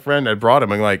look at our friend that brought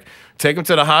him and like, take him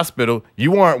to the hospital.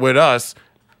 You weren't with us.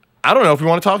 I don't know if we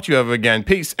want to talk to you ever again.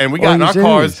 Peace. And we got in you our serious?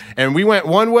 cars and we went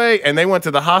one way and they went to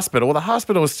the hospital. Well, the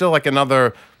hospital was still like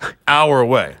another hour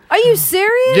away. Are you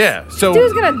serious? Yeah. So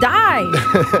Dude's gonna die.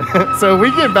 so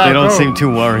we get back They don't home. seem too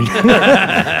worried.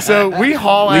 So we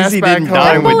haul At least ass he back didn't home.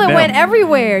 die That with bullet them. went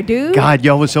everywhere, dude. God,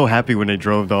 y'all was so happy when they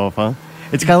drove off, huh?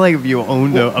 It's kind of like if you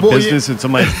owned a Well, business and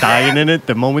somebody's dying in it.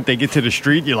 The moment they get to the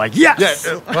street, you're like, yes.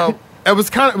 Yeah, well, it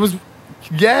was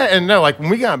yeah and no. Like when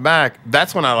we got back,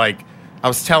 that's when I like I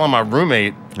was telling my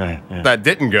roommate that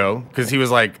didn't go because he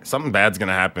was like, something bad's going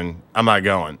to happen. I'm not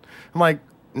going. I'm like,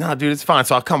 nah, dude, it's fine.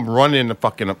 So I come running in the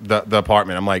fucking the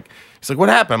apartment. I'm like, he's like, what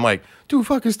happened? I'm like, dude,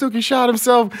 fucking Stookie shot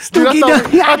himself. Dude,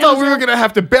 I thought we were going to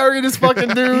have to bury this fucking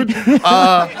dude.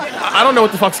 I don't know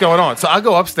what the fuck's going on. So I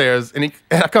go upstairs, and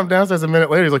I come downstairs a minute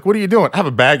later. He's like, what are you doing? I have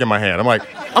a bag in my hand. I'm like,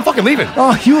 I'm fucking leaving.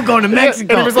 Oh, you were going to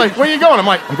Mexico. And he was like, where are you going? I'm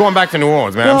like, I'm going back to New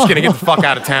Orleans, man. I'm just going to get the fuck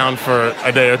out of town for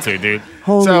a day or two, dude.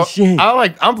 Holy shit.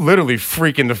 I'm literally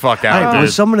freaking the fuck out, dude.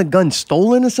 Was some of the guns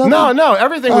stolen or something? No,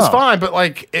 everything was fine, but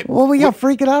like... what were you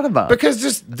freaking out about?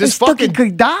 Because this fucking...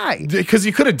 could die. Because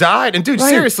he could have died. And dude,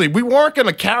 seriously, we weren't going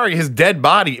to carry his dead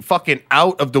body fucking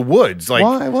out of the woods. Like,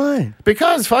 Why?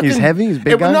 Because fucking... He's heavy? He's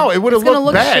big guy? No, it would have looked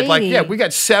look bad. shady. Like, yeah, we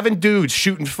got 7 dudes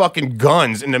shooting fucking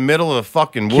guns in the middle of the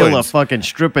fucking woods. Kill a fucking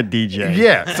stripper DJ.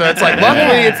 Yeah, so it's like,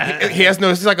 luckily, he has no...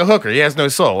 He's like a hooker. He has no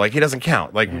soul. Like, he doesn't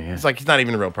count. Like, it's like he's not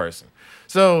even a real person.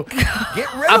 So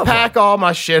I pack all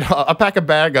my shit. I pack a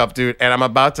bag up, dude, and I'm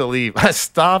about to leave. I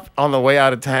stop on the way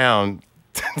out of town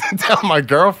to tell my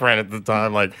girlfriend at the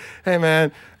time, like, hey,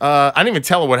 man, I didn't even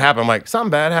tell her what happened. I'm like,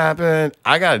 something bad happened.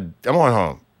 I'm going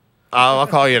home. I'll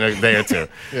call you in a day or two.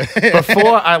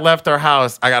 Before I left our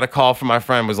house, I got a call from my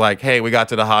friend. Was like, hey, we got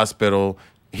to the hospital.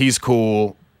 He's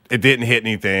cool. It didn't hit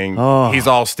anything. He's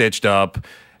all stitched up.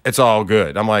 It's all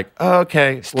good. I'm like,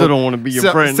 okay. Still don't want to be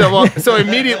your friend. So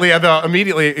immediately,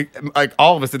 like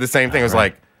all of us did the same thing. It was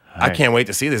like, I can't wait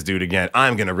to see this dude again.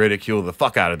 I'm gonna ridicule the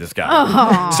fuck out of this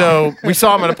guy. So we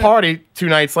saw him at a party 2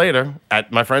 nights later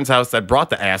at my friend's house that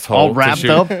brought the asshole. All wrapped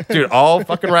up, dude. All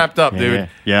fucking wrapped up, dude.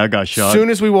 Yeah, I got shot. As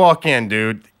soon as we walk in,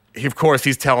 dude. Of course,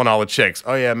 he's telling all the chicks,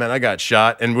 oh, yeah, man, I got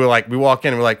shot. And we walk in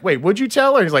and we're like, wait, what'd you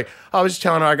tell her? He's like, oh, I was just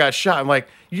telling her I got shot. I'm like,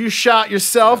 you shot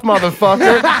yourself,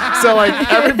 motherfucker. So,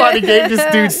 like, everybody gave this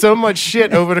dude so much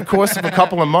shit over the course of a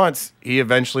couple of months. He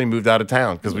eventually moved out of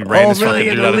town because we ran this fucking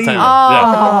dude out of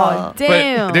town.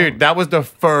 Damn. But, dude, that was the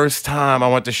first time I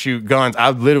went to shoot guns.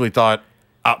 I literally thought,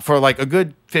 for like a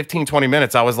good 15, 20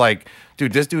 minutes, I was like,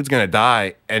 dude, this dude's going to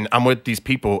die. And I'm with these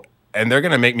people. And they're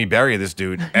going to make me bury this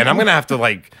dude. And I'm going to have to,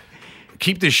 like,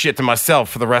 keep this shit to myself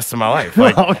for the rest of my life.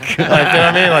 Like, you know what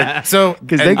I mean? Like, so...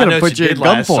 Because they're going to put you at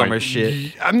gunpoint.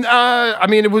 Shit. I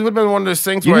mean, it would have been one of those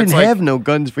things you where didn't it's like... have no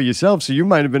guns for yourself, so you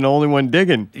might have been the only one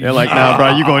digging. They're like, nah,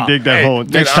 bro, you going to dig that hole.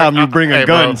 Next time you bring a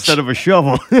gun instead of a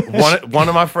shovel. one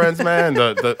of my friends, man,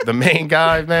 the main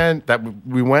guy, man, that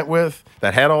we went with,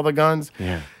 that had all the guns...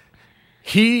 Yeah.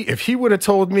 If he would have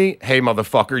told me, hey,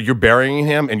 motherfucker, you're burying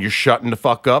him and you're shutting the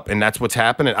fuck up and that's what's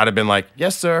happening, I'd have been like,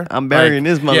 yes, sir. I'm burying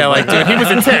this motherfucker. Yeah, like, dude, he was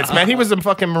intense, man. He was a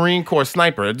fucking Marine Corps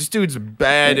sniper. This dude's a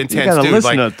bad, intense dude.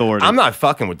 Listen to like, authority. I'm not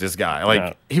fucking with this guy.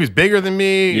 Like, he was bigger than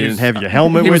me. You didn't have your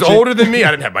helmet with you? He was older than me.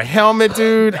 I didn't have my helmet,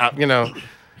 dude. You know.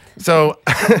 So,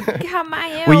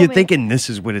 well, you're thinking this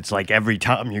is what it's like every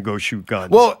time you go shoot guns.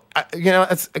 Well, you know,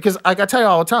 it's because I tell you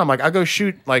all the time, like I go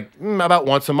shoot like about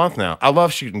once a month now. I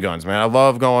love shooting guns, man. I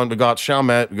love going. We go out to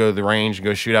Chalmette, we go to the range, and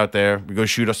go shoot out there. We go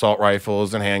shoot assault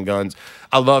rifles and handguns.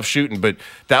 I love shooting, but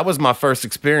that was my first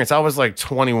experience. I was like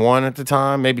 21 at the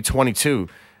time, maybe 22,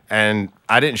 and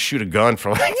I didn't shoot a gun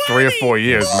for like 3 or 4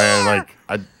 years, man.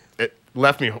 Like it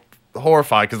left me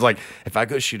horrified because like if I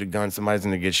go shoot a gun, somebody's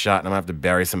gonna get shot and I'm gonna have to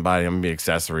bury somebody. I'm gonna be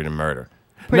accessory to murder.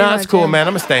 No, it's cool, man.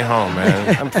 I'm gonna stay home,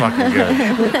 man. I'm fucking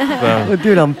good. So. Well,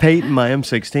 dude, I'm painting my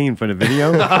M16 for the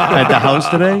video at the house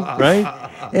today, right?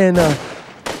 And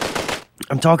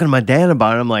I'm talking to my dad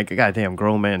about it. I'm like, goddamn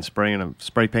grown man spray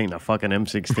painting a fucking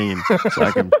M16 so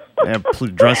I can have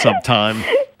dress up time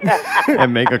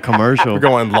and make a commercial. We're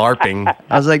going LARPing.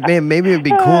 I was like, man, maybe it'd be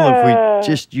cool if we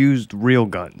just used real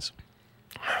guns.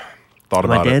 Thought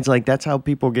about my dad's like, that's how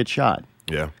people get shot.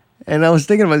 Yeah. And I was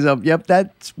thinking to myself, yep,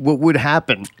 that's what would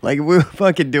happen. Like, if we were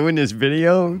fucking doing this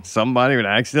video, somebody would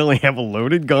accidentally have a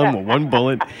loaded gun with 1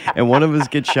 bullet, and one of us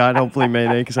gets shot, hopefully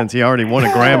Mayday, since he already won a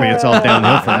Grammy, it's all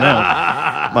downhill from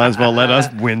now. Might as well let us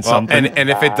win something. And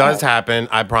if it does happen,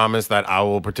 I promise that I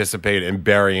will participate in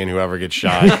burying whoever gets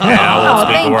shot, and I won't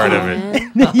speak a word of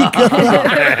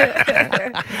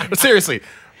it. But seriously,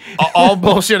 all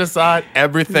bullshit aside,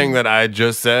 everything that I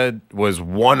just said was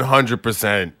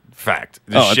 100% fact.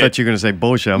 I thought you were going to say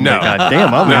bullshit. I'm like, God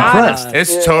damn, I'm impressed.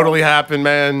 It's totally happened,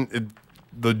 man. It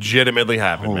legitimately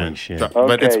happened, Holy man. shit.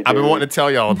 But Okay, I've been wanting to tell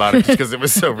y'all about it just because it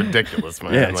was so ridiculous,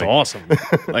 man. Yeah, it's awesome.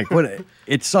 Like,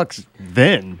 it sucks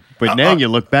then, but now you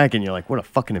look back and you're like, what a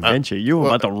fucking adventure. You were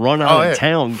about to run out of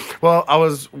town. Well, I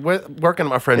was working at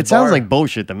my friend's It sounds bar. like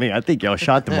bullshit to me. I think y'all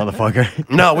shot the motherfucker.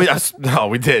 No,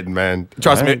 we didn't, man.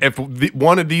 Trust me, if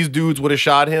one of these dudes would have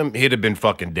shot him, he'd have been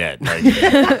fucking dead. Like, You'd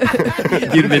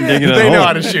have been digging a They know hole.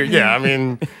 how to shoot. Yeah, I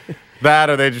mean, That,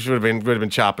 or they just would have been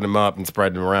chopping them up and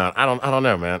spreading them around. I don't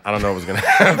know, man. I don't know what was gonna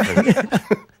happen.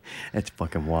 That's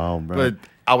fucking wild, bro.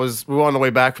 But we were on the way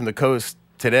back from the coast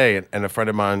today, and a friend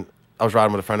of mine, I was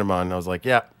riding with a friend of mine, and I was like,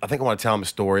 yeah, I think I want to tell him a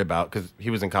story about, because he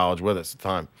was in college with us at the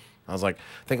time. I was like,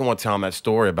 I think I want to tell him that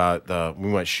story about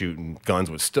we went shooting guns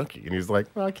with Stookie. And he's like,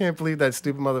 well, I can't believe that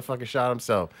stupid motherfucker shot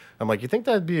himself. I'm like, you think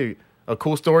that'd be a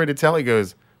cool story to tell? He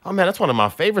goes, oh, man, that's one of my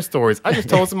favorite stories. I just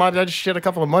told somebody that shit a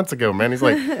couple of months ago, man. He's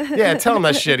like, yeah, tell him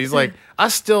that shit. He's like, I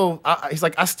still,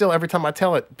 every time I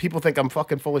tell it, people think I'm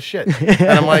fucking full of shit. And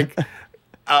I'm like,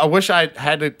 I wish I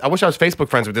was Facebook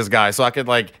friends with this guy so I could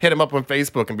like hit him up on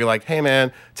Facebook and be like, hey,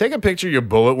 man, take a picture of your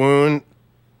bullet wound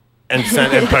and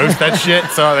post that shit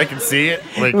so they can see it.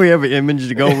 Like, we have an image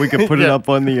to go. We could put it up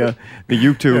on the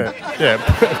YouTube. Yeah.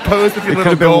 Post with your it little could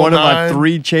have been gold one of my nine.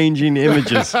 3 changing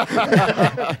images.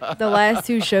 The last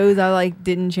 2 shows I like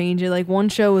didn't change it. Like one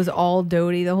show was all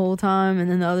Doty the whole time, and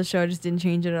then the other show I just didn't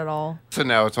change it at all. So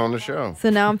now it's on the show. So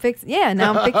now I'm fixed. Yeah,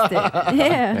 now I'm fixed it.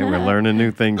 Yeah. And we're learning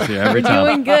new things here every We're time.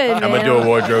 doing good, I'm going to man. do a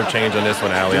wardrobe change on this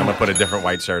one, Allie. I'm going to put a different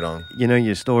white shirt on. You know,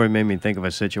 your story made me think of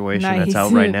a situation Nice. that's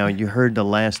out right now. You heard the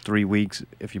last 3 weeks.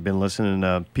 If you've been listening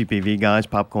to PPV Guys,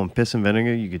 Popcorn, Piss, and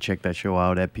Vinegar, you can check that show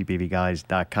out at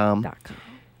ppvguys.com.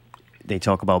 They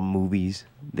talk about movies.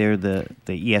 They're the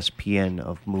ESPN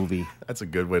of movie. That's a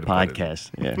good way to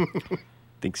podcast. put it. Yeah.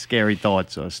 Think Scary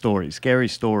Thoughts or Stories. Scary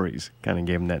Stories kind of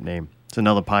gave them that name. It's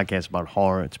another podcast about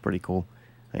horror. It's pretty cool.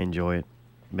 I enjoy it.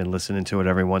 Been listening to it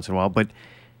every once in a while. But,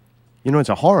 you know, it's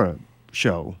a horror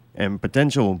show, and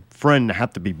potential friend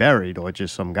have to be buried or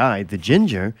just some guy. The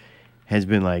Ginger has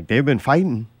been like, they've been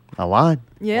fighting a lot.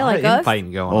 Yeah, like us.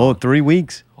 Fighting going Oh, on. 3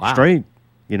 weeks straight.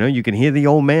 You know, you can hear the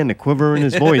old man, the quiver in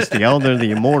his voice, the elder,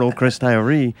 the immortal Chris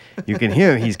Tyree. You can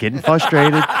hear him. He's getting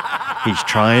frustrated. He's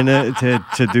trying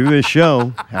to do this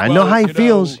show. I know how he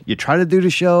feels. You try to do the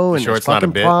show, and Sure there's it's not a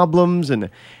fucking bit? problems. And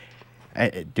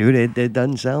dude, it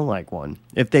doesn't sound like one.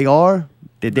 If they are,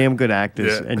 they're damn good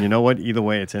actors. Yeah. And you know what? Either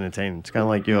way, it's entertaining. It's kind of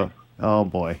like your, oh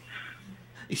boy.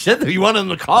 You said that you wanted them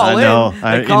to call I in. know.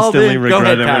 I They called instantly in. Go regret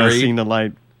ahead, it when I Tyree. seen the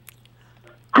light.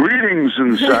 Greetings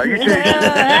and salutations.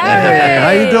 Hey, how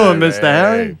you doing, Mr.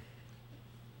 Harry?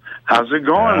 How's it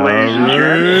going, ladies and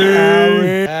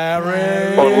gents?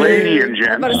 Or lady and I'm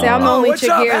gents. about to say, I'm the only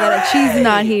chick here that she's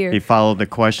not here. He followed the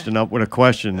question up with a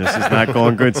question. This is not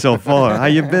going good so far. How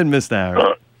you been, Mr.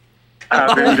 Harry?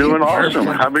 I've been doing awesome.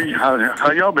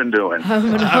 How y'all been doing?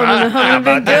 I'm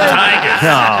been good.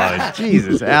 Oh,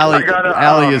 Jesus. Allie, I gotta,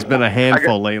 Allie has been a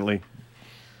handful lately.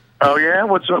 Oh yeah,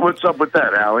 what's up with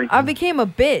that, Allie? I became a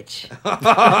bitch.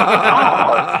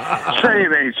 Say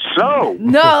it ain't so.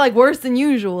 No, like worse than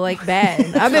usual, like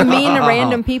bad. I've been mean to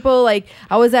random people. Like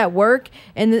I was at work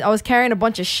and I was carrying a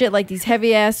bunch of shit, like these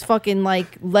heavy ass fucking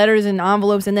like letters and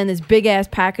envelopes, and then this big ass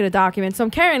packet of documents. So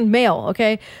I'm carrying mail,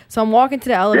 okay? So I'm walking to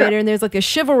the elevator, and there's like a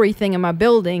chivalry thing in my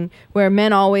building where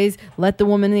men always let the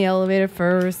woman in the elevator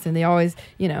first, and they always,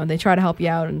 you know, they try to help you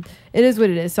out, and it is what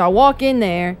it is. So I walk in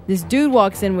there, this dude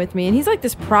walks in with me, and he's like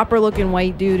this proper looking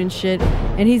white dude and shit,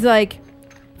 and he's like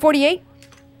 48.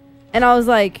 And I was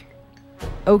like,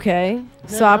 okay.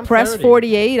 So I pressed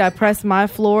 48. I pressed my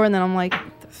floor, and then I'm like,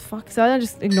 what the fuck? So I'm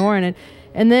just ignoring it.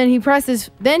 And then he presses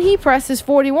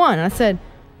 41. And I said,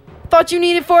 thought you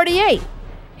needed 48.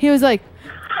 He was like,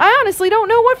 I honestly don't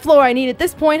know what floor I need at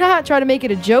this point. Huh? Try to make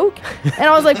it a joke. And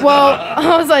I was like, well,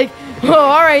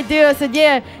 all right, dude. I said,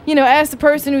 yeah, you know, ask the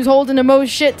person who's holding the most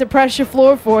shit to press your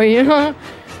floor for you, huh?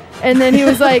 And then he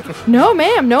was like, no,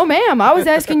 ma'am. I was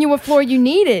asking you what floor you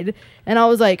needed. And I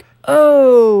was like,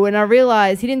 oh. And I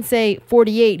realized he didn't say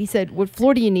 48. He said, what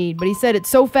floor do you need? But he said it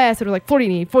so fast. It was like, 40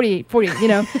 you need, 48, 48, you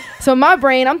know. So in my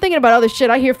brain, I'm thinking about other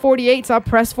shit. I hear 48, so I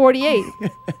press 48.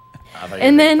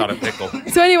 And then,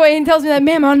 so anyway, he tells me that,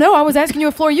 ma'am, I know, I was asking you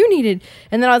what floor you needed.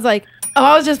 And then I was like, oh,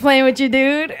 I was just playing with you,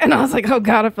 dude. And I was like, oh,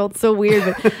 God, I felt so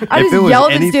weird. But I just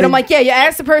yelled at this dude. I'm like, yeah, you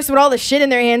asked the person with all the shit in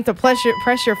their hand to press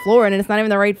your floor, and it's not even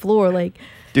the right floor. Like,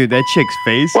 dude, that chick's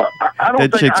face. Well,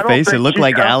 That chick's face, it looked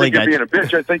like Allie got. being a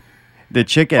bitch. I think The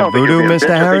chick I at don't think Voodoo, you're being a Mr.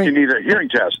 bitch. I Harry? think you need a hearing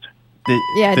test.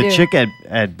 Yeah, I the do. chick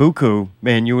at Buku,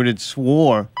 man, you would have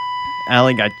swore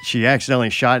she accidentally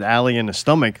shot Allie in the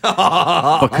stomach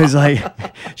because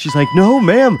she's like, no,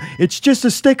 ma'am, it's just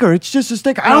a sticker. It's just a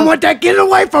sticker. I don't want that. Get it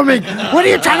away from me. What are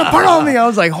you trying to put on me? I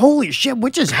was like, holy shit,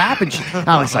 what just happened?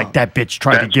 Allie's like, that bitch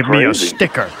tried to give me a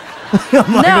sticker. No,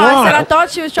 I said I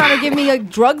thought she was trying to give me like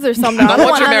drugs or something. I don't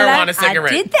want your none of marijuana that.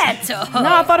 cigarette. I did that to her.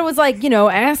 No, I thought it was like,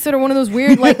 acid or one of those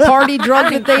weird like party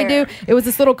drugs that they do. It was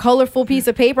this little colorful piece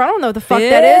of paper. I don't know what the fuck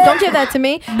that is. Don't give that to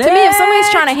me. To me, if somebody's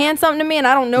trying to hand something to me and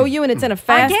I don't know you and it's in a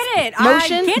fast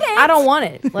motion, I don't want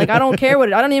it. Like I don't care what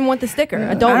it. I don't even want the sticker.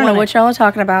 I don't know want what y'all are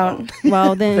talking about.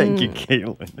 Well then. Thank you,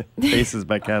 Caitlin. Faces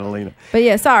by Catalina. But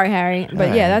yeah, sorry, Harry.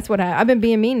 But yeah, that's what I've been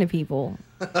being mean to people.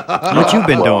 What you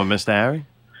been doing, Mr. Harry?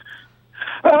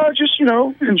 Just,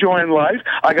 enjoying life.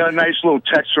 I got a nice little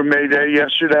text from Mayday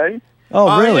yesterday.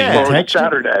 Oh, really? yeah. Or Text you?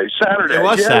 Saturday. It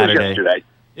was Yeah, Saturday. It was yesterday.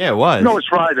 Yeah, it was. No, it's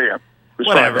Friday. It was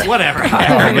Friday. Whatever. Oh,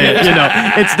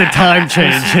 man, it's the time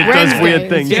change. It does weird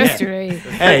things. Yesterday.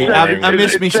 Hey, I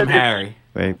miss me some Harry.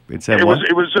 Wait, it said It what?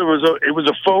 was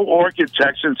a faux orchid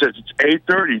text and says it's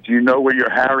 8:30. Do you know where your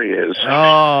Harry is?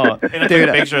 Oh, And I took a dude.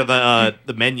 picture of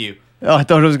the menu. Oh, I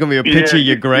thought it was going to be a picture of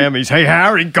your Grammys. Hey,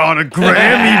 Harry got a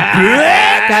Grammy,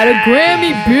 bitch! Got a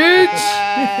Grammy, bitch.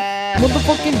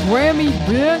 Motherfucking Grammy,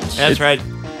 bitch. That's right.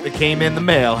 It came in the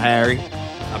mail, Harry.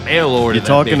 A mail order. You're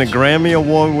talking to Grammy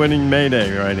Award-winning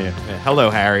Mayday right here. Yeah, hello,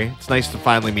 Harry. It's nice to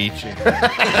finally meet you.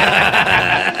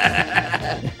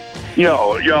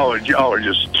 Y'all are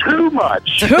just too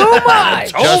much. Too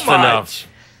much. Just enough.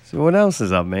 So what else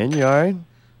is up, man? You all right?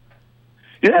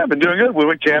 Yeah, I've been doing good. We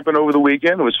went camping over the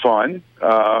weekend. It was fun.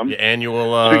 Your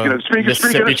annual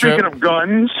Speaking of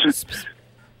guns,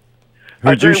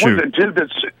 Who'd you shoot?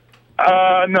 Tidbits.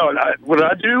 No. What did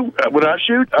I do? What did I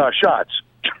shoot? Shots.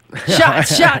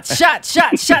 Shots.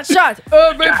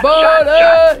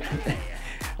 Everybody.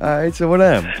 All right, so what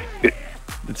happened?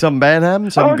 Did something bad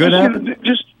happen? Something good happen?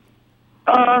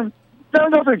 No,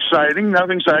 nothing exciting. I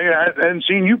hadn't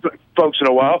seen you folks in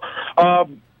a while.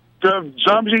 The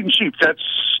Zombies Eating Sheep, that's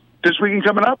this weekend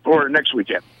coming up or next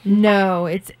weekend? No,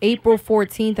 it's April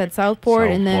 14th at Southport,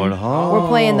 and then Southport Hall. we're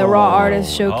playing the Raw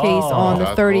Artist Showcase on the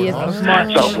 30th of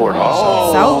March. Southport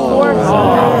Hall. Southport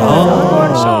Hall.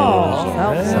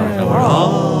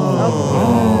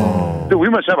 Dude, we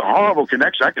must have a horrible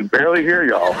connection. I can barely hear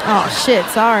y'all. Oh shit!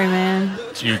 Sorry, man.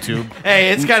 It's YouTube. Hey,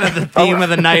 it's kind of the theme of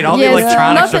the night. All the Yes,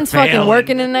 electronics nothing's are failing. fucking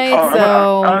working tonight,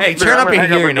 Oh, so Hey, turn up your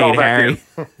hearing aid, Harry.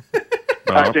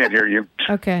 I can't hear you.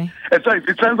 okay. It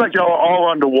sounds like y'all are all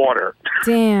underwater.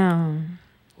 Damn.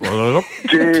 Damn.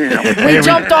 We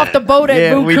jumped off the boat at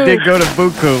Yeah, Buku. we did go to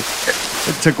Buku.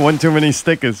 It took one too many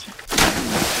stickers.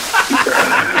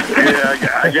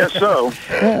 Yeah, I guess so.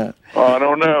 I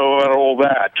don't know about all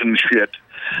that and shit.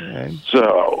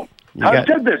 So, how's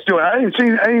Tidbits doing? I ain't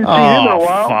seen him in a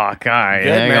while. Fuck. All right,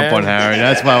 Good, hang up man. on Harry.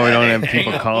 That's why we don't have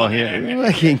people call here.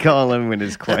 We can call him with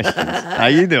his questions. How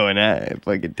you doing,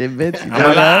 fucking Tidbits? You I'm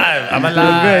doing alive. I'm Doing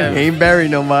alive. good. He ain't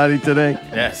buried nobody today.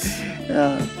 Yes.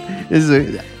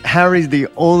 Harry's the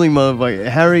only motherfucker.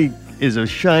 Harry is a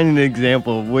shining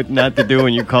example of what not to do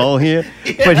when you call here,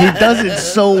 but he does it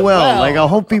so well. Like, I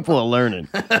hope people are learning.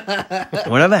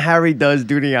 Whatever Harry does,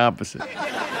 do the opposite.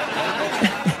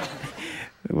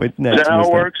 What next, Is that how it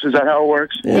Mr. works? Is that how it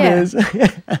works? It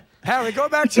is. Harry, go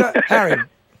back to Harry.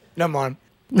 Never mind.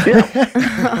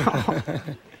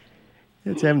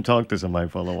 Let's have him talk to somebody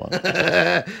for a little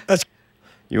while. Let's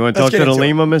You want to talk get to the into it.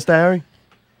 Lima, Mr. Harry?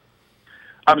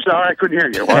 I'm sorry, I couldn't hear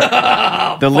you.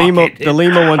 What? The Lima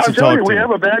wants to I'm telling talk you, we to have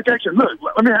you. a bad connection. Look,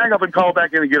 let me hang up and call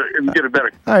back in and get it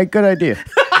better. All right, good idea.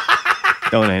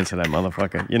 Don't answer that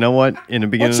motherfucker. You know what? In the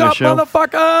beginning What's of the up, show,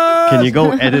 motherfucker? can you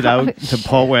go edit out the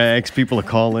part where I ask people to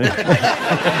call in?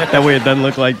 That way it doesn't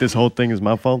look like this whole thing is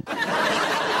my fault.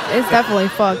 It's definitely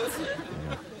fucked.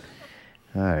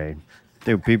 All right.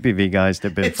 Dude, PPV guys,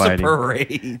 they've been It's a fighting.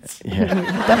 parade. Yeah.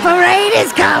 The parade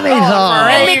is coming.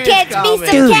 Let me catch me some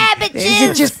Dude, cabbages. is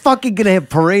it just fucking gonna have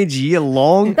parades year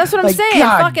long? That's what I'm Like, saying.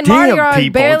 God Fucking damn, Mardi Gras is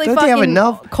people. barely Don't they have fucking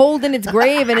enough? cold in its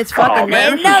grave, and it's fucking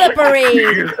man. another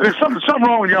parade. There's something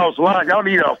wrong with y'all's line. Y'all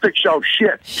need to fix y'all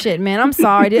shit. Shit, man, I'm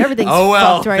sorry, dude. Everything's Oh,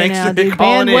 well, fucked right thanks now, for dude.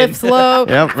 calling in. Bandwidth's low.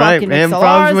 Yep, right. Fucking And XLR's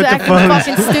problems with the acting phones.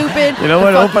 fucking stupid. You know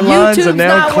what? The Open fucking lines are YouTube's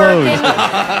now not closed.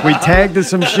 working. We tagged to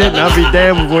some shit, and I'll be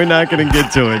damned if we're not going to get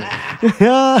to it.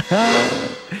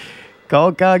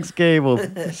 Call Cox Cable.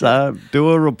 So,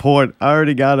 do a report. I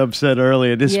already got upset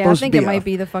earlier. This is Yeah, I supposed think to be it might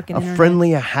be the fucking a internet.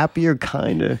 friendlier, happier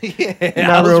kind of I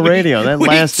not was real waiting- radio. That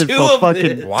waiting lasted two for of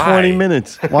fucking them. 20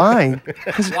 minutes. Why?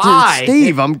 'Cause Why?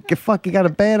 Steve, I'm fucking got a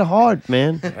bad heart,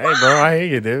 man. Hey, bro, I hear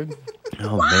you, dude.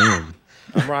 Oh, man.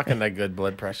 I'm rocking that good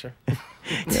blood pressure.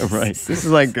 Yeah, right. This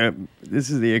is like this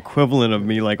is the equivalent of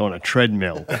me like on a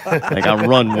treadmill. Like I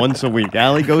run once a week.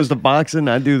 Allie goes to boxing.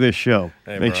 I do this show.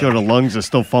 Hey, Make bro. sure the lungs are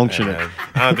still functioning. Man,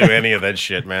 I don't do any of that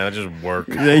shit, man. I just work.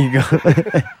 There you go.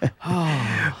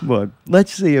 But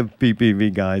let's see if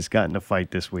PPV guys got in a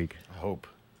fight this week. I hope.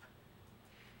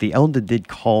 the elder did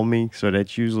call me, so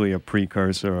that's usually a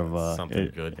precursor of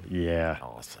something good. Yeah.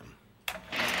 Awesome.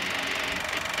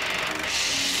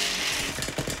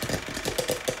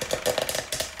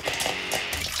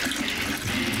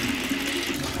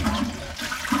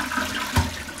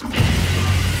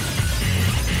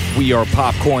 We are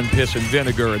Popcorn, Piss, and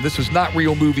Vinegar, and this is Not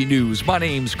Real Movie News. My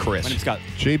name's Chris. My name's Scott.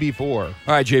 JB4. All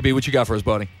right, JB, what you got for us,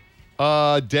 buddy?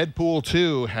 Deadpool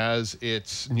 2 has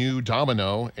its new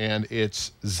domino, and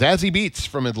it's Zazie Beetz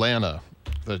from Atlanta,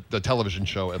 the television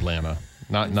show Atlanta,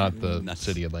 not the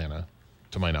city Atlanta,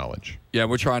 to my knowledge. Yeah,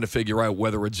 we're trying to figure out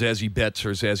whether it's Zazie Betts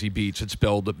or Zazie Beetz. It's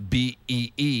spelled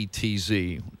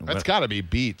B-E-E-T-Z. That's got to be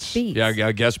Beetz. Yeah,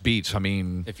 I guess Beetz. I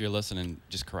mean, If you're listening,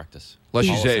 just correct us. unless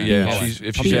Call she's us in. yeah, Call us.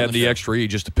 if Come she's be on adding the show. extra E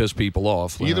just to piss people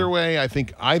off. you Either know. way, I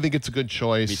think it's a good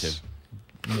choice. Me too.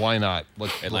 Why not?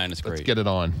 Atlanta's Let's great. get it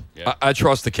on. I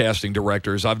trust the casting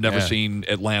directors. I've never Yeah. seen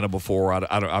Atlanta before.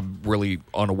 I'm really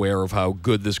unaware of how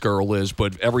good this girl is,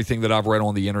 but everything that I've read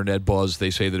on the internet buzz, they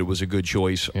say that it was a good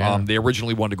choice. Yeah. They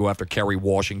originally wanted to go after Kerry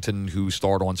Washington, who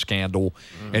starred on Scandal,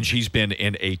 and she's been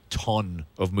in a ton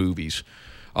of movies.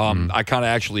 I kind of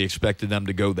actually expected them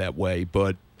to go that way,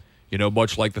 but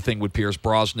much like the thing with Pierce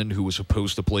Brosnan, who was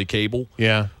supposed to play Cable.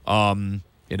 Yeah.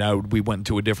 We went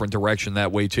into a different direction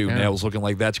that way too. Yeah. Now it's looking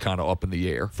like that's kind of up in the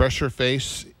air. Fresher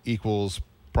face equals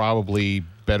probably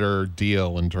better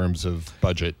deal in terms of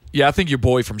budget. Yeah, I think your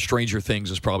boy from Stranger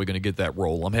Things is probably going to get that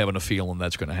role. I'm having a feeling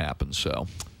that's going to happen. So,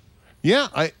 Yeah,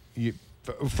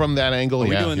 from that angle, Are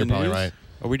we yeah, doing you're the probably news? right.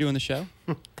 Are we doing the show?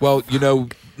 well,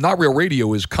 Not Real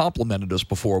Radio has complimented us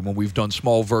before when we've done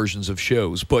small versions of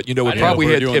shows, but I it didn't know probably if we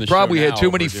were had doing the show now too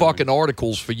or many if we're doing- fucking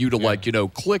articles for you to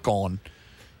click on,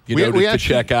 We to actually-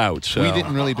 check out. So We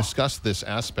didn't really discuss this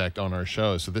aspect on our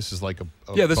show, so this is like a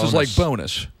this is bonus. like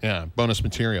bonus. Yeah, bonus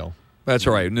material. That's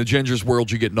all right. In the Ginger's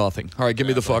world, you get nothing. All right, give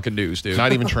me the fucking news, dude.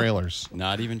 Not even trailers.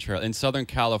 Not even trailers. In Southern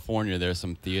California, there's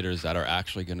some theaters that are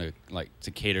actually going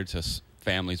to cater to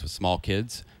families with small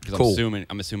kids. Because Cool.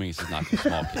 I'm assuming this is not for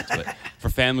small kids, but for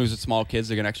families with small kids,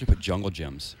 they're going to actually put jungle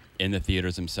gyms in the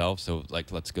theaters themselves. So,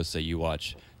 let's go say you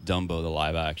watch Dumbo, the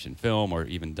live-action film, or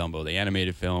even Dumbo, the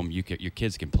animated film. Your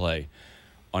kids can play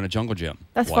on a jungle gym.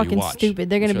 That's while you fucking watch. stupid.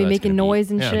 They're gonna So be that's making gonna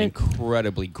noise and an shit.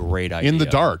 incredibly great idea. In the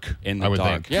dark, In the I would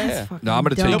dark. think. Yeah. No, I'm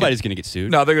going to take Nobody's going to get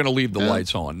sued. No, they're going to leave the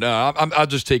lights on. No, I'll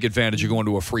just take advantage of going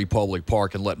to a free public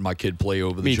park and letting my kid play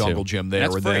over the Me too. jungle gym there,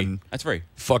 That's and free. then That's free.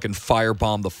 fucking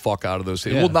firebomb the fuck out of those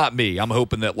things. Yeah. Well, not me. I'm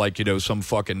hoping that some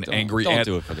fucking angry. don't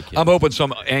do it for the kids. I'm hoping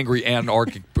some angry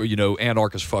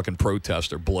anarchist fucking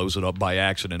protester blows it up by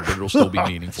accident, but it'll still be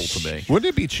meaningful to me. Wouldn't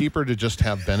it be cheaper to just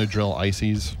have Benadryl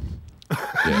ices?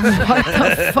 What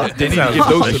the fuck? They need to give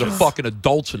those to the fucking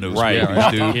adults in those movies,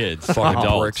 dude. Kids. Fucking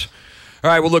Adults. pricks. All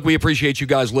right, well, look, we appreciate you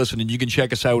guys listening. You can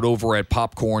check us out over at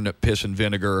Popcorn, Piss, and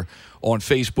Vinegar on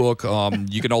Facebook.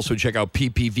 You can also check out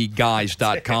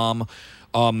ppvguys.com.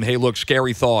 Hey, look,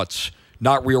 Scary Thoughts,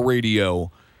 Not Real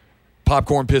Radio,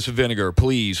 Popcorn, Piss, and Vinegar.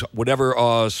 Please, whatever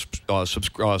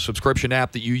subscription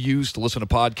app that you use to listen to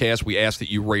podcasts, we ask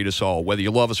that you rate us all. Whether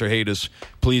you love us or hate us,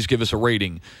 please give us a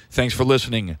rating. Thanks for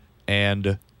listening,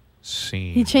 and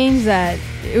scene. He changed that.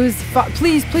 It was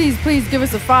please give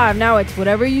us a 5. Now it's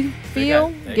whatever you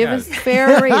feel. Give us a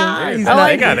fair rating. I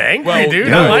like got it. angry,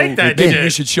 dude. I like that Dude, shit. you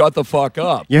should shut the fuck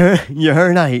up. You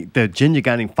heard the ginger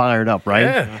got him fired up, right?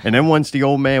 Yeah. And then once the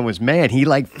old man was mad, he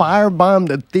firebombed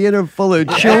a theater full of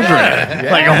children.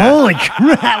 Like, holy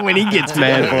crap, when he gets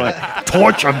mad, boy.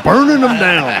 Torture, burning them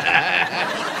down.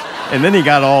 And then he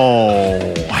got all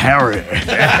Harry a little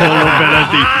bit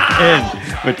at the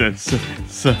end with the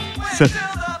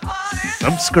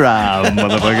subscribe,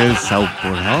 motherfuckers.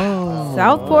 Southport Hall.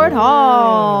 Southport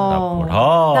Hall.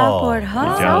 Southport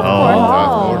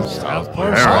Hall.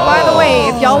 Southport Hall. By the way,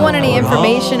 if y'all want any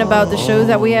information about the shows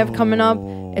that we have coming up,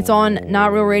 it's on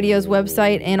Not Real Radio's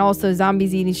website and also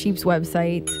Zombies Eating Sheep's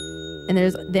website. And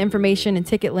there's the information and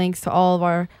ticket links to all of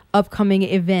our upcoming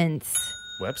events.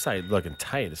 Website looking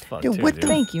tight as fuck. Dude, too, what dude.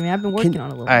 Thank you, man. I've been working on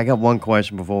it a little I got one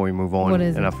question before we move on. What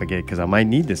is and it? I forget because I might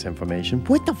need this information.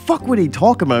 What the fuck were they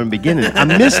talking about in the beginning? I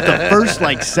missed the first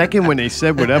second when they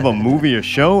said whatever movie or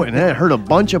show, and then I heard a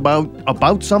bunch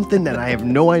about something that I have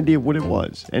no idea what it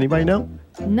was. Anybody know?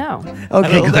 No. Okay, I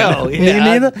don't good. know. Me Yeah,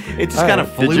 neither? it just All kinda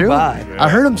right. Did flew you? by. I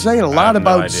heard him saying a lot have no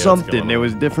idea about what's something. going There on.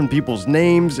 was different people's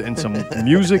names and some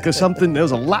music or something. There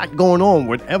was a lot going on.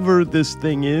 Whatever this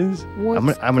thing is, I'm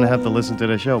gonna have to listen to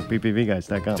the show.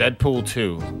 ppvguys.com. Deadpool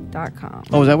 2. .com.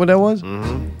 Oh, is that what that was?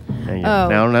 Mm-hmm. Oh. Now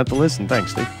I don't have to listen.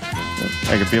 Thanks, Steve.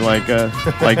 I could be like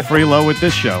Freelo with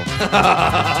this show.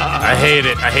 I hate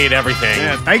it. I hate everything.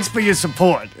 Yeah, thanks for your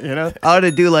support. You know, I ought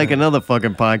to do like another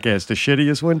fucking podcast, the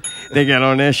shittiest one. They get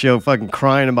on their show fucking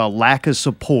crying about lack of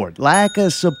support. Lack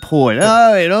of support.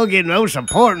 Oh, you don't get no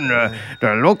support in the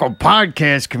local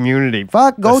podcast community.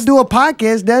 Fuck, go do a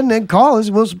podcast then call us.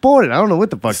 We'll support it. I don't know what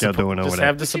the fuck y'all doing over Just there.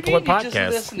 have the support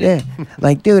podcast. Yeah,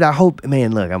 like, dude, I hope,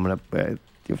 man, look, I'm gonna.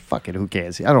 Fuck it, who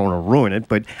cares? I don't want to ruin it,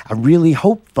 but I really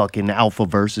hope fucking Alpha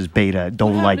versus Beta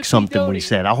don't like something we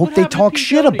said. I hope they talk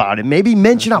shit about it. Maybe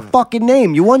mention our fucking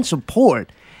name. You want support.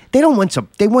 They don't want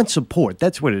they want support.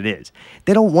 That's what it is.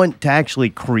 They don't want to actually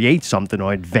create something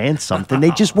or advance something.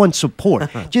 They just want support.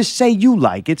 Just say you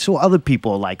like it so other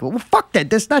people like it. Well, fuck that.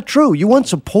 That's not true. You want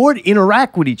support?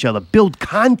 Interact with each other. Build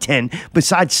content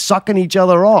besides sucking each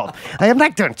other off. I'm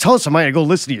not going to tell somebody to go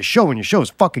listen to your show and your show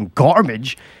is fucking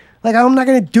garbage. Like, I'm not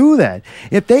going to do that.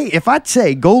 If I'd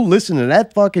say, go listen to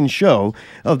that fucking show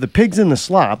of the pigs in the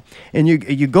slop, and you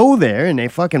go there, and they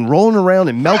fucking rolling around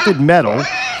in melted metal,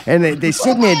 and they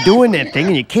sitting there doing their thing,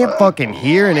 and you can't fucking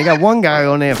hear, and they got one guy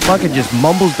on there fucking just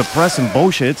mumbles depressing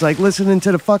bullshit. It's like listening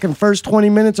to the fucking first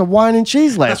 20 minutes of Wine and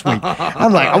Cheese last week.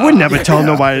 I'm like, I would never tell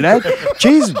nobody that.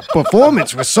 Cheese's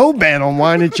performance was so bad on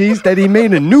Wine and Cheese that he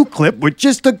made a new clip with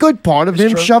just the good part of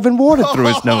him shoving water through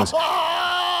his nose.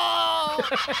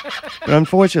 But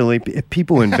unfortunately, if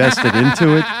people invested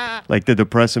into it, like the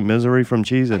depressing misery from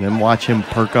Cheese, and then watch him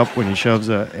perk up when he shoves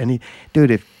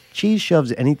dude, if Cheese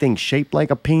shoves anything shaped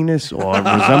like a penis or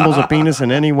resembles a penis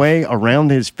in any way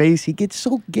around his face, he gets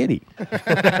so giddy.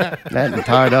 That and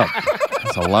tied up.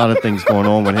 There's a lot of things going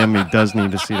on with him. He does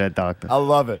need to see that doctor. I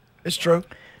love it. It's true.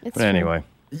 But anyway.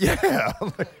 Yeah.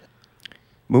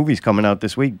 Movies coming out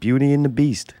this week, Beauty and the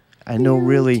Beast. I know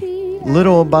really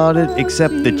little about it,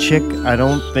 except the chick I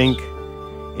don't think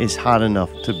is hot enough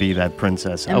to be that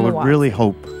princess. I would really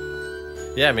hope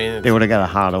Yeah, I mean, they would have got a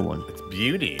hotter one. It's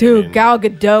beauty. Dude, Gal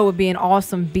Gadot would be an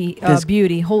awesome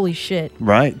beauty. Holy shit.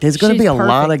 Right? There's going to She's be a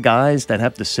lot perfect. of guys that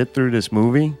have to sit through this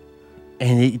movie,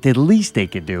 and the least they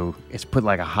could do is put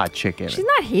like a hot chick in it. She's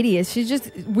not hideous. She's just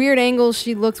weird angles.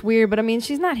 She looks weird, but I mean,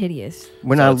 she's not hideous.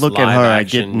 When I look at her, I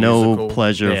get no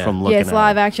pleasure from looking Yeah, at it's her.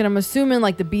 live action. I'm assuming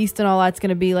like the Beast and all that's going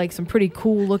to be like some pretty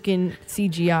cool looking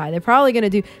CGI. They're probably going to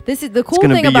do this. Is the cool It's going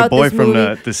to thing be your about boy this from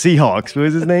movie. the Seahawks. What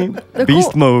is his name? The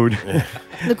Beast cool- Mode.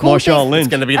 The cool Marshawn thing- Lynch. It's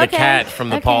going to be the Okay, cat from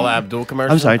the okay. Paula Abdul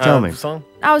commercial. I'm sorry, tell me. Song?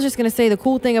 I was just gonna say the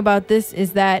cool thing about this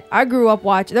is that I grew up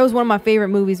watching. That was one of my favorite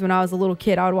movies when I was a little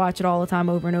kid. I would watch it all the time,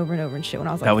 over and over and over and shit. When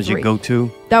I was like, That was 3. your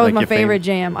go-to? That was Like my your favorite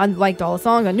jam. I liked all the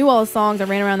songs. I knew all the songs. I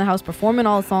ran around the house performing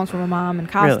all the songs for my mom in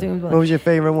costumes. Really? What was your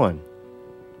favorite one?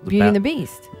 Beauty and the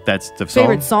Beast. That's the song?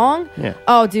 Favorite song? Yeah.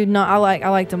 Oh, dude, no, I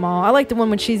liked them all. I like the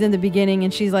one when she's in the beginning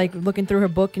and she's like looking through her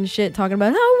book and shit, talking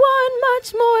about I want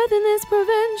much more than this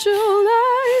provincial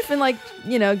life, and like,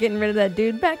 you know, getting rid of that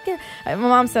dude back in. My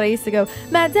mom said I used to go,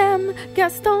 Madame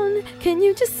Gaston, can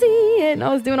you just see it? And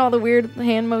I was doing all the weird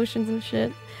hand motions and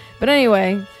shit. But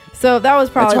anyway, so that was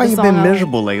probably That's why the you've song been I liked.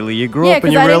 miserable lately. You grew Yeah, up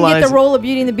and because you I didn't realized... get the role of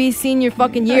Beauty and the Beast senior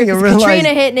fucking year. you Because realize- Katrina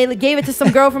hit and they gave it to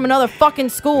some girl from another fucking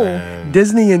school.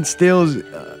 Disney instills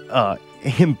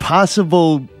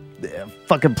impossible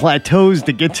fucking plateaus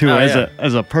to get to Oh, as yeah.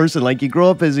 as a person. Like, you grow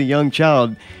up as a young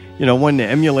child, you know, wanting to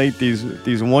emulate these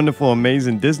wonderful,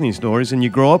 amazing Disney stories, and you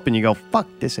grow up and you go, fuck,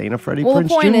 this ain't a Freddie Well, Prinze the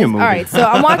point Jr. is, movie. all right, so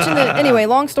I'm watching anyway,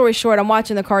 long story short, I'm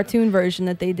watching the cartoon version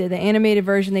that they did, the animated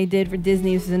version they did for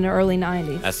Disney. This was in the early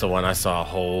 90s. That's the one I saw a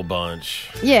whole bunch.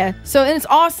 Yeah, so, and it's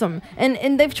awesome.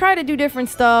 And they've tried to do different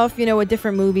stuff, you know, with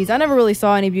different movies. I never really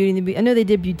saw any Beauty and the Beast. I know they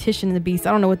did Beautician and the Beast.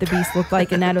 I don't know what the Beast looked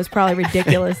like, and that was probably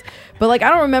ridiculous. But, like, I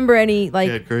don't remember any,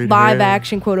 like, great live hair.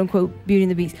 action, quote-unquote, Beauty and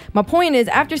the Beast. My point is,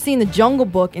 after seeing The Jungle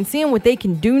Book and seeing what they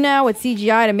can do now with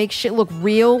CGI to make shit look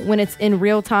real when it's in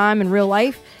real time in real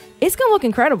life, it's going to look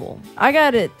incredible. I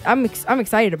got it. I'm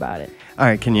excited about it. All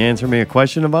right, can you answer me a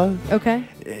question about it? Okay.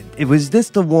 Was this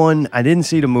the one, I didn't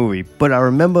see the movie, but I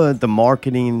remember the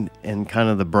marketing and kind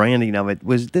of the branding of it.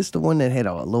 Was this the one that had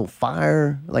a little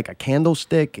fire, like a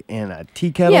candlestick and a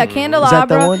tea kettle? Yeah, Is that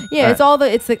candelabra. the one? Yeah, All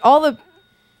it's all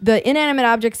the inanimate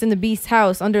objects in the Beast's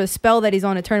house under the spell that he's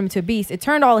on to turn him to a beast. It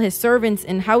turned all his servants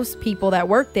and house people that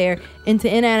worked there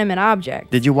into inanimate objects.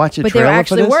 Did you watch the But they trailer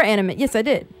actually for this? were animate. Yes, I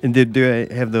did. And did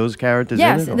they have those characters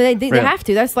Yes, in it? they have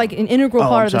to. That's like an integral Oh,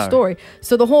 part I'm of the sorry. story.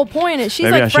 So the whole point is she's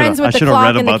Maybe I like should've- friends I with the should've clock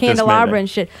read and the about this, candelabra maybe. and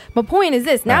shit. My point is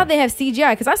this: now they have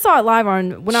CGI because I saw it live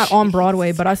on, well, not on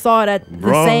Broadway, but I saw it at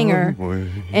the Sanger,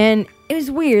 and it was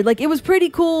weird. Like, it was pretty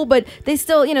cool, but they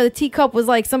still, the teacup was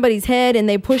like somebody's head, and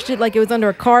they pushed it like it was under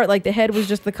a cart, like the head was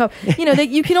just the cup.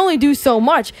 You can only do so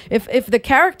much. If the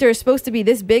character is supposed to be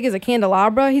this big as a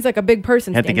candelabra, he's like a big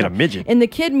person. Had to get a midget. In the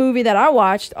kid movie that I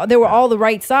watched, they were all the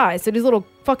right size. So this little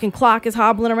fucking clock is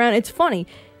hobbling around. It's funny.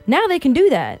 Now they can do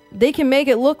that. They can make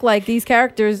it look like these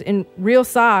characters in real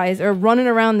size are running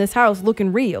around this house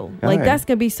looking real. Like, right. that's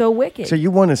going to be so wicked. So you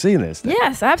want to see this? Then?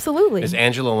 Yes, absolutely. Is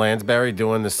Angela Lansbury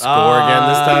doing the score again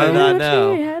this time?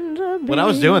 No. When I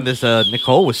was doing this,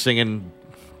 Nicole was singing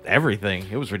everything.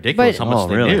 It was ridiculous how much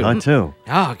they really? knew. I too.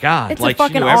 Oh, God. It's like, a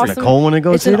fucking she knew awesome. everything. Nicole want to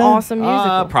go it's see an that? awesome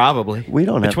musical. Probably. We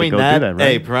don't have to go that, do that, right?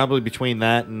 Hey, probably between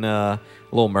that and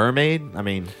Little Mermaid. I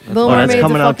mean, Little Mermaid's a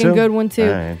fucking good one,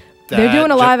 too. Right. They're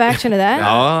doing a live action of that?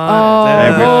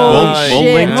 We'll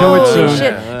link to it soon.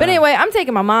 Shit. But anyway, I'm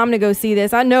taking my mom to go see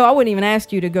this. I know I wouldn't even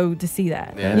ask you to go to see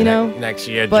that. Yeah, next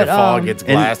year, But, Jafar Gets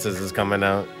Glasses is coming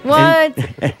out. What?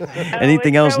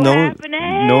 Anything else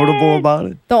notable about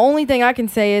it? The only thing I can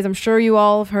say is I'm sure you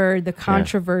all have heard the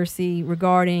controversy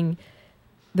regarding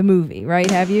the movie, right?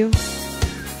 Have you?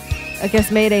 I guess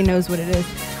Mayday knows what it is.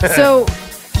 So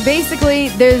basically,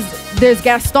 there's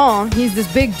Gaston. He's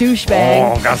this big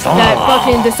douchebag that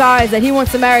fucking decides that he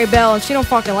wants to marry Belle, and she don't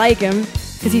fucking like him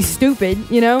because he's stupid,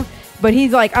 But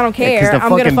he's like, I don't care. I'm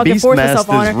gonna fucking force myself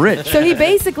on her. Rich. So he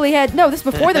basically had this is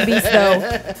before the Beast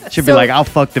though. Should be like, I'll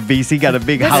fuck the Beast. He got a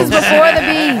big house. This is before the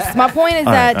Beast. My point is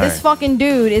that all this right. fucking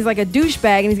dude is like a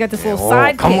douchebag, and he's got this little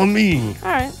sidekick. Come on me. All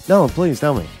right. No, please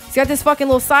tell me. He's got this fucking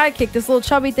little sidekick, this little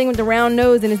chubby thing with the round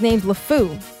nose, and his name's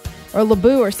LeFou. Or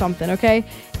Laboo or something, okay?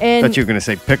 And Thought you were going to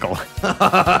say pickle.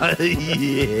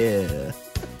 Yeah.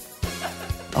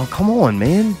 Oh, come on,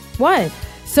 man. What?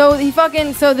 So this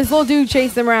little dude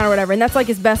chased him around or whatever, and that's like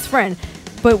his best friend.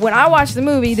 But when I watched the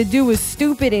movie, the dude was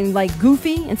stupid and like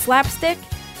goofy and slapstick.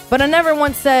 But I never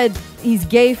once said he's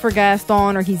gay for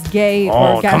Gaston or he's gay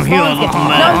or Gaston's gay. No,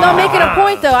 I'm making a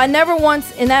point though. I never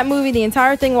once in that movie, the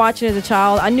entire thing watching as a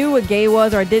child, I knew what gay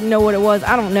was or I didn't know what it was.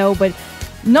 I don't know, but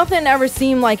nothing ever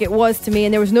seemed like it was to me,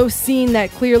 and there was no scene that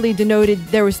clearly denoted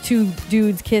there was two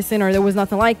dudes kissing or there was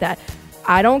nothing like that.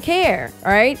 I don't care,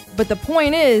 all right? But the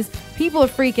point is, people are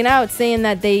freaking out saying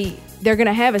that they're going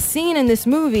to have a scene in this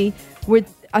movie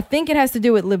with, I think it has to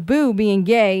do with LeBou being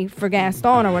gay for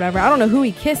Gaston or whatever. I don't know who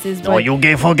he kisses, but... Oh, you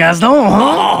gay for Gaston,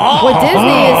 huh? What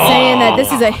Disney is saying that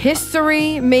this is a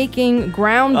history-making,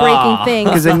 groundbreaking thing.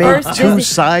 Because they made two Disney-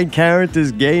 side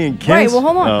characters gay and kiss? Right, well,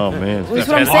 hold on. Oh, man. What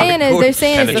I'm saying is, they're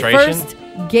saying it's the first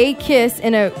gay kiss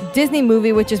in a Disney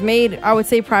movie, which is made, I would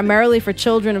say, primarily for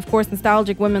children, of course,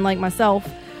 nostalgic women like myself.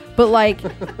 But, like,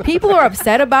 people are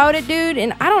upset about it, dude,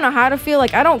 and I don't know how to feel.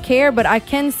 Like, I don't care, but I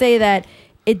can say that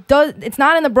it's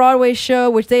not in the Broadway show,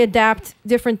 which they adapt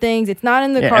different things. It's not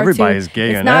in the cartoon. Everybody's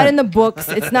gay. It's not in the books.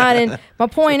 It's not in. My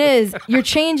point is, you're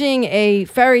changing a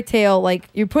fairy tale. Like,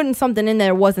 you're putting something in there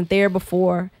that wasn't there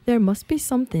before. There must be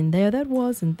something there that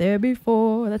wasn't there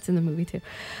before. That's in the movie too.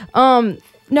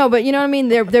 No, but you know what I mean?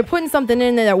 They're putting something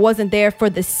in there that wasn't there for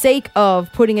the sake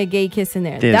of putting a gay kiss in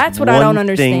there. That's what I don't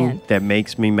understand. Thing that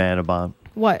makes me mad about.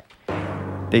 What?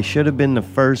 They should have been the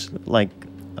first, like,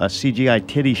 a CGI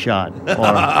titty shot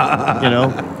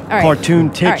or, cartoon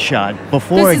tit shot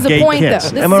before a gay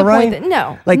kiss. Am I right?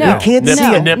 No. Like, we can't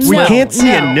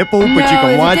see a nipple, but you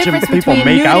can watch them people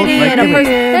make out. Like,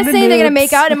 not saying they're going to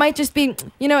make out. It might just be,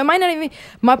 it might not even.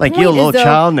 My like, point you're a little is, though,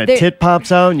 child and that tit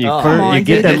pops out and you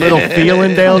get that little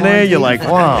feeling down there. You're like,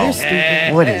 wow,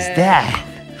 what is that?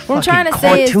 What I'm trying to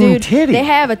say is, dude, they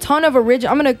have a ton of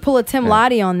original. I'm going to pull a Tim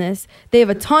Lottie on this. They have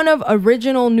a ton of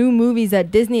original new movies that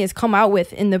Disney has come out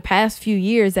with in the past few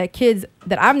years that kids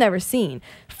that I've never seen.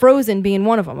 Frozen being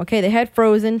one of them. Okay, they had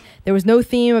Frozen. There was no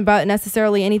theme about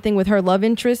necessarily anything with her love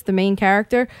interest, the main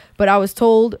character. But I was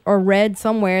told or read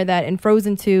somewhere that in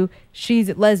Frozen 2,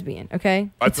 she's lesbian. Okay,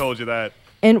 I told you that.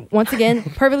 And once again,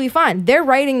 perfectly fine. They're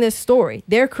writing this story.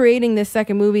 They're creating this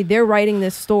second movie. They're writing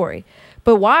this story.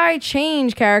 But why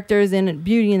change characters in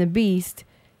Beauty and the Beast?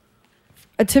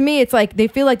 To me, it's like they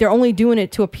feel like they're only doing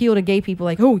it to appeal to gay people.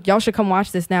 Like, oh, y'all should come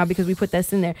watch this now because we put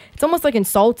this in there. It's almost like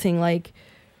insulting. Like,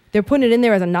 they're putting it in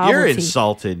there as a novelty. You're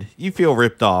insulted. You feel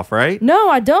ripped off, right? No,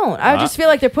 I don't. I just feel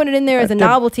like they're putting it in there as a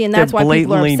novelty, and that's why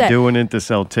people are blatantly upset. doing it to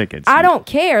sell tickets. I don't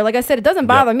care. Like I said, it doesn't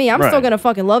bother me. I'm still going to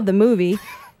fucking love the movie.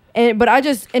 But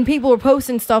people were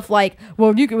posting stuff like,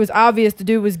 well, it was obvious the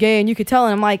dude was gay and you could tell.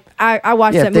 And I'm like, I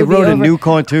watched that movie. If they wrote a new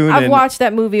cartoon. I've watched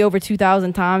that movie over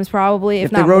 2,000 times probably,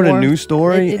 if not they wrote more. a new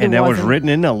story and that was written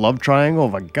in a love triangle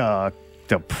of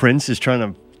the prince is trying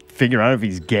to figure out if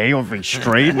he's gay or if he's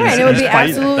straight. And Right, he's- it would he's be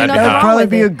fighting. absolutely That'd nothing wrong probably with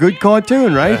be it. a good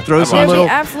cartoon, right? Throw some There'd be little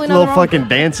absolutely little nothing wrong fucking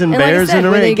with it. dancing And like I bears said, in the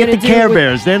were they ring. Get the gonna Care do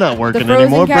Bears. They're not working Frozen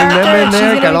anymore. Bring them character, in she's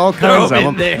there. gonna Got all kinds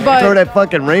of them. But- Throw that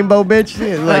fucking rainbow bitch.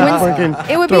 Like When-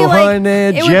 fucking it would be throw her like- in there.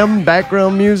 it would- Gem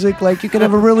background music. Like you could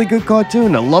have a really good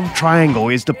cartoon. A love triangle.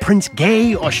 Is the prince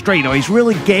gay or straight? Or he's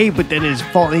really gay, but then his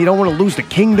fault. He don't want to lose the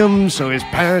kingdom, so his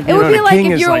parent. It would be the like king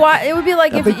if is you're like, it would be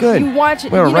like that'd if be good. you watch, We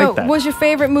oughta you know, write that. was your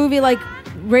favorite movie like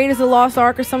Raiders of the Lost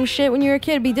Ark or some shit when you were a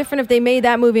kid? It'd be different if they made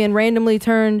that movie and randomly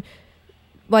turned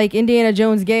like Indiana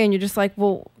Jones gay, and you're just like,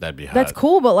 well, That'd be hot. that's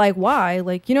cool, but like, why?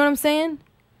 Like, you know what I'm saying?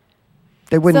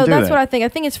 They wouldn't So do that's that. what I think. I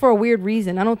think it's for a weird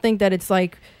reason. I don't think that it's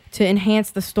like to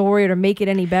enhance the story or to make it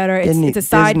any better. It's a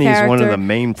side Disney's character. one of the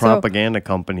main So- propaganda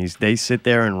companies. They sit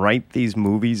there and write these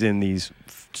movies and these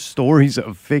stories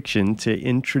of fiction to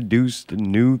introduce the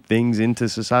new things into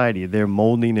society. They're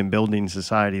molding and building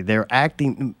society. They're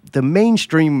acting the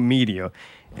mainstream media.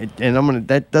 And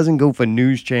that doesn't go for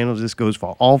news channels. This goes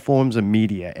for all forms of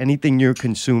media. Anything you're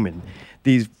consuming.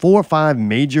 These 4 or 5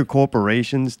 major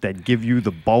corporations that give you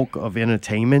the bulk of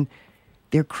entertainment,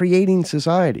 they're creating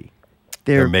society.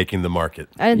 They're making the market.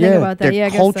 I didn't think about that. They're Yeah, I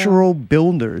guess so. cultural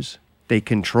builders. They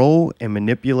control and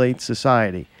manipulate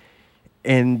society.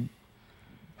 And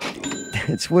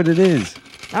that's what it is.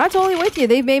 I'm totally with you.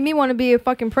 They made me want to be a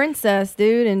fucking princess,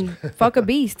 dude, and fuck a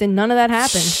beast, and none of that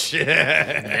happened. So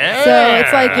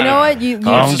it's like, you know what? You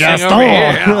Gaston.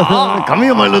 Come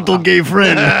here, my little gay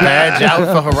friend. Badge out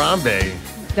for Harambe.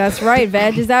 That's right.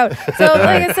 Vag is out. So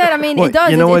like I said, I mean, Well, it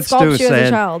does. you know it what's too sculpts you as a sad?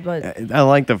 child, but I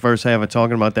like the first half of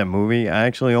talking about that movie. I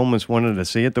actually almost wanted to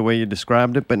see it the way you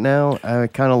described it, but now I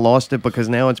kind of lost it because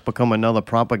now it's become another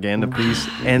propaganda piece,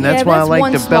 and that's Yeah, why that's I like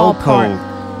one the small Belko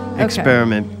part. Okay.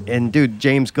 experiment. And dude,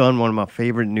 James Gunn, one of my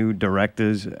favorite new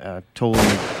directors.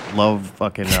 Totally love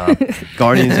fucking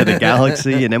Guardians of the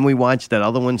Galaxy, and then we watched that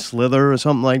other one, Slither or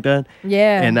something like that.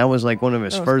 Yeah. and that was like one of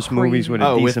his That was first movies with a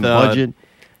crazy. Oh, with, decent budget.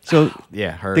 So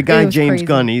yeah, her. the guy It was James crazy.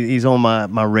 Gunn, he's on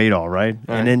my radar, right?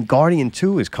 Right. And then Guardian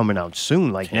 2 is coming out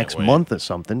soon, like next month or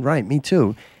something. Right, me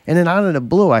too. And then out of the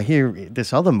blue, I hear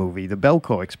this other movie, the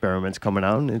Belko Experiment's coming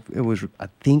out. And it was, I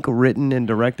think, written and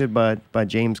directed by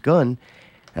James Gunn.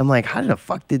 I'm like, how the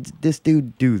fuck did this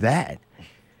dude do that?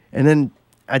 And then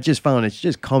I just found it's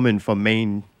just coming from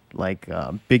main, like,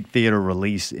 big theater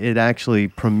release. It actually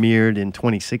premiered in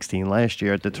 2016, last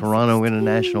year, at the Toronto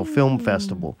International Film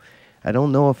Festival. I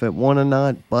don't know if it won or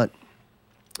not, but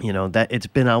you know that it's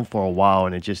been out for a while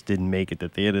and it just didn't make it to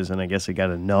theaters. And I guess it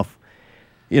got enough.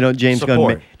 You know, James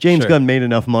Support. Gunn Sure. Gunn made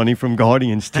enough money from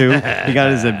Guardians too. He got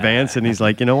his advance, and he's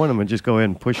like, you know what? I'm gonna just go ahead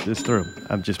and push this through.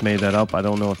 I've just made that up. I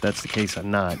don't know if that's the case or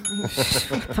not.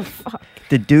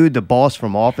 The dude, the boss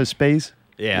from Office Space.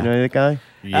 Yeah. You know that guy?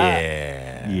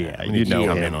 Yeah. Yeah, We you need to know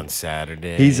come him. in on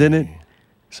Saturday. He's in it.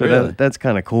 So Really? that's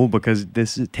kind of cool because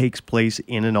takes place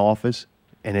in an office.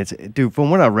 And it's, dude, from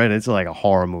what I read, it's like a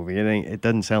horror movie. It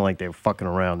doesn't sound like they're fucking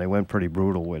around. They went pretty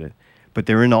brutal with it. But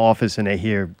they're in the office and they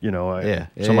hear, you know,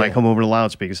 somebody come over the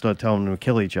loudspeaker, start telling them to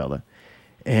kill each other.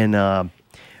 And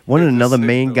one of another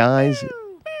main guys,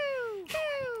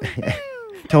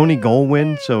 Tony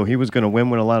Goldwyn, so he was going to win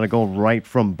with a lot of gold right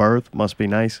from birth. Must be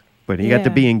nice. But he got to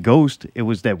Yeah. be in Ghost. It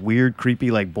was that weird,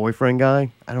 creepy, like, boyfriend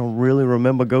guy. I don't really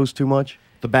remember Ghost too much.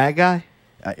 The bad guy?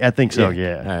 I think so,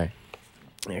 yeah. All right.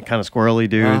 Yeah, kind of squirrely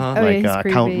dude, Uh-huh. Oh, yeah, like he's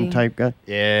accountant creepy. type guy.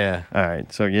 Yeah. All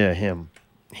right, so yeah, him.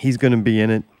 He's going to be in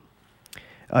it.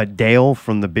 Dale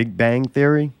from The Big Bang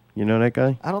Theory. You know that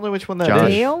guy? I don't know which one that is. Josh.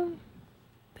 Dale?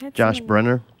 That's Josh a-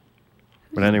 Brenner.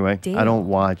 But anyway, I Dale? don't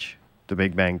watch The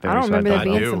Big Bang Theory. I don't so remember there I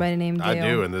being do. somebody named I Dale.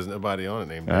 do, and there's nobody on it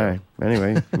named All Dale. right.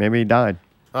 Anyway, maybe he died.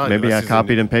 Oh, Maybe unless I he's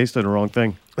copied in- and pasted the wrong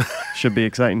thing. Should be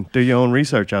exciting. Do your own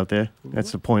research out there.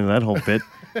 That's the point of that whole bit.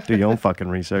 Do your own fucking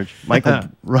research. Michael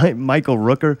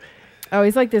Rooker, Oh,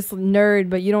 he's like this nerd,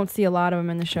 but you don't see a lot of him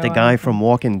in the show. the I guy don't from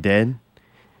Walking Dead,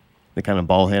 the kind of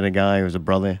bald-headed guy who was a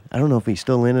brother. I don't know if he's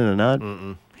still in it or not.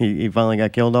 He finally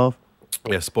got killed off.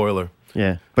 Yeah, spoiler.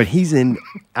 Yeah, but he's in.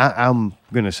 I'm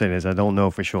gonna say this. I don't know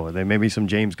for sure. There may be some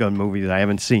James Gunn movies I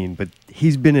haven't seen, but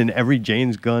he's been in every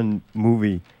James Gunn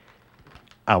movie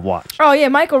I watched. Oh yeah,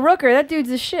 Michael Rooker. That dude's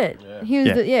the shit. He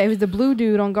was Yeah. he was the blue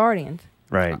dude on Guardians.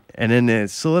 Right, and then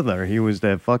Slither, he was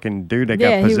that fucking dude that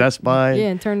Yeah, got possessed by. Yeah,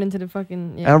 and turned into the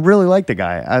fucking. I Yeah. really like the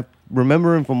guy. I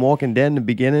remember him from Walking Dead in the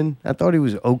beginning. I thought he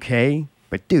was okay,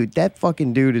 but dude, that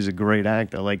fucking dude is a great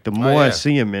actor. Like the more I yeah.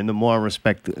 see him in, the more I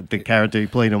respect the character he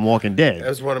played in Walking Dead. That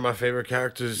was one of my favorite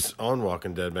characters on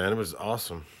Walking Dead, man. It was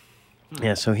awesome.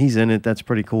 Yeah, so he's in it. That's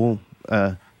pretty cool.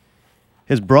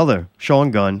 His brother,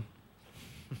 Sean Gunn,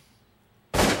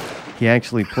 He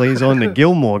actually plays on the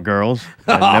Gilmore Girls.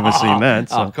 I've never seen that.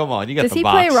 So. Oh, come on. You got Does the he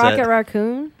box play set. Rocket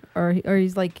Raccoon? Or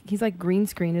he's like green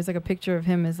screen. There's like a picture of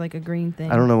him as like a green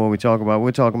thing. I don't know what we talk about.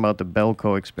 We're talking about the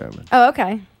Belko experiment. Oh,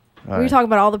 okay. All We right. talk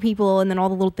about all the people and then all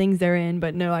the little things they're in,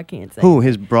 but no, I can't say. Who,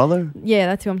 his brother? Yeah,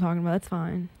 that's who I'm talking about. That's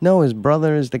fine. No, his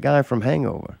brother is the guy from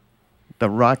Hangover. The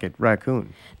Rocket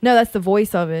Raccoon. No, that's the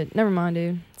voice of it. Never mind,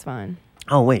 dude. It's fine.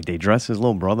 Oh, wait, they dress his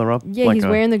little brother up? Yeah, like he's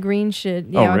wearing the green shit.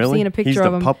 Yeah, Oh, I'm really? seeing a picture He's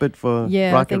of the him. puppet for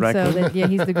yeah, Rocket I think Raccoon? so. Yeah,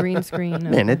 he's the green screen.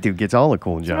 Man, that dude gets all the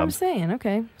cool That's what I'm jobs. saying.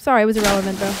 Okay. Sorry, it was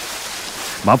irrelevant, though.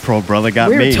 My pro brother got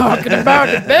We were me. talking about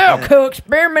the Belko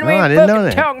experiment. No, We I ain't didn't know fucking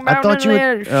that. talking about I thought you none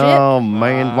were. of that shit. Oh,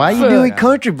 man. Why you doing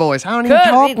country voice? I don't even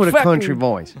talk with a country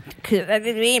voice. Because I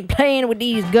ain't playing with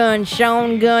these guns.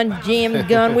 Sean gun, Jim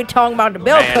gun. We're talking about the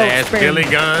Belko Badass experiment.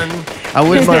 Billy Gunn. I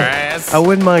wouldn't Mr. mind. Ass. I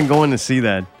wouldn't mind going to see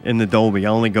that in the Dolby. I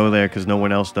only go there because no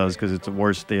one else does because it's the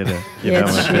worst theater. you've Yeah, ever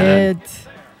it's been in. shit.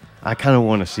 I kind of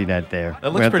want to see that there. That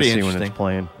looks we have pretty to see when interesting. it's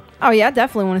playing. Oh, yeah, I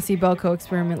definitely want to see Belko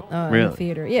experiment in the Really?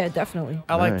 theater. Yeah, definitely.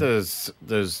 I like Right. those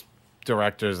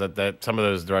directors that some of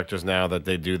those directors now that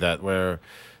they do that where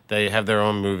they have their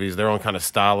own movies, their own kind of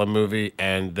style of movie,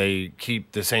 and they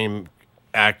keep the same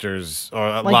actors or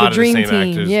a Like lot the of the Dream same Team,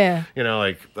 actors. yeah. You know,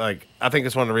 like I think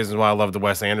it's one of the reasons why I love the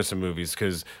Wes Anderson movies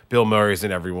because Bill Murray's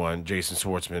in everyone, Jason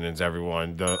Schwartzman is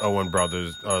everyone, the Owen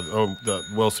brothers, the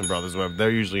Wilson brothers, whatever,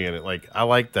 they're usually in it. Like I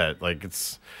like that. Like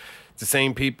it's the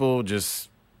same people, just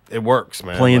it works,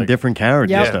 man. Playing Like, different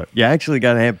characters. Yep. Stuff. You actually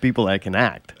got to have people that can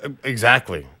act.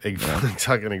 Exactly.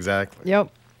 Exactly. Yep.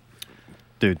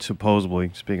 Dude,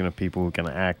 supposedly, speaking of people who can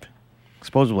act,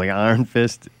 supposedly Iron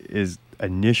Fist is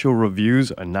initial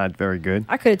reviews are not very good.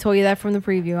 I could have told you that from the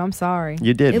preview. I'm sorry.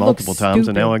 You did It multiple looks times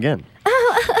and now stupid. again.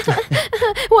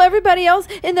 Well, everybody else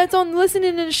and that's on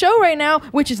listening to the show right now,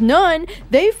 which is none.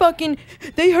 They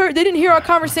didn't hear our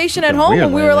conversation at home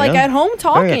when we were like at home Very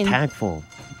talking. tactful.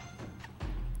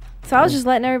 So I was just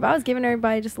letting everybody. I was giving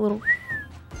everybody just a little.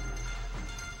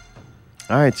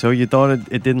 All right, so you thought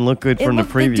it didn't look good from the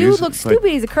previews. The dude looks but stupid.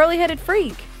 He's a curly-headed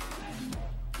freak.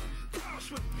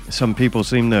 Some people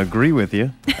seem to agree with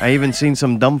you. I even seen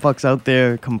some dumb fucks out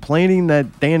there complaining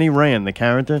that Danny Rand, the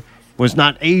character, was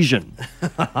not Asian.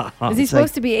 Is he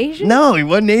supposed to be Asian? No, he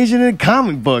wasn't Asian in a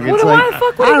comic book. Well, It's then why like the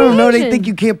fuck would I he be don't know. They Asian? think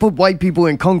you can't put white people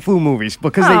in kung fu movies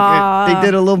because Aw. they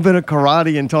did a little bit of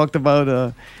karate and talked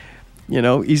about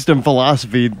Eastern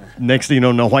philosophy. Next thing you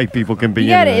know, no white people can be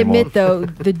You in gotta it anymore. admit though,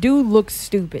 the dude looks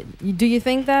stupid. Do you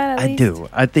think that? At I least? do.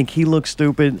 I think he looks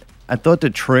stupid. I thought the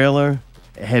trailer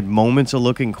had moments of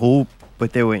looking cool,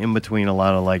 but they were in between a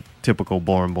lot of like typical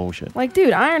boring bullshit. Like,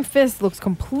 dude, Iron Fist looks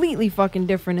completely fucking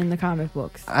different in the comic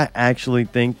books. I actually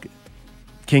think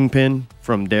Kingpin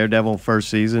from Daredevil first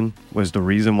season was the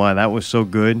reason why that was so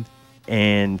good,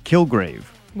 and Kilgrave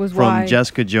Was from why-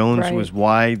 Jessica Jones right. was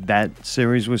why that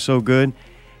series was so good.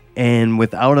 And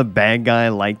without a bad guy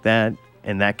like that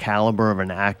and that caliber of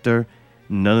an actor,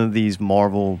 none of these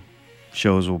Marvel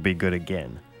shows will be good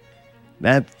again.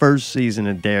 That first season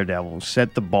of Daredevil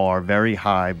set the bar very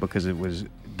high because it was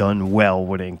done well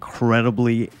with an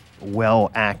incredibly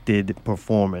well acted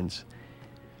performance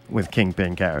with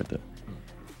Kingpin character.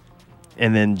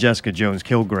 And then Jessica Jones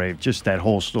Kilgrave, just that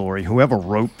whole story. Whoever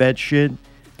wrote that shit,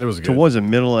 it was good. Towards the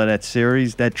middle of that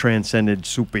series, that transcended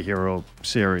superhero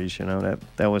series. You know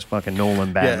that was fucking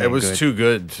Nolan Batman. Yeah, it was good. too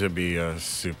good to be a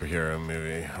superhero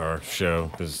movie or show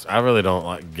because I really don't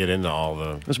like get into all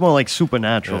the. It's more like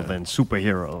supernatural than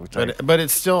superhero. Type. But it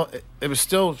was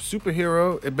still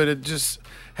superhero, but it just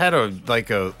had a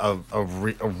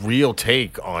real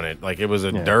take on it. Like it was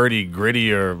a dirty,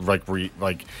 grittier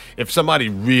like if somebody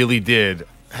really did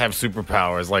have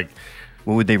superpowers, like.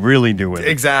 What would they really do with it?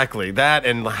 Exactly that,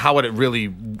 and how would it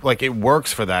really like? It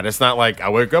works for that. It's not like I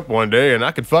wake up one day and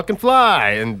I could fucking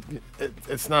fly, and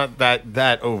it's not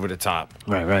that over the top.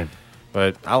 Right.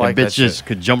 But I like that that bitch just shit.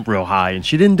 could jump real high, and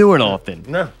she didn't do it often.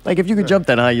 No. Like if you could jump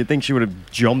that high, you'd think she would have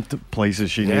jumped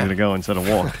places she needed to go instead of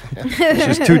walk.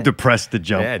 She's too depressed to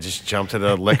jump. Yeah, just jump to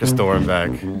the liquor store and back.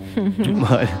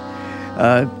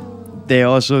 But there are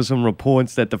also some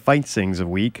reports that the fight scenes are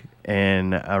weak,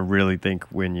 and I really think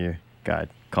when you got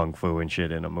kung fu and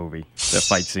shit in a movie, the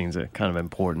fight scenes are kind of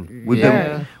important.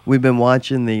 We've been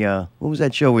watching the what was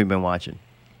that show we've been watching?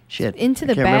 Shit, Into I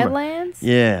the can't remember. Badlands?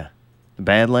 Yeah, the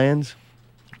Badlands.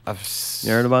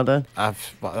 You heard about that?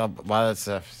 Why does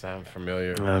that sound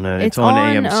familiar? I don't know. It's It's on,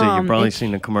 on, AMC. You've probably it-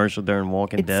 seen the commercial during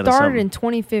Walking It Dead or started something. in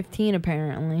 2015,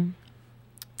 apparently.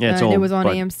 Yeah, it's and it old, was on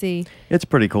but AMC. It's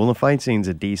pretty cool. The fight scenes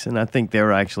are decent. I think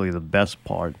they're actually the best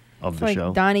part of It's the like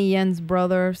show. Donnie Yen's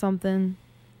brother or something.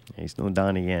 He's no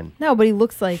Donnie Yen. No, but he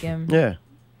looks like him. Yeah.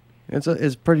 It's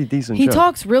a pretty decent He show.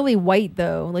 talks really white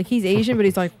though. Like he's Asian, but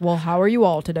he's like, "Well, how are you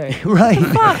all today?" Right.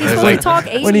 Fuck, he's supposed to talk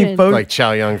Asian. When he like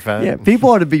Chow Yun Fat. Yeah, people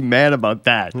ought to be mad about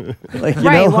that. Like, you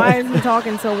Right? know, Why is he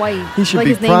talking so white? he should like be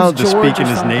his name's proud to George speak in or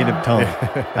his something. native tongue.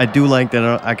 I do like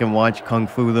that I can watch Kung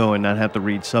Fu though and not have to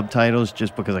read subtitles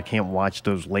just because I can't watch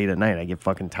those late at night. I get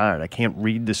fucking tired. I can't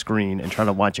read the screen and try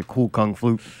to watch a cool Kung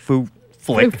Fu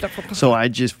flick. So I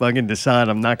just fucking decide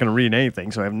I'm not going to read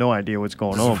anything. So I have no idea what's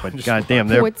going on. But goddamn,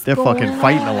 they're fucking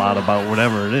fighting a lot about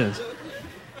whatever it is.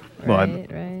 But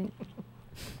Right.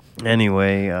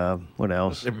 anyway, what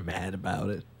else? They're mad about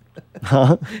it.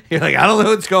 Huh? You're like, I don't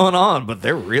know what's going on, but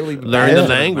they're really Learn mad the about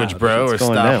language, it. bro, or What's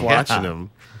going stop down? watching Yeah. them.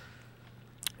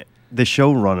 The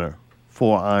showrunner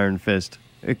for Iron Fist.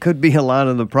 It could be a lot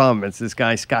of the problem. It's this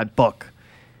guy Scott Buck.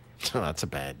 Oh, that's a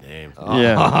bad name.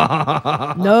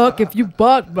 Yeah. Nuck if you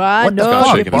buck, boy. What the Nuck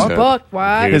fuck, if you Buck? buck,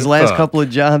 boy. His last couple of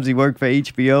jobs, he worked for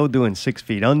HBO doing 6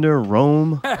 Feet Under,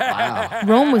 Rome.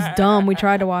 Rome was dumb. We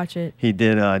tried to watch it. He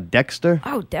did Dexter.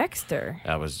 Oh, Dexter.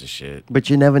 That was the shit.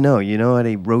 But you never know. You know how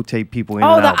they rotate people in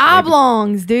Oh, and the out. Maybe-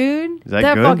 oblongs, dude. Is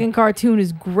that good? fucking cartoon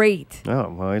is great. Oh,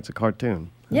 well, it's a cartoon.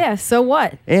 Yeah, so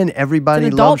what? And everybody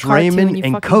It's an adult loves cartoon, Raymond you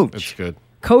and fucking- Coach. That's good.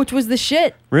 Coach was the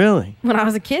shit. Really? When I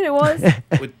was a kid, it was.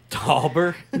 With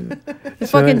Tauber. The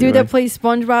fucking dude that plays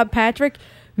SpongeBob, Patrick.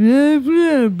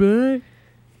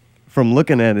 From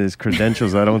looking at his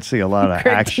credentials, I don't see a lot of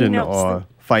action Credentials. or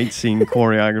fight scene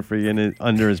choreography in it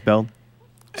under his belt.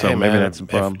 So Hey, maybe man, that's the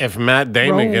problem. If Matt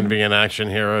Damon Rome. can be an action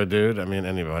hero, dude, I mean,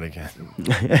 anybody can.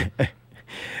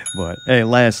 But hey,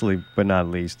 lastly but not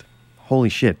least, holy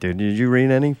shit, dude! Did you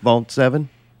read any Vault 7?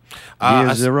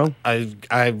 Gear Zero?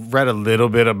 I read a little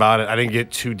bit about it. I didn't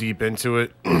get too deep into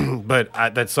it, but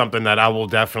that's something that I will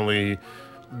definitely.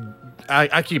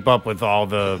 I keep up with all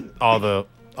the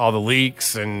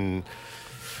leaks and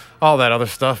all that other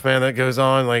stuff, man, that goes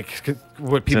on, like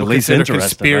what people at least consider interesting,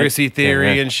 conspiracy right?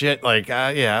 theory Yeah. and shit. Like,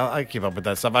 I keep up with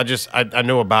that stuff. I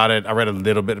know about it. I read a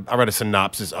little bit. I read a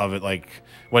synopsis of it, like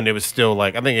when it was still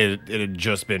like I think it had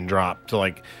just been dropped, so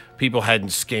like people hadn't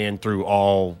scanned through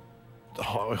all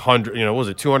 100. What was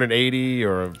it 280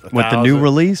 or 1,000? With the new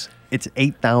release, it's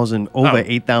 8,000 over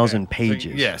 8,000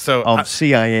 pages. yeah, so of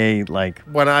CIA like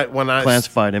when I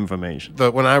classified information.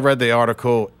 when I read the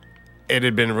article, it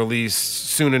had been released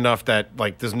soon enough that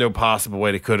like there's no possible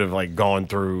way they could have like gone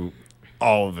through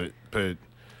all of it. But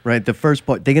Right, the first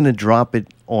part, they're gonna drop it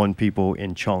on people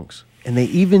in chunks, and they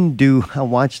even do. I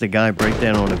watched a guy break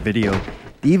down on a video.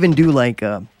 They even do like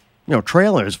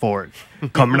trailers for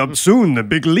it. Coming up soon, the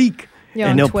big leak. Yeah,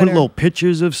 and on they'll put Twitter. little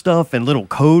pictures of stuff and little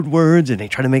code words, and they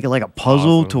try to make it like a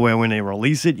puzzle to where when they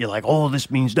release it, you're like, oh, this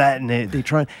means that, and they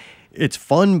try. It's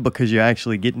fun because you're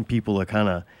actually getting people to kind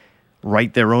of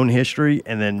write their own history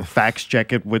and then fact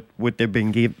check it with what they're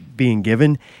being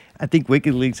given. I think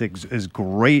WikiLeaks is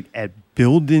great at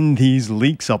building these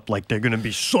leaks up like they're going to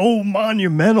be so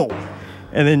monumental,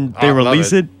 and then they I love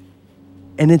release it,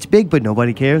 and it's big, but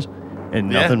nobody cares,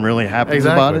 and Yeah, nothing really happens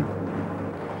exactly. about it.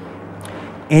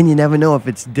 And you never know if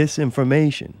it's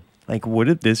disinformation. Like, what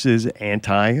if this is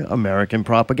anti-American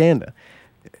propaganda?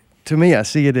 To me, I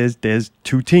see it as there's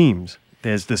two teams.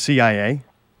 There's the CIA,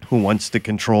 who wants to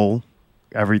control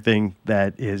everything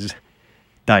that is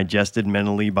digested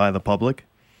mentally by the public.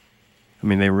 I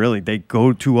mean, they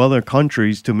go to other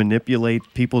countries to manipulate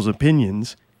people's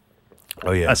opinions,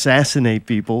 assassinate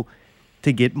people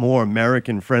to get more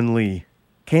American-friendly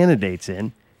candidates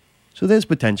in. So there's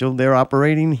potential. They're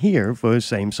operating here for the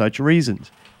same such reasons,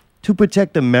 to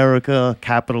protect America,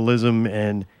 capitalism,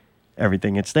 and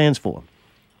everything it stands for.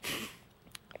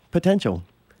 Potential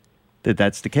that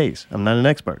that's the case. I'm not an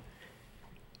expert.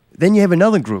 Then you have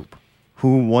another group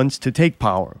who wants to take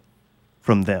power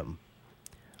from them.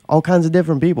 All kinds of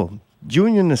different people.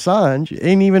 Julian Assange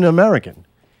ain't even American.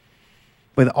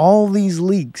 With all these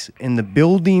leaks and the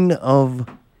building of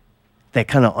that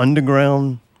kind of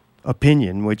underground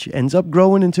opinion, which ends up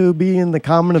growing into being the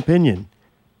common opinion,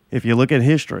 if you look at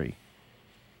history,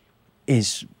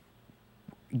 is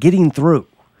getting through.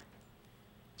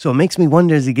 So it makes me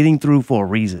wonder, is it getting through for a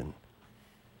reason?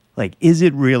 Like, is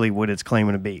it really what it's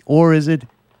claiming to be? Or is it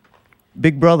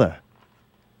Big Brother?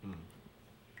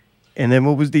 And then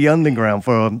what was the underground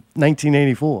for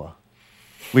 1984?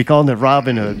 We called it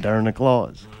Robin Hood during the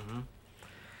clause.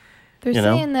 They're You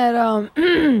know? saying that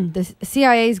the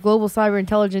CIA's global cyber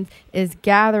intelligence is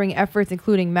gathering efforts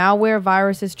including malware,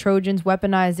 viruses, Trojans,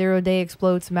 weaponized zero-day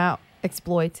exploits,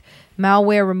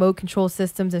 malware, remote control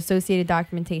systems, associated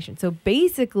documentation. So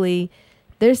basically,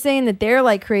 they're saying that they're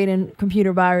like creating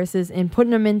computer viruses and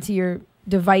putting them into your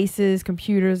devices,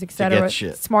 computers, etc.,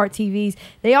 shit. smart TVs.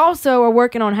 They also are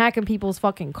working on hacking people's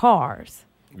fucking cars.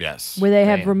 Yes. Where they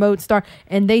have remote start,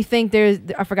 and they think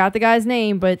I forgot the guy's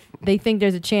name, but they think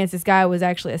there's a chance this guy was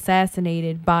actually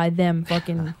assassinated by them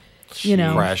fucking,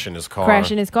 crashing his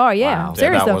car. Yeah. Wow.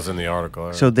 Serious That though. was in the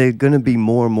article. So there are going to be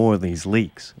more and more of these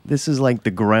leaks. This is like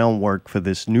the groundwork for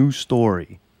this new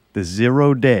story, the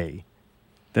 0 day,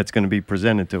 that's going to be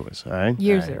presented to us. All right.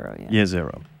 Year zero. Yeah. Year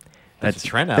zero. That's a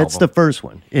Trent That's album. the first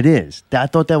one. It is. I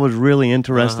thought that was really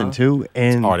interesting too.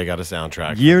 And already got a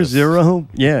soundtrack. Year Zero,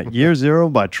 Year Zero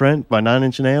by Trent by 9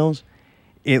 Inch Nails.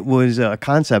 It was a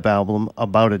concept album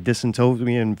about a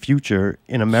dystopian future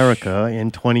in America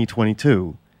in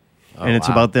 2022. And it's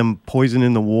about them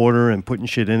poisoning the water and putting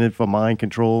shit in it for mind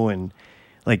control. And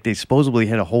like they supposedly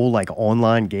had a whole like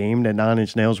online game that 9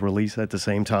 Inch Nails released at the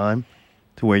same time,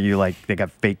 to where you like they got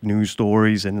fake news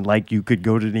stories and like you could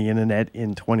go to the internet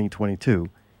in 2022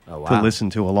 to listen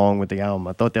to along with the album.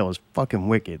 I thought that was fucking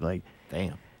wicked. Like,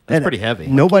 damn, that's pretty heavy.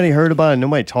 Nobody heard about it.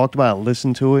 Nobody talked about it.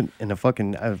 Listened to it. And the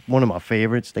fucking one of my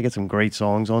favorites. They got some great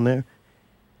songs on there.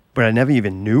 But I never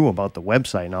even knew about the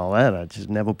website and all that. I just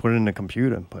never put it in the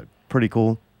computer. But pretty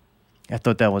cool. I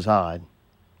thought that was odd.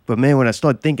 But man, when I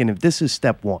start thinking, if this is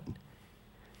step one,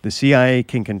 the CIA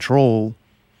can control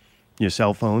your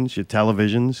cell phones, your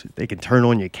televisions. They can turn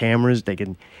on your cameras. They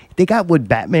got what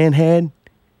Batman had,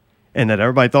 and that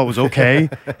everybody thought was okay.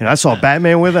 And I saw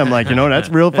Batman with it. I'm like, that's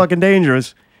real fucking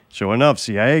dangerous. Sure enough,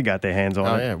 CIA got their hands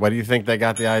on it. Yeah. What do you think they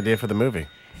got the idea for the movie?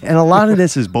 And a lot of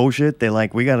this is bullshit. They're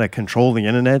like, we got to control the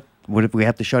internet. What if we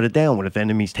have to shut it down? What if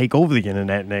enemies take over the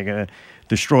internet and they're going to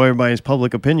destroy everybody's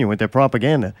public opinion with their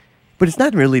propaganda? But it's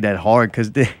not really that hard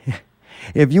because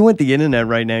if you went the internet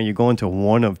right now, you're going to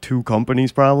one of two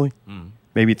companies probably,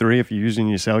 maybe three if you're using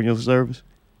your cellular service.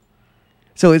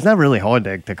 So it's not really hard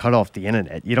to cut off the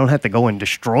internet. You don't have to go and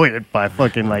destroy it by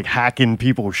fucking like hacking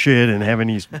people's shit and having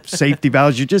these safety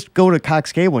valves. You just go to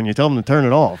Cox Cable and you tell them to turn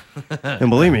it off. And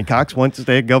believe me, Cox, once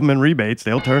they have government rebates,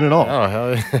 they'll turn it off. Oh,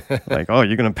 hell yeah. Like, oh,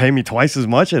 you're going to pay me twice as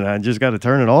much and I just got to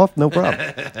turn it off? No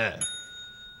problem.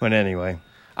 But anyway.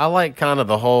 I like kind of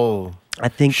the whole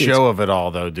show of it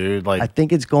all, though, dude. Like, I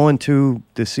think it's going to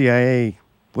the CIA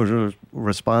was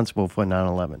responsible for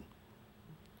 9/11.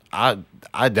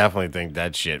 I definitely think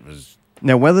that shit was...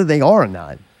 Now, whether they are or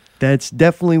not, that's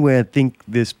definitely where I think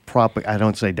this I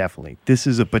don't say definitely. This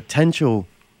is a potential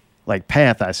like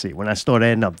path I see. When I start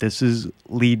adding up, this is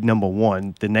lead number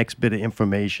one. The next bit of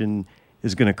information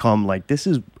is going to come like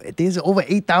there's over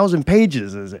 8,000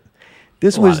 pages, is it?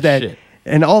 This A was lot of that... shit.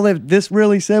 And all that this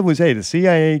really said was, hey, the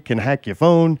CIA can hack your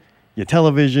phone, your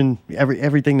television,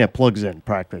 everything that plugs in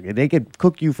practically. They could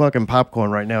cook you fucking popcorn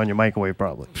right now in your microwave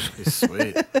probably.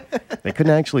 Sweet. They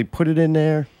couldn't actually put it in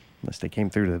there unless they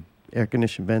came through the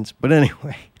air-conditioned vents. But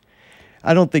anyway,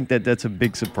 I don't think that's a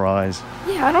big surprise.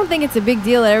 Yeah, I don't think it's a big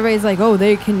deal that everybody's like, oh,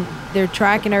 they're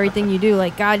tracking everything you do.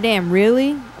 Like, goddamn,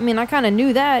 really? I mean, I kind of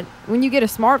knew that. When you get a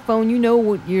smartphone, you know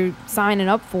what you're signing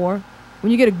up for. When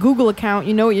you get a Google account,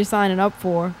 you know what you're signing up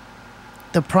for.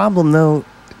 The problem, though,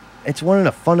 it's one of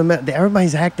the fundamental...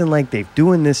 Everybody's acting like they're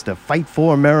doing this to fight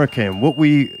for America and what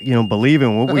we, believe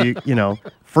in, what we,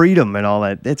 freedom and all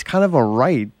that. It's kind of a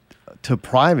right to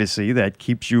privacy that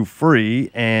keeps you free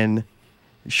and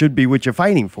should be what you're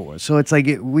fighting for. So it's like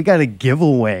we got to give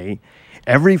away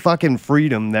every fucking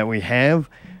freedom that we have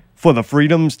for the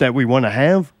freedoms that we want to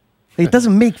have. It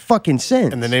doesn't make fucking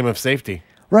sense. In the name of safety.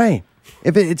 Right.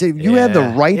 If you have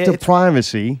the right to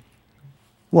privacy,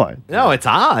 what? No, it's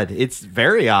odd. It's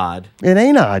very odd. It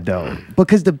ain't odd, though.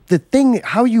 Because the thing,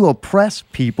 how you oppress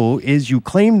people is you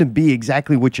claim to be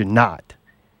exactly what you're not.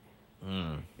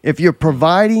 If you're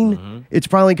providing, it's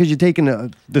probably because you're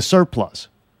taking the surplus.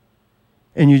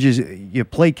 And you're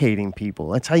placating people.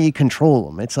 That's how you control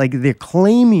them. It's like they're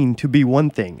claiming to be one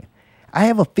thing. I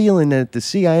have a feeling that if the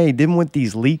CIA didn't want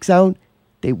these leaks out,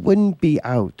 they wouldn't be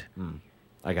out.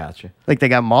 I got you. Like they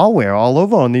got malware all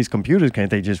over on these computers. Can't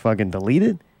they just fucking delete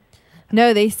it?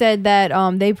 No, they said that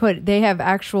they have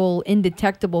actual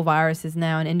indetectable viruses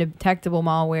now and indetectable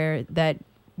malware that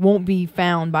won't be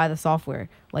found by the software.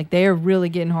 Like they are really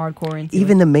getting hardcore into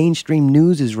Even it. the mainstream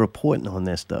news is reporting on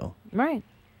this, though. Right.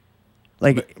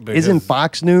 Like, isn't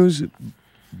Fox News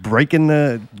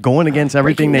going against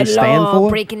everything they stand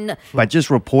for? By just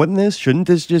reporting this? Shouldn't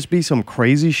this just be some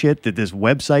crazy shit that this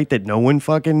website that no one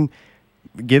fucking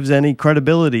gives any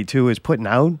credibility to is putting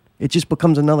out? It just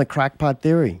becomes another crackpot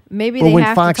theory. Maybe but they when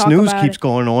have Fox to talk News about keeps it.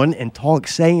 going on and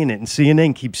saying it, and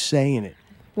CNN keeps saying it,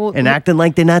 Well, and acting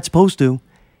like they're not supposed to,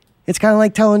 It's kind of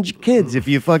like telling kids if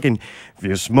you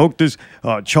smoke this,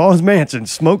 Charles Manson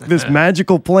smoked this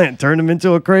magical plant, turned him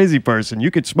into a crazy person. You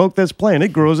could smoke this plant; it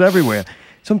grows everywhere.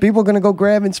 Some people are gonna go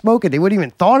grab and smoke it. They wouldn't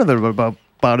even thought of it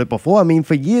about it before. I mean,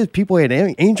 for years, people had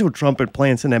angel trumpet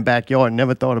plants in their backyard and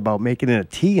never thought about making it a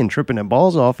tea and tripping their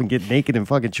balls off and getting naked and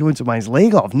fucking chewing somebody's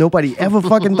leg off. Nobody ever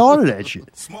fucking thought of that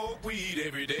shit. Smoke weed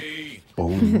every day.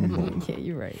 Boom. Yeah,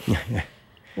 you're right.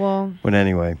 Well, But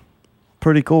anyway,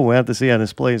 pretty cool. We'll have to see how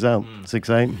this plays out. It's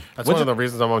exciting. That's one of the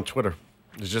reasons I'm on Twitter.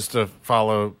 Is just to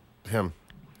follow him,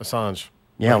 Assange.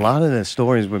 Yeah, a lot of the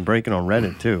stories been breaking on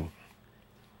Reddit, too.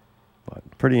 But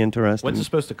pretty interesting. When's it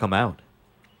supposed to come out?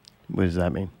 What does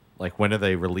that mean? Like, when are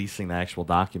they releasing the actual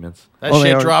documents? That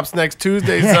shit drops next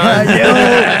Tuesday, son.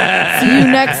 see you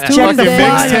next On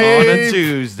a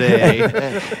Tuesday.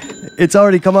 It's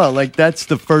already come out. Like, that's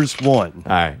the first one.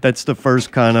 All right. That's the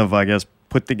first kind of, I guess,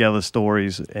 put together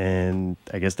stories, and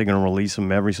I guess they're going to release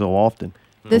them every so often.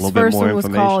 this first one was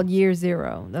called Year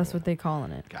Zero. That's what they're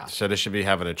calling it. So they should be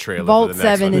having a trailer. Vault for the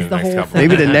next 7 one is in the next whole couple thing.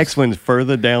 Maybe the next one's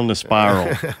further down the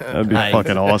spiral. That'd be Nice.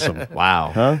 fucking awesome.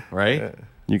 Wow. Huh? Right?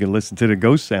 You can listen to the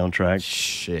Ghost soundtrack.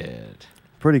 Shit.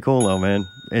 Pretty cool, though, man.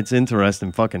 It's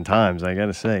interesting fucking times, I got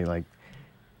to say. Like,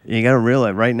 you got to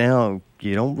realize right now,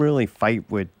 you don't really fight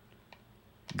with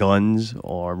guns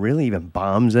or really even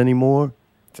bombs anymore.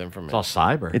 It's information. It's all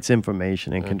cyber. It's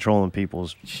information and controlling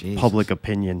people's Jesus. public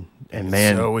opinion. And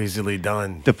man, so easily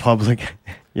done. the public.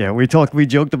 Yeah, we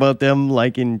joked about them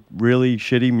liking really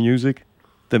shitty music.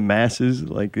 The masses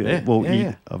will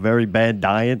eat a very bad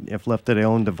diet if left to their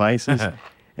own devices,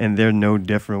 and they're no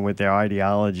different with their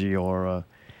ideology or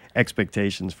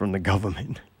expectations from the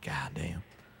government. God damn.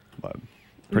 But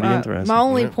pretty interesting. My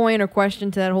only point or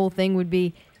question to that whole thing would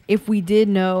be, if we did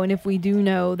know, and if we do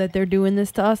know that they're doing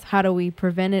this to us, how do we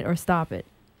prevent it or stop it?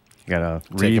 You gotta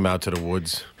Take him out to the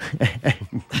woods.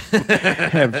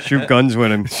 shoot guns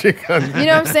with him. You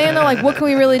know what I'm saying? Though, like, what can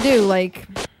we really do? Like,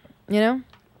 you know?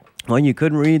 Well, you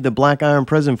couldn't read the Black Iron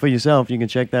Prison for yourself. You can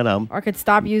check that out. Or I could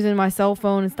stop using my cell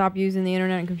phone and stop using the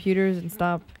internet and computers and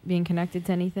stop being connected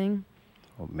to anything.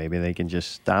 Or maybe they can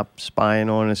just stop spying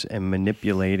on us and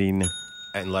manipulating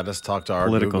And let us talk to our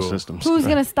political Google. systems. Who's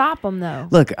going to stop them, though?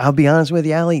 Look, I'll be honest with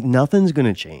you, Allie. Nothing's going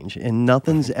to change, and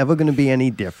nothing's ever going to be any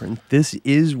different. This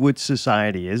is what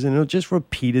society is, and it'll just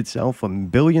repeat itself for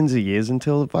billions of years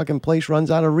until the fucking place runs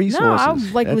out of resources.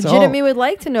 No, I That's legitimately all. would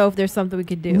like to know if there's something we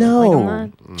could do. No, Like, I'm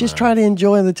not- just try to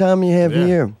enjoy the time you have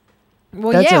here.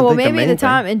 Well, That's, yeah, I well, think, the maybe main the thing.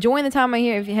 time, enjoying the time I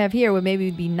have here would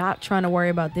maybe be not trying to worry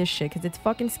about this shit because it's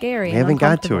fucking scary. We and haven't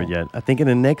got to it uncomfortable. yet. I think in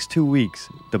the next 2 weeks,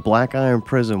 the Black Iron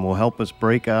Prison will help us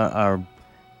break our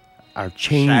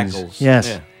chains. Shackles. Yes.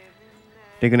 Yeah.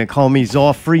 They're going to call me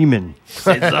Zaw Freeman.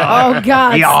 Oh,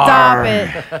 God, stop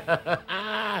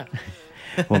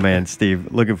it. Well, man,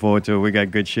 Steve, looking forward to it. We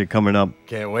got good shit coming up.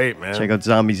 Can't wait, man. Check out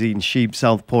Zombies Eating Sheep,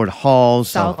 Southport Hall.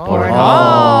 Southport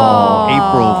Hall.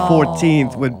 April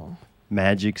 14th with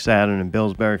Magic Saturn and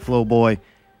Pillsbury Flowboy.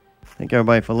 Thank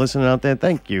everybody for listening out there.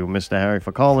 Thank you, Mr. Harry,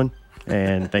 for calling.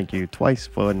 And thank you twice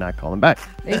for not calling back.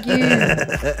 Thank you.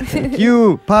 Thank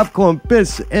you. Popcorn,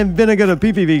 Piss, and Vinegar to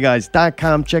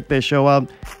PPVguys.com. Check their show out.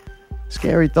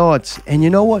 Scary Thoughts. And you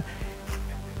know what?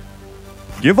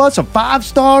 Give us a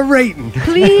 5-star rating.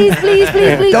 Please, please,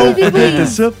 please, please, Don't please, forget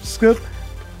to please.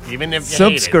 Even if you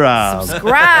subscribe.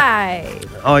 Subscribe.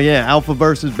 Oh, yeah. Alpha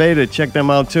versus Beta. Check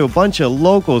them out, too. A bunch of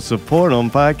local support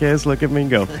on podcasts. Look at me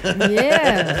go.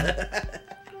 Yeah.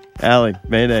 Allie,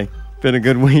 Mayday. Been a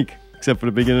good week, except for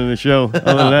the beginning of the show.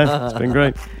 Other than that, it's been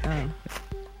great.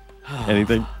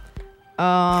 Anything?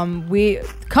 We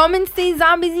come and see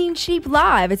Zombies Eating Sheep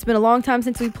live. It's been a long time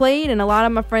since we played, and a lot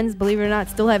of my friends, believe it or not,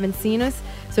 still haven't seen us.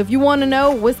 So if you want to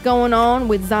know what's going on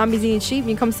with Zombies Eating Sheep, you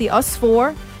can come see us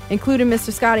four, including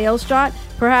Mr. Scotty Elstrott,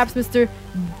 perhaps Mr.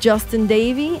 Justin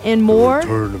Davey, and more.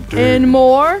 And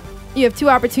more. You have 2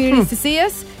 opportunities to see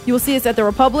us. You will see us at the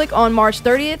Republic on March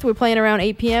 30th. We're playing around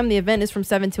 8 p.m. The event is from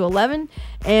 7 to 11.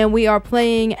 And we are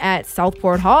playing at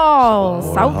Southport Hall.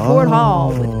 Southport Hall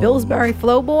with Pillsbury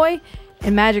Flowboy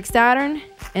and Magic Saturn.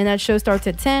 And that show starts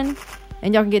at 10.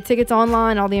 And y'all can get tickets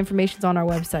online. All the information's on our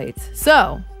websites.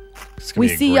 So, we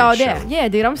see y'all there. Yeah,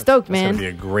 dude, I'm stoked, man. It's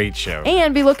going to be a great show.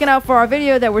 And be looking out for our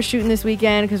video that we're shooting this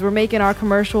weekend because we're making our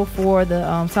commercial for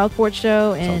the Southport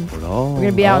show. And we're going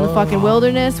to be out in the fucking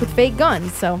wilderness with fake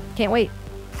guns. So, can't wait.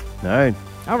 All right.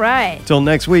 All right. Till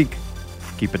next week,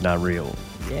 keep it not real.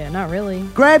 Yeah, not really.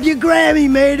 Grab your Grammy,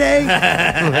 Mayday.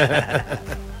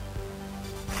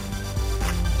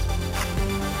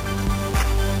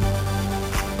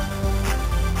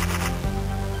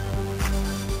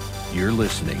 You're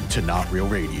listening to Not Real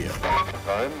Radio.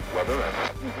 Time, weather,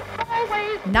 and...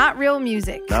 Not real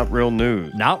music. Not real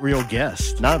news. Not real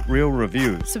guests. Not real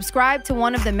reviews. Subscribe to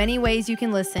one of the many ways you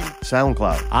can listen.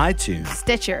 SoundCloud, iTunes,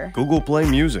 Stitcher, Google Play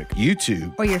Music,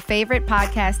 YouTube, or your favorite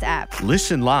podcast app.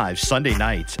 Listen live Sunday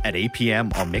nights at 8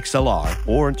 p.m. on MixLR.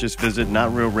 Or just visit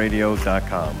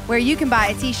NotRealRadio.com, where you can buy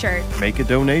a t-shirt. Make a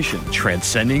donation.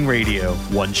 Transcending radio,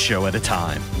 one show at a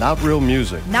time. Not real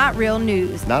music. Not real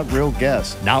news. Not real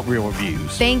guests. Not real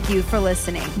reviews. Thank you for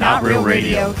listening.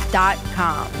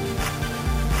 NotRealRadio.com.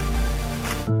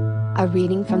 A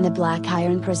reading from the Black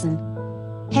Iron Prison.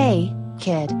 Hey,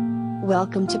 kid.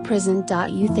 Welcome to prison.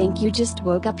 You think you just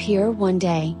woke up here one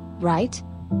day, right?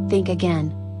 Think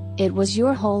again. It was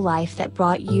your whole life that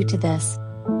brought you to this.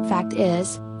 Fact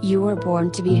is, you were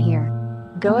born to be here.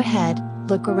 Go ahead,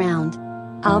 look around.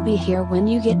 I'll be here when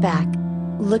you get back.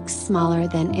 Looks smaller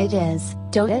than it is,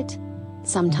 don't it?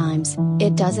 Sometimes,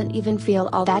 it doesn't even feel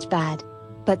all that bad.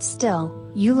 But still,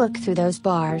 you look through those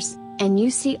bars, and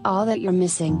you see all that you're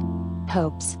missing.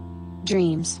 Hopes.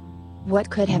 Dreams.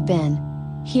 What could have been.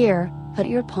 Here, put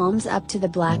your palms up to the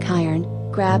black iron,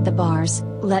 grab the bars,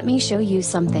 let me show you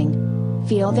something.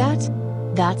 Feel that?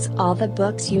 That's all the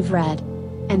books you've read.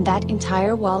 And that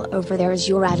entire wall over there is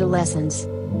your adolescence.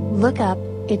 Look up,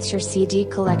 it's your CD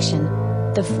collection.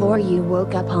 The floor you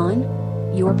woke up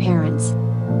on? Your parents.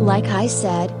 Like I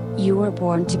said, you were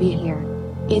born to be here.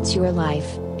 It's your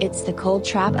life, it's the cold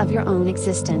trap of your own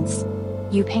existence.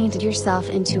 You painted yourself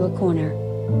into a corner.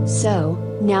 So,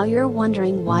 now you're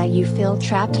wondering why you feel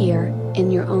trapped here,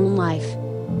 in your own life.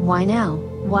 Why now?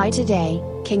 Why today?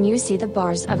 Can you see the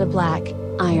bars of a black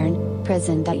iron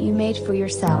prison that you made for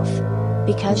yourself?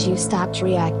 Because you stopped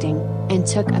reacting, and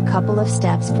took a couple of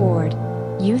steps forward.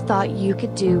 You thought you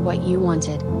could do what you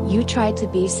wanted. You tried to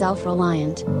be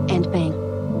self-reliant, and bang.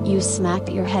 You smacked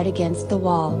your head against the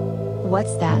wall.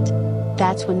 What's that?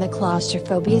 That's when the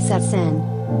claustrophobia sets in.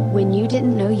 When you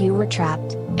didn't know you were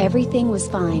trapped, everything was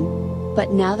fine.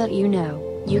 But now that you know,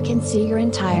 you can see your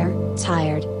entire,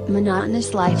 tired,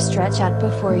 monotonous life stretch out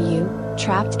before you,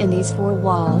 trapped in these 4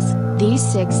 walls, these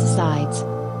 6 sides.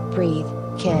 Breathe,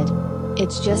 kid.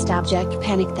 It's just abject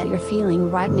panic that you're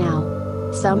feeling right now.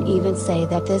 Some even say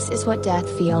that this is what death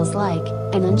feels like,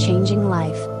 an unchanging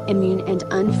life, immune and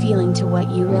unfeeling to what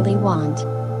you really want.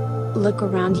 Look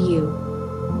around you.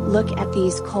 Look at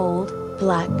these cold,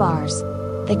 black bars.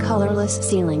 The colorless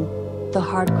ceiling. The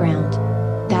hard ground.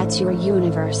 That's your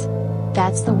universe.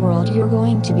 That's the world you're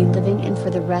going to be living in for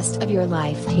the rest of your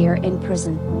life here in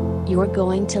prison. You're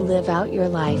going to live out your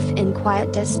life in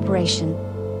quiet desperation.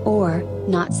 Or,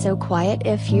 not so quiet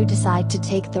if you decide to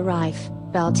take the Rife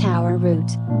Bell Tower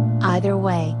route. Either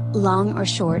way, long or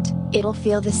short, it'll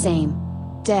feel the same.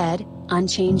 Dead,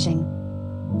 unchanging.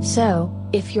 So,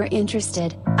 if you're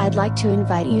interested, I'd like to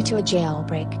invite you to a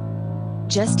jailbreak.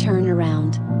 Just turn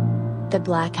around. The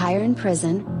Black Iron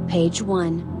Prison, page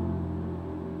 1.